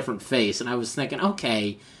has a different face, and I was thinking,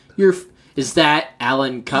 okay, Is that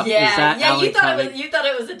Alan? Yeah, is that yeah. Alan You thought Cumming? you thought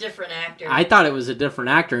it was a different actor. I thought it was a different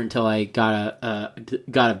actor until I got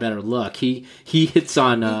a better look. He hits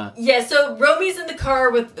on. Yeah, so Romy's in the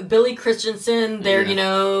car with Billy Christensen. They're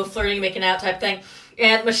flirting, making out type thing.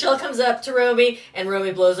 And Michele comes up to Romy, and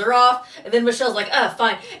Romy blows her off. And then Michelle's like,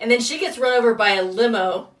 fine. And then she gets run over by a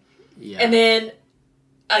limo. Yeah. And then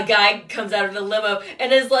a guy comes out of the limo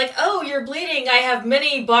and is like, oh, you're bleeding. I have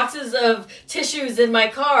many boxes of tissues in my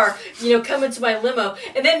car. Come into my limo.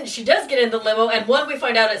 And then she does get in the limo, and one, we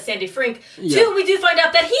find out it's Sandy Frink. Yeah. Two, we do find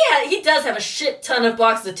out that he does have a shit ton of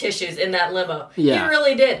boxes of tissues in that limo. Yeah. He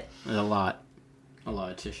really did. A lot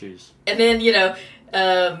of tissues. And then,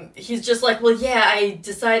 he's just like, well, yeah, I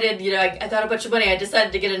decided, I got a bunch of money. I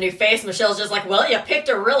decided to get a new face. Michelle's just like, well, you picked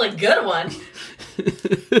a really good one.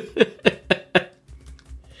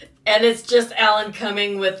 And it's just Alan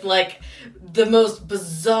Cumming with, like, the most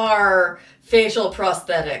bizarre facial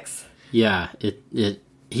prosthetics. Yeah,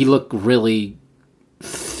 he looked really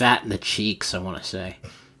fat in the cheeks, I want to say.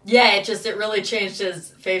 Yeah, it really changed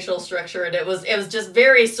his facial structure, and it was just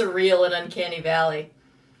very surreal and uncanny valley.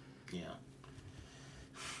 Yeah.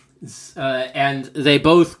 And they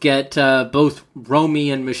both get, both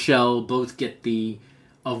Romy and Michele both get the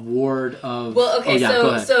award of... Well, okay,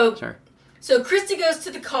 go ahead. Sorry. So Christy goes to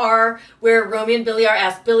the car where Romy and Billy are,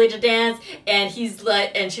 asked Billy to dance, and he's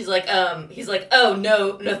like, oh,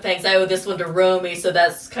 no thanks, I owe this one to Romy, so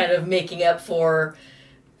that's kind of making up for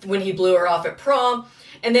when he blew her off at prom.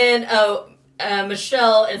 And then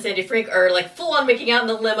Michele and Sandy Frink are like full on making out in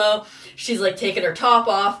the limo. She's like taking her top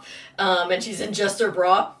off, and she's in just her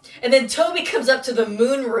bra. And then Toby comes up to the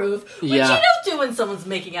moonroof, which you don't do when someone's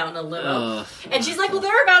making out in a limo. And she's like, well,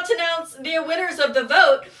 they're about to announce the winners of the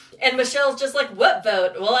vote. And Michelle's just like, what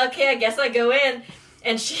vote? Well, okay, I guess I go in.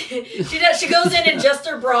 And she goes in just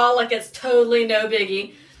her bra like it's totally no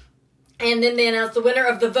biggie. And then they announce the winner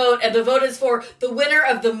of the vote, and the vote is for the winner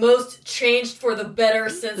of the most changed for the better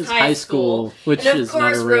since high school. Which and of is course,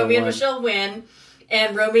 not a real Romy and one. Michele win.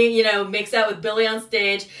 And Romy, makes out with Billy on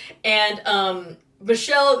stage. And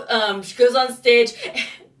Michele, she goes on stage,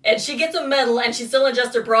 and she gets a medal, and she's still in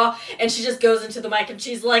just her bra, and she just goes into the mic, and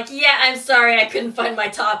she's like, yeah, I'm sorry, I couldn't find my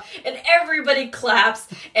top. And everybody claps,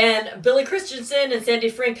 and Billy Christensen and Sandy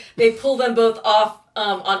Frink, they pull them both off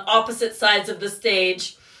on opposite sides of the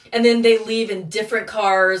stage. And then they leave in different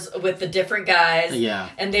cars with the different guys. Yeah.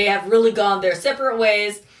 And they have really gone their separate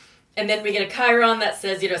ways. And then we get a chyron that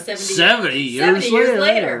says, 70 years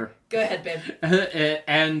later. Go ahead, babe.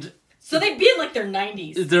 And so they'd be in like their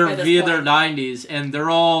 90s. They're in their 90s, and they're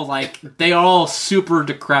all super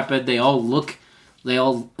decrepit. They all look,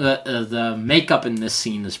 the makeup in this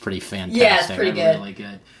scene is pretty fantastic. Yeah, it's pretty good. Really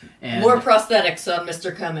good. And more prosthetics on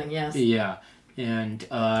Mr. Cumming, yes. Yeah. And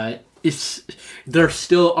they're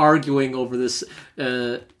still arguing over this.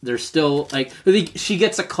 They're still like, she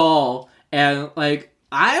gets a call, and like,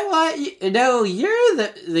 I want you. No, you're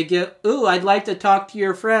the get. Ooh, I'd like to talk to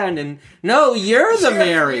your friend, and no, you're the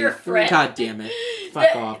Mary. Your friend. God damn it!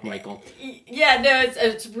 Fuck off, Michael. Yeah, no,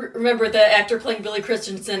 it's remember the actor playing Billy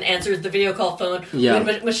Christensen answers the video call phone. Yeah.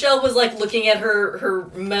 When Michele was like looking at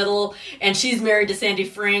her medal, and she's married to Sandy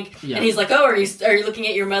Frink, Yeah. and he's like, "Oh, are you looking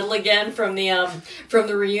at your medal again from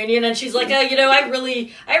the reunion?" And she's like, I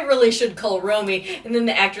really should call Romy. And then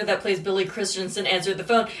the actor that plays Billy Christensen answered the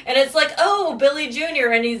phone, and it's like, "Oh, Billy Jr."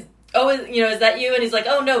 And he's, "Oh, is that you?" And he's like,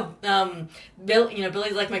 "Oh no,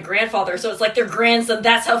 Billy's like my grandfather." So it's like their grandson.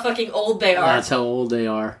 That's how fucking old they are. That's how old they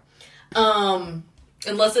are.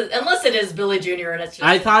 Unless it is Billy Jr. and it's just...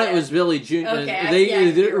 I thought it was Billy Jr. Okay,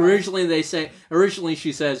 Originally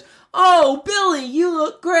she says, "Oh, Billy, you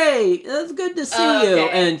look great. That's good to see you."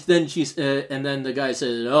 And then and then the guy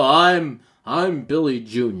says, "Oh, I'm Billy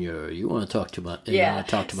Jr. You want to talk to my dad?"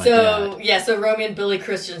 So Romy and Billy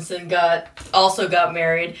Christensen also got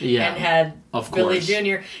married and had Billy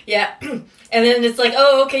Jr. Yeah. And then it's like,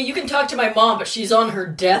 "Oh, okay, you can talk to my mom, but she's on her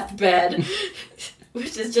deathbed."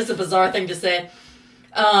 Which is just a bizarre thing to say.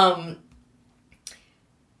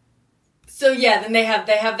 So yeah, then they have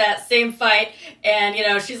that same fight,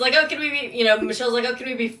 and she's like, "Oh, can we be?" Michelle's like, "Oh, can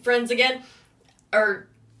we be friends again?" Or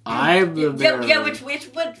which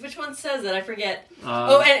one says it? I forget.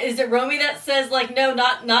 And is it Romy that says like, "No,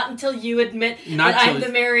 not until you admit that I'm the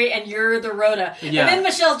Mary and you're the Rhoda." Yeah. And then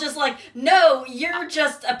Michelle's just like, "No, you're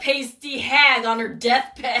just a pasty hag on her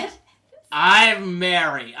deathbed." I'm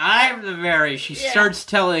Mary. I'm the Mary. She starts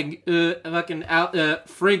telling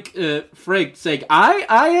Frank saying, I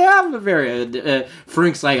am the Mary.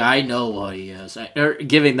 Frank's like, I know what he is.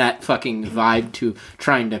 Giving that fucking vibe to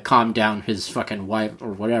trying to calm down his fucking wife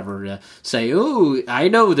or whatever to say, ooh, I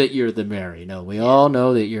know that you're the Mary. No, we all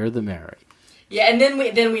know that you're the Mary. Yeah, and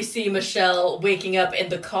then we see Michele waking up in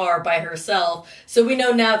the car by herself. So we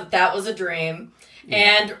know now that was a dream.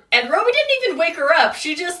 And Romy didn't even wake her up.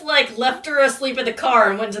 She just, like, left her asleep in the car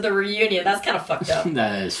and went to the reunion. That's kind of fucked up.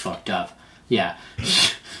 That is fucked up. Yeah.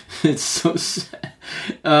 It's so sad.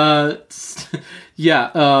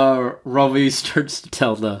 Romy starts to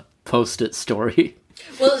tell the Post-it story.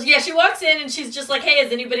 Well, yeah, she walks in and she's just like, hey,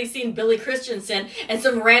 has anybody seen Billy Christensen? And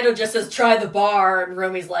some rando just says, try the bar. And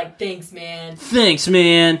Romy's like, thanks, man. Thanks,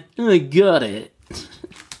 man. I got it.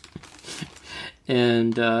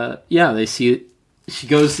 And, they see it. She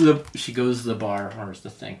goes to the bar. Where's the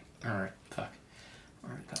thing? All right, fuck.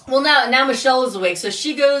 Where'd it go? Well, now Michele is awake, so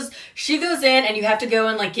she goes in, and you have to go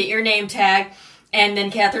and like get your name tag, and then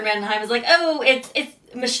Catherine Manheim is like, oh, it's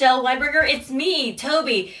Michele Weinberger, it's me,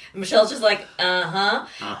 Toby. And Michelle's just like,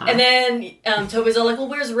 and then Toby's all like, well,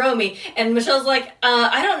 where's Romy? And Michelle's like,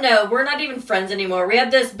 I don't know, we're not even friends anymore. We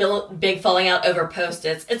had this big falling out over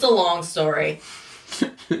Post-its. It's a long story.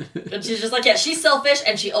 And she's just like, yeah, she's selfish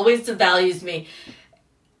and she always devalues me.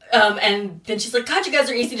 And then she's like, God, you guys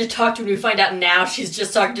are easy to talk to. And we find out now she's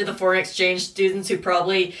just talking to the foreign exchange students who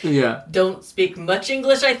probably don't speak much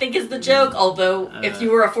English, I think is the joke. Although, if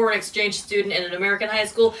you were a foreign exchange student in an American high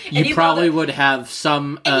school... and you probably would have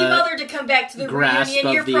some... and you bothered to come back to the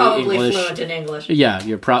reunion, you're probably fluent in English. Yeah,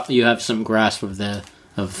 you have some grasp of the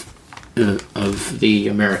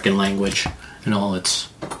American language and all its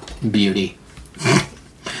beauty.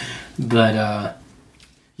 But,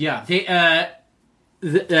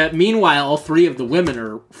 meanwhile, all three of the women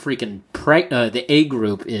are freaking the A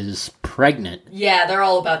group is pregnant. Yeah, they're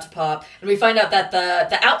all about to pop. And we find out that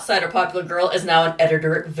the outsider popular girl is now an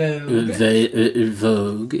editor at Vogue.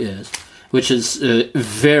 Vogue, yes. Which is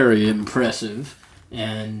very impressive.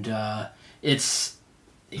 And it's,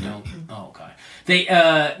 oh, God.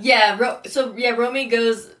 Romy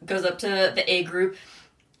goes up to the A group.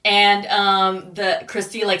 And the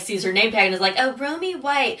Christy sees her name tag and is like, oh, Romy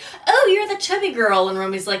White. Oh, you're the chubby girl. And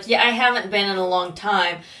Romy's like, yeah, I haven't been in a long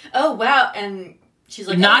time. Oh, wow. And she's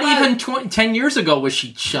like, not even 10 years ago was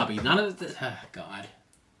she chubby. None of the... Oh, God.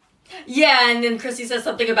 Yeah, and then Christy says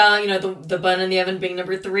something about, the bun in the oven being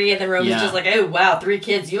number 3. And then Romy's just like, oh, wow, 3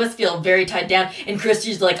 kids. You must feel very tied down. And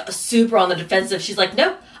Christy's super on the defensive. She's like,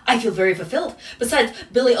 nope, I feel very fulfilled. Besides,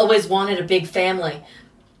 Billy always wanted a big family.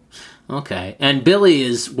 Okay, and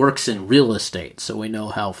Billy works in real estate, so we know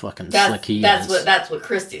how fucking slick he is. That's what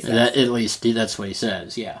Christy says. At least that's what he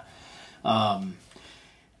says. Yeah.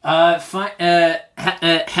 Heather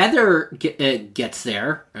gets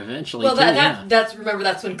there eventually. Well,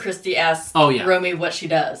 that's when Christy asks Romy what she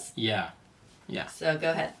does. Yeah. So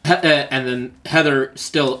go ahead. And then Heather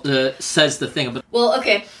still says the thing about. Well,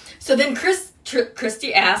 okay. So then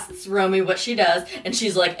Christy asks Romy what she does, and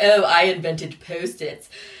she's like, "Oh, I invented Post-its."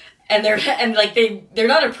 And they're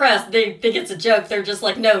not impressed. They think it's a joke. They're just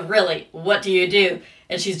like, no, really, what do you do?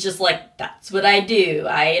 And she's just like, that's what I do.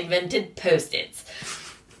 I invented Post-its.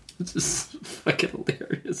 It's just fucking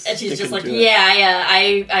hilarious. And she's just like,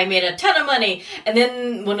 I made a ton of money. And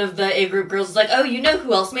then one of the A-group girls is like, oh, you know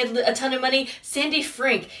who else made a ton of money? Sandy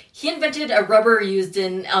Frank. He invented a rubber used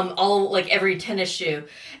in every tennis shoe.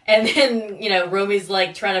 And then, Romy's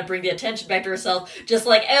trying to bring the attention back to herself. Just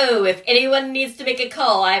like, oh, if anyone needs to make a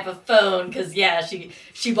call, I have a phone. Because,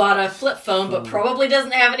 she bought a flip phone, but probably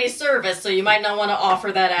doesn't have any service. So you might not want to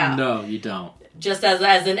offer that out. No, you don't. Just as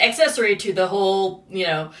an accessory to the whole,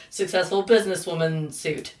 successful businesswoman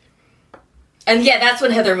suit. And that's when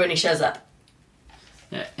Heather Mooney shows up.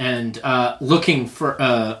 And looking for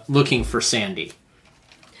Sandy.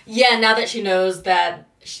 Yeah, now that she knows that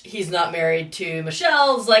he's not married to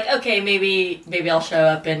Michele, it's like, okay, maybe I'll show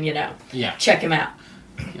up and, check him out.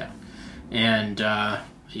 Yeah. And,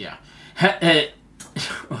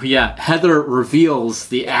 Heather reveals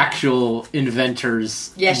the actual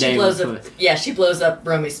inventor's name. She blows up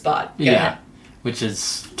Romy's spot. Go ahead. Which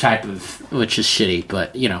is shitty,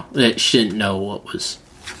 but she didn't know what was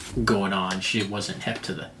going on. She wasn't hip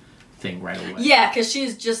to the thing right away. Yeah, because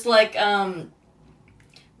she's just like, they're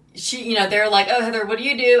like, oh, Heather, what do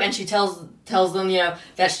you do? And she tells tells them,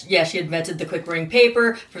 that she invented the quick burning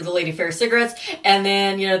paper for the Lady Fair cigarettes. And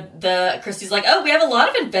then, Christy's like, oh, we have a lot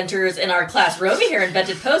of inventors in our class. Romy here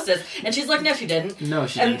invented Post-its. And she's like, no, she didn't. No,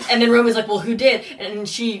 she didn't. And then Romy's like, well, who did? And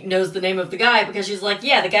she knows the name of the guy because she's like,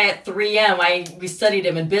 yeah, the guy at 3M. We studied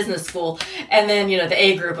him in business school. And then, the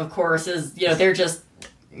A group, of course, is, they're just,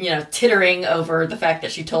 tittering over the fact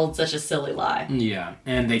that she told such a silly lie. Yeah.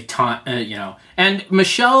 And they taunt, and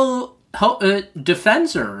Michele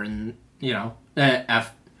defends her, and,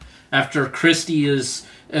 after Christy is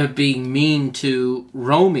being mean to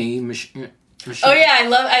Romy, Michele. Oh yeah,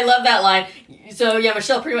 I love that line. So yeah,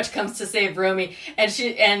 Michele pretty much comes to save Romy, and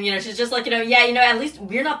she's just like, at least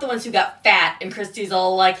we're not the ones who got fat. And Christy's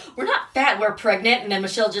all like, we're not fat, we're pregnant. And then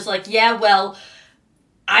Michelle's just like, yeah, well,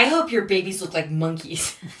 I hope your babies look like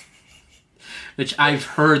monkeys. Which I've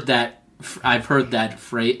heard that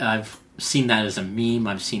phrase. I've seen that as a meme.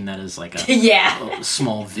 I've seen that as like a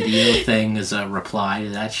small video thing as a reply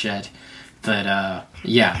to that shit. But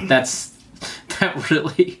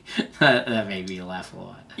that made me laugh a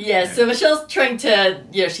lot. Yeah, so Michelle's trying to,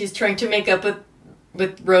 she's trying to make up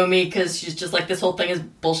with Romy because she's just like, this whole thing is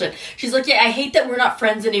bullshit. She's like, yeah, I hate that we're not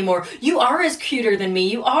friends anymore. You are as cuter than me.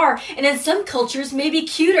 You are. And in some cultures, maybe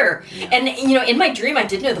cuter. Yeah. And, in my dream, I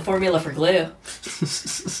did know the formula for glue.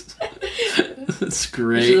 That's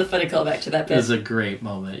great. Which is a funny callback to that bit. It's a great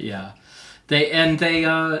moment, yeah.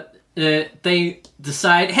 They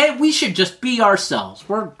decide, hey, we should just be ourselves.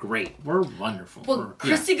 We're great. We're wonderful. Well,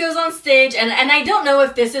 Christy goes on stage, and I don't know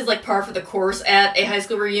if this is like par for the course at a high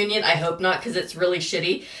school reunion. I hope not, because it's really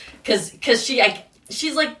shitty. Because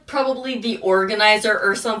she's like probably the organizer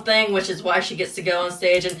or something, which is why she gets to go on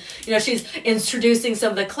stage. And, she's introducing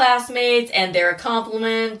some of the classmates and their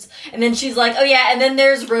compliments. And then she's like, oh yeah, and then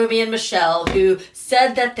there's Romy and Michele, who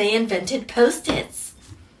said that they invented Post-its.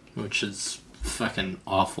 Which is fucking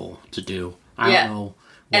awful to do. I don't know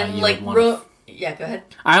why and you like would want yeah, go ahead.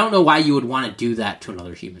 I don't know why you would want to do that to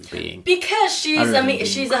another human being. Because she's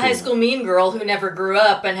a high school mean girl who never grew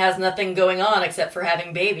up and has nothing going on except for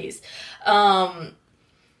having babies. And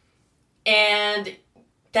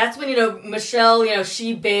that's when, Michele,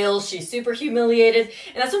 she bails, she's super humiliated.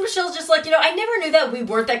 And that's when Michelle's just like, I never knew that we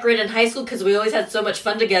weren't that great in high school because we always had so much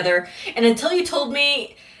fun together. And until you told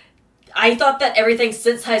me, I thought that everything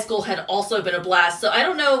since high school had also been a blast, so I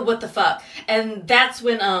don't know what the fuck. And that's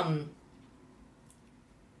when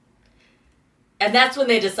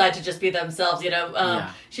they decide to just be themselves,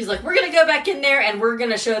 She's like, we're gonna go back in there and we're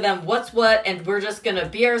gonna show them what's what, and we're just gonna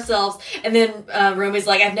be ourselves. And then Romy's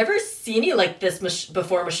like, I've never seen you like this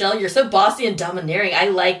before, Michele. You're so bossy and domineering. I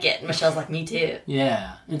like it. And Michelle's like, me too.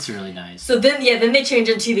 Yeah, it's really nice. So then they change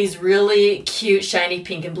into these really cute, shiny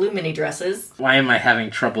pink and blue mini dresses. Why am I having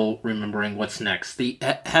trouble remembering what's next?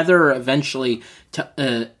 Heather eventually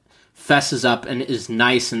fesses up and is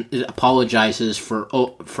nice and apologizes for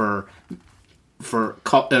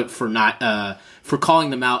calling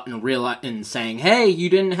them out and saying, hey, you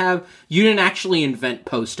didn't actually invent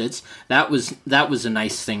Post-its. That was a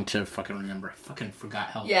nice thing to fucking remember. I fucking forgot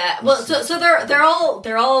how. Yeah, well, so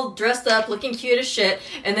they're all dressed up, looking cute as shit,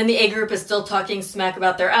 and then the A group is still talking smack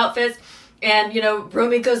about their outfits. And,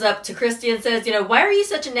 Romy goes up to Christy and says, why are you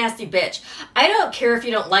such a nasty bitch? I don't care if you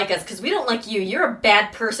don't like us, because we don't like you. You're a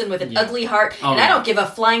bad person with an ugly heart, I don't give a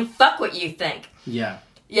flying fuck what you think. Yeah.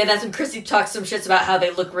 Yeah, that's when Christy talks some shits about how they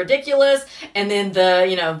look ridiculous, and then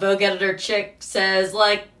the, Vogue editor chick says,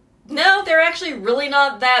 like, no, they're actually really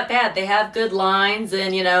not that bad. They have good lines,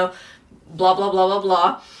 and, blah, blah, blah, blah,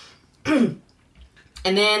 blah.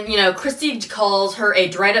 And then, Christy calls her a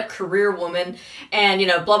dried-up career woman, and,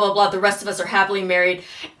 blah, blah, blah, the rest of us are happily married,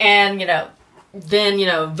 and,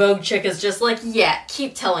 then, Vogue chick is just like, yeah,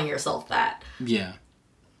 keep telling yourself that. Yeah.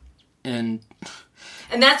 And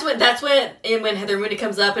that's when Heather Mooney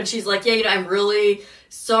comes up and she's like, yeah, I'm really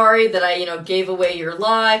sorry that I, gave away your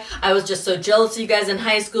lie. I was just so jealous of you guys in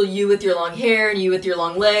high school, you with your long hair and you with your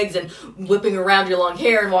long legs and whipping around your long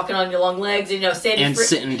hair and walking on your long legs. And,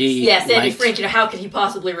 Sandy Frank, how could he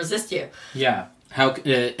possibly resist you? Yeah.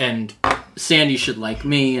 And Sandy should like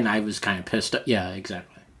me, and I was kind of pissed. Yeah, exactly.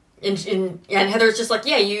 And Heather's just like,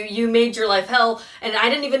 yeah, you made your life hell, and I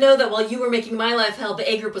didn't even know that while you were making my life hell, the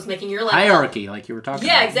A group was making your life hierarchy, hell. Like you were talking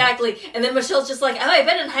about. Yeah, exactly. And then Michelle's just like, oh, I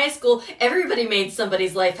bet in high school, everybody made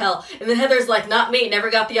somebody's life hell. And then Heather's like, not me,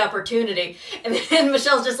 never got the opportunity. And then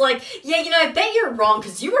Michelle's just like, yeah, I bet you're wrong,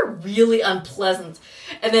 because you were really unpleasant.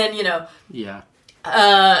 And then, Yeah.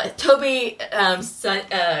 Toby,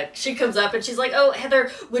 she comes up and she's like, oh,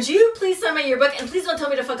 Heather, would you please sign my yearbook? And please don't tell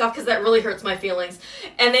me to fuck off, because that really hurts my feelings.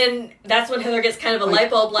 And then that's when Heather gets kind of a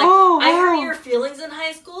light bulb, like, I hurt your feelings in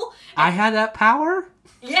high school. I had that power?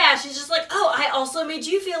 Yeah, she's just like, oh, I also made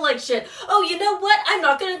you feel like shit. Oh, you know what? I'm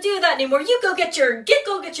not gonna do that anymore. You go get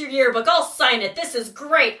your yearbook. I'll sign it. This is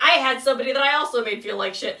great. I had somebody that I also made feel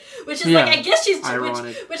like shit. Which is like, I guess she's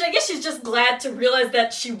which I guess she's just glad to realize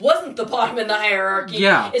that she wasn't the bottom in the hierarchy.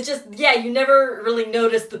 Yeah. It's just, you never really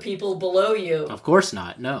notice the people below you. Of course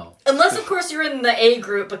not. No. Unless, of course, you're in the A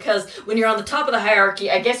group, because when you're on the top of the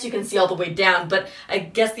hierarchy, I guess you can see all the way down. But I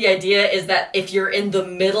guess the idea is that if you're in the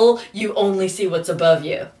middle, you only see what's above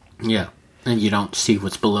you. Yeah. And you don't see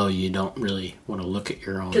what's below you. You don't really want to look at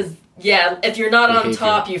your own. Because, if you're not on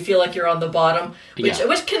top, you feel like you're on the bottom.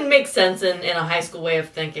 Which can make sense in a high school way of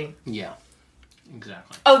thinking. Yeah.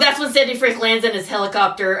 Exactly. Oh, that's when Sandy Frank lands in his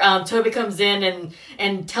helicopter. Toby comes in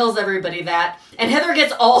and tells everybody that. And Heather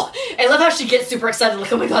gets I love how she gets super excited,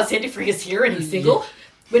 like, oh my god, Sandy Frank is here and he's single. Yeah.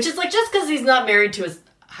 Which is like, just because he's not married to his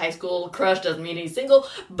high school crush doesn't mean he's single.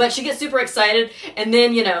 But she gets super excited. And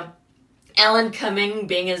then, Alan Cumming,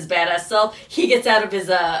 being his badass self, he gets out of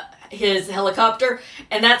his helicopter.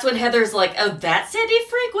 And that's when Heather's like, oh, that's Sandy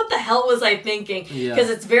Frank? What the hell was I thinking? Because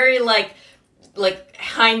it's very like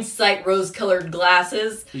hindsight rose-colored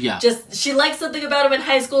glasses. Yeah. Just, she liked something about him in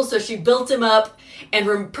high school, so she built him up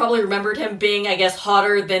and probably remembered him being, I guess,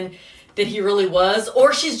 hotter than he really was.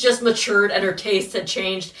 Or she's just matured and her taste had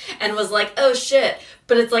changed and was like, oh shit.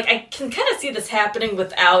 But it's like, I can kind of see this happening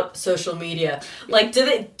without social media. Like, do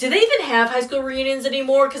they even have high school reunions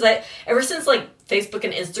anymore? Because ever since like Facebook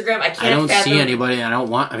and Instagram, I don't see anybody. I don't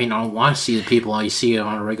want to see the people I see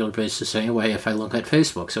on a regular basis anyway if I look at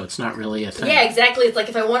Facebook, so it's not really a thing. Yeah, exactly. It's like,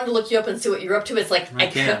 if I wanted to look you up and see what you're up to, it's like, I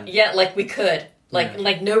could. Yeah, like we could.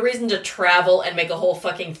 Like no reason to travel and make a whole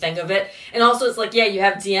fucking thing of it. And also, it's like, you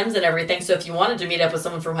have DMs and everything, so if you wanted to meet up with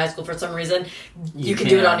someone from high school for some reason, you can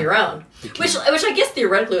do it on your own. Which I guess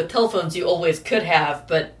theoretically with telephones you always could have,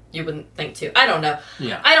 but you wouldn't think to. I don't know.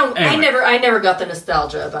 Yeah. Anyway. I never got the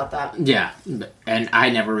nostalgia about that. Yeah. And I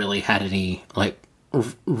never really had any, like,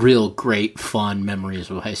 real great fun memories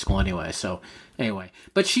of high school anyway, so... Anyway,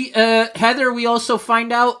 but Heather, we also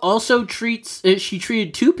find out, also she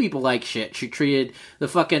treated two people like shit. She treated the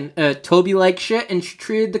fucking Toby like shit, and she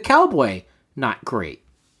treated the cowboy not great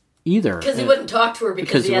either. Because he wouldn't talk to her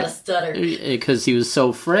because he had a stutter. Because he was so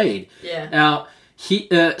afraid. Yeah. Now,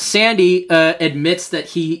 Sandy admits that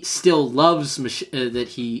he still loves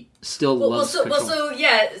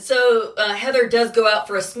So Heather does go out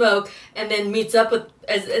for a smoke and then meets up with.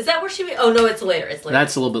 Is that where she? Oh no, it's later.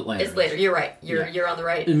 That's a little bit later. It's later. You're right. You're on the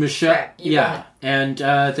right Michele, track. And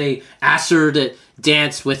they asked her to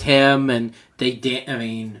dance with him, and they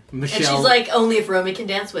Michele. And she's like, only if Romy can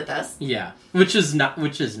dance with us. Yeah, which is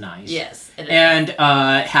nice. Yes, it is. And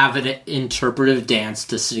have an interpretive dance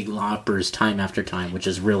to Cyndi Lauper's "Time After Time," which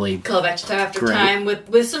is really call back to Time After Time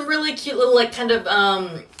with some really cute little like kind of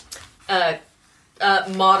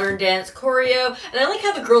modern dance choreo, and I like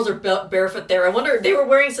how the girls are barefoot there. I wonder, they were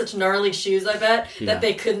wearing such gnarly shoes, I bet, that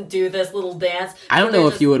they couldn't do this little dance. I don't know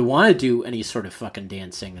if you would want to do any sort of fucking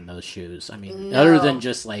dancing in those shoes. I mean, other than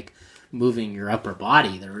just like moving your upper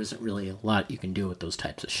body, there isn't really a lot you can do with those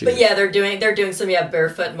types of shoes. But yeah, they're doing some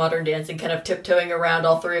barefoot modern dancing, kind of tiptoeing around,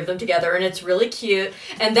 all three of them together, and it's really cute.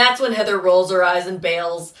 And that's when Heather rolls her eyes and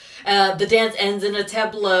bails. The dance ends in a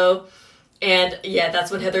tableau. And, that's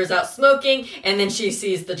when Heather's out smoking, and then she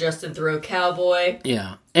sees the Justin Theroux cowboy.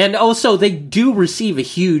 Yeah. And also, they do receive a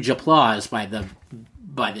huge applause by the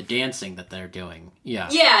dancing that they're doing. Yeah.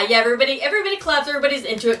 Yeah, everybody claps, everybody's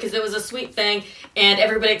into it, because it was a sweet thing, and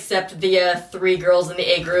everybody except the three girls in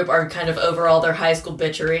the A group are kind of over all their high school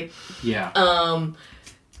bitchery. Yeah. And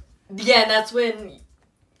that's when,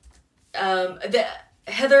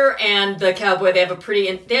 Heather and the cowboy, they have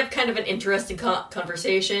kind of an interesting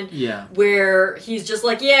conversation. Yeah. Where he's just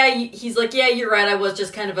like, you're right, I was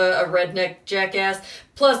just kind of a redneck jackass.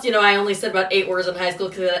 Plus, I only said about 8 words in high school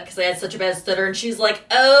because I had such a bad stutter. And she's like,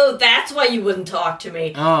 oh, that's why you wouldn't talk to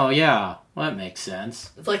me. Oh, yeah. Well, that makes sense.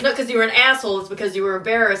 It's like, not because you were an asshole, it's because you were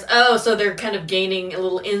embarrassed. Oh, so they're kind of gaining a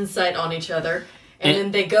little insight on each other. And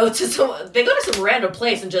then they go to some random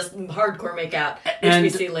place and just hardcore make out, which we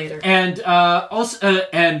see later. And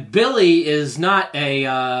and Billy is not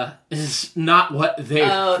what they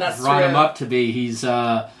brought him up to be.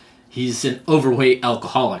 He's an overweight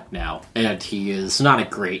alcoholic now, and he is not a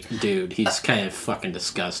great dude. He's kind of fucking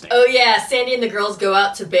disgusting. Oh yeah, Sandy and the girls go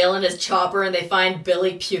out to bail in his chopper, and they find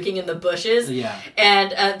Billy puking in the bushes. Yeah,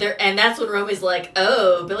 and that's when Romy's like,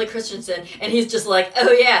 "Oh, Billy Christensen," and he's just like,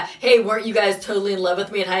 "Oh yeah, hey, weren't you guys totally in love with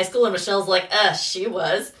me in high school?" And Michelle's like, she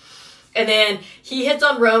was." And then he hits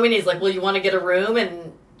on Romy, and he's like, "Well, you want to get a room?"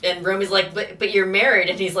 And Romy's like, "But you're married,"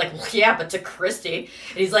 and he's like, "Well, yeah, but to Christy,"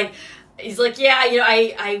 and he's like. He's like, yeah, you know,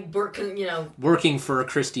 I work, you know, working for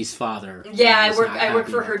Christy's father. Yeah, I work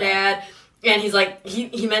for her dad. And he's like,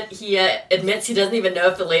 he admits he doesn't even know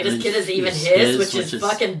if the latest kid is even his, which is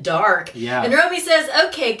fucking dark. Yeah. And Romy says,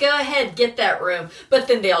 okay, go ahead, get that room. But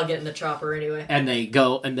then they all get in the chopper anyway. And they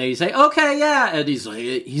go, and they say, okay, yeah. And he's like,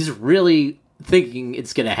 he's really thinking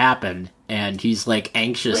it's going to happen. And he's like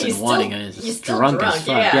anxious and wanting it. He's drunk as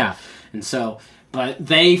fuck. Yeah. And so, but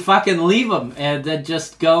they fucking leave him and then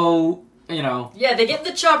just go, you know. Yeah, they get in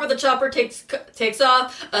the chopper takes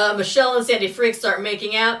off. Michele and Sandy Freak start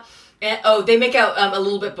making out. And, they make out a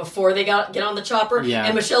little bit before they get on the chopper. Yeah.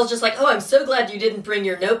 And Michelle's just like, I'm so glad you didn't bring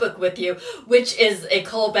your notebook with you, which is a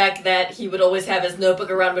callback that he would always have his notebook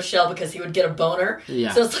around Michele because he would get a boner.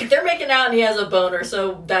 Yeah. So it's like they're making out and he has a boner,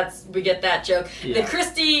 so we get that joke. Yeah. Then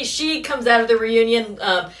Christy, she comes out of the reunion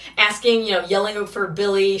asking, you know, yelling for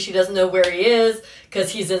Billy. She doesn't know where he is because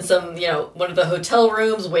he's in some, you know, one of the hotel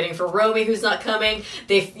rooms waiting for Romy, who's not coming.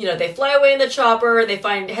 They fly away in the chopper. They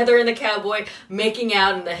find Heather and the cowboy making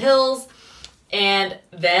out in the hills. And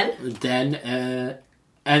then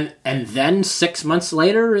and then 6 months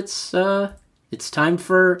later, it's time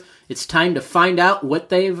to find out what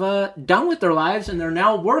they've done with their lives, and they're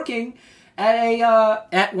now working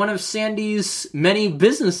at one of Sandy's many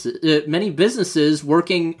businesses,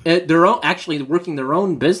 working at working their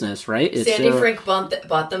own business, right? Sandy Frank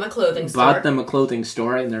bought them a clothing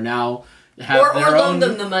store. And they're now or loaned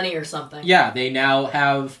them the money or something. Yeah, they now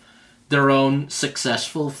have their own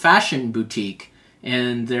successful fashion boutique,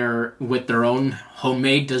 and they're with their own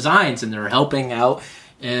homemade designs, and they're helping out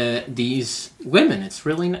these women. It's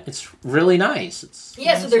really nice.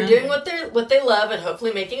 So they're doing what they love and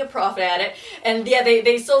hopefully making a profit at it. And yeah,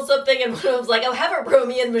 they sold something, and one of them's like, have a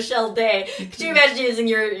Romy and Michele day. Could you imagine using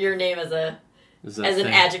your name as an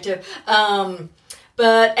adjective? And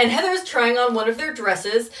Heather's trying on one of their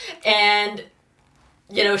dresses, and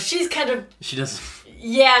you know, she doesn't.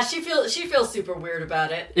 Yeah, she feels super weird about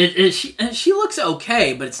it. She looks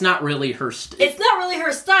okay, but it's not really her. It's not really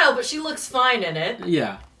her style, but she looks fine in it.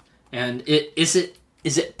 Yeah, and is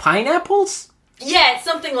it pineapples? Yeah, it's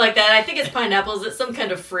something like that. I think it's pineapples. It's some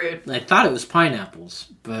kind of fruit. I thought it was pineapples,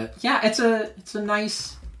 but yeah, it's a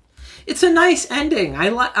nice ending. I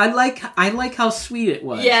like how sweet it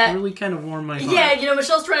was. Yeah. It really kind of warmed my heart. Yeah, you know,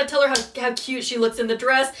 Michelle's trying to tell her how cute she looks in the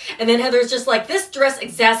dress, and then Heather's just like, this dress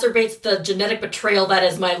exacerbates the genetic betrayal that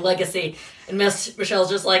is my legacy. And Michelle's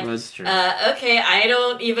just like, okay, I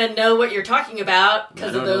don't even know what you're talking about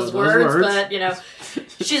because of those words, but, you know,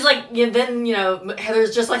 she's like, then, you know,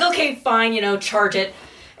 Heather's just like, okay, fine, you know, charge it.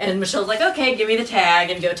 And Michelle's like, okay, give me the tag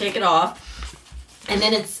and go take it off. And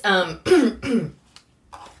then it's,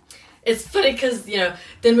 it's funny because, you know,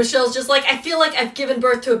 then Michelle's just like, I feel like I've given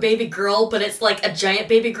birth to a baby girl, but it's like a giant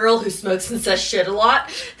baby girl who smokes and says shit a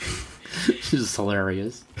lot. It's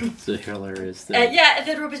hilarious. It's a hilarious thing. And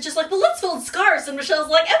then Ruby's just like, well, let's fold scarves. And Michelle's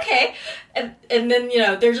like, okay. And then, you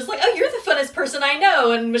know, they're just like, oh, you're the funnest person I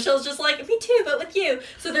know. And Michelle's just like, me too, but with you.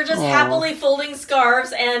 So they're just happily folding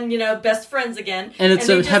scarves and, you know, best friends again. And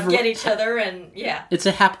they just get each other, and yeah. It's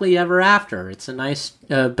a happily ever after. It's a nice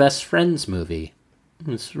best friends movie.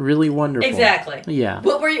 It's really wonderful. Exactly. Yeah.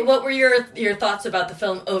 What were your thoughts about the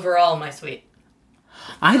film overall, my sweet?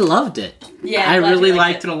 I loved it. Yeah, I really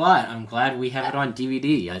liked it a lot. I'm glad we have it on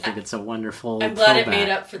DVD. I think it's a wonderful. I'm glad it made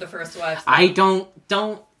up for the first Wives. I don't.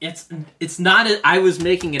 It's not. I was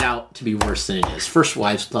making it out to be worse than it is. First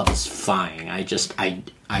Wives Club is fine.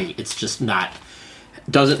 It's just not.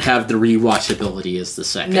 Doesn't have the rewatchability as the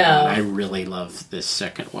second one. I really love this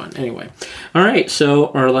second one. Anyway, all right. So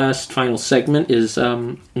our last final segment is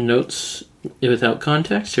notes without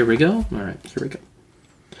context. Here we go. All right. Here we go.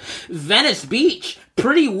 Venice Beach.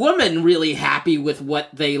 Pretty woman really happy with what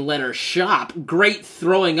they let her shop. Great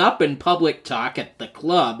throwing up in public talk at the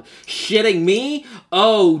club. Shitting me?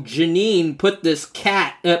 Oh, Janine, put this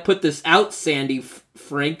out, Sandy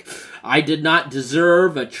Frank. I did not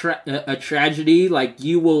deserve a tragedy like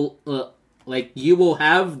you will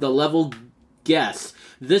have the level guess.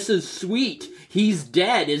 This is sweet. He's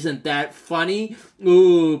dead, isn't that funny?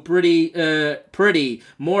 Ooh, pretty.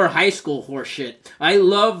 More high school horseshit. I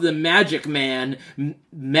love the Magic Man.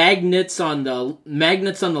 Magnets on the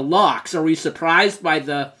locks. Are we surprised by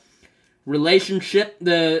the relationship?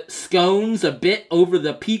 The scones a bit over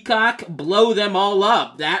the peacock. Blow them all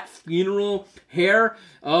up. That funeral hair.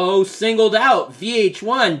 Oh, singled out.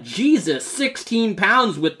 VH1. Jesus, 16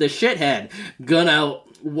 pounds with the shithead.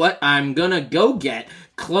 I'm gonna go get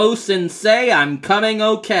close and say I'm coming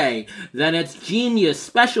okay. Then it's genius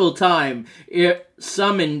special time.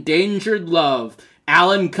 Some endangered love.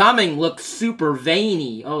 Alan Cumming looks super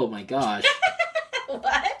veiny. Oh my gosh.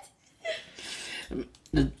 What?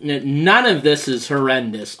 none of this is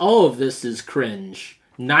horrendous. All of this is cringe.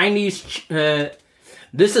 90s,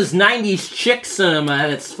 this is 90s chick cinema at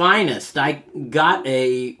its finest. I got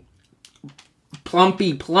a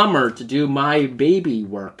plumpy plumber to do my baby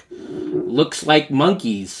work. Looks like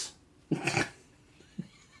monkeys.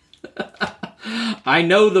 I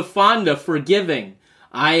know the Fonda forgiving.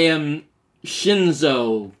 I am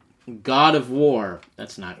Shinzo, god of war.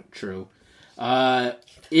 That's not true.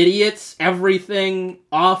 Idiots, everything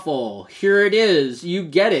awful. Here it is. You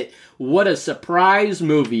get it. What a surprise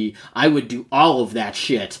movie. I would do all of that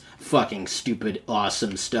shit. Fucking stupid,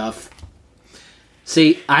 awesome stuff.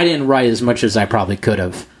 See, I didn't write as much as I probably could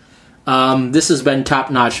have. This has been Top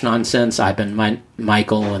Notch Nonsense. I've been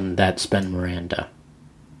Michael, and that's been Miranda.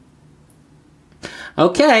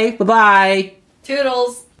 Okay, bye-bye.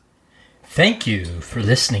 Toodles. Thank you for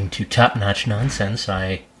listening to Top Notch Nonsense.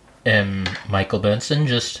 I am Michael Benson,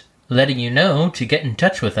 just letting you know to get in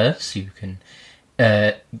touch with us. You can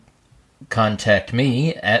contact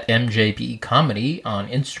me at MJB Comedy on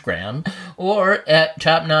Instagram or at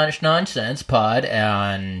Top Notch Nonsense Pod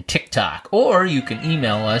on TikTok. Or you can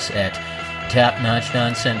email us at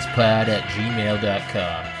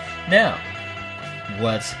topnotchnonsensepod@gmail.com. Now,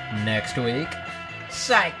 what's next week?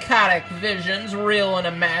 Psychotic Visions, Real and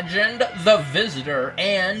Imagined, The Visitor,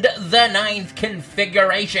 and The Ninth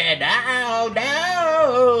Configuration. Oh,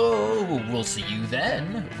 no! We'll see you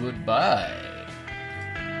then. Goodbye.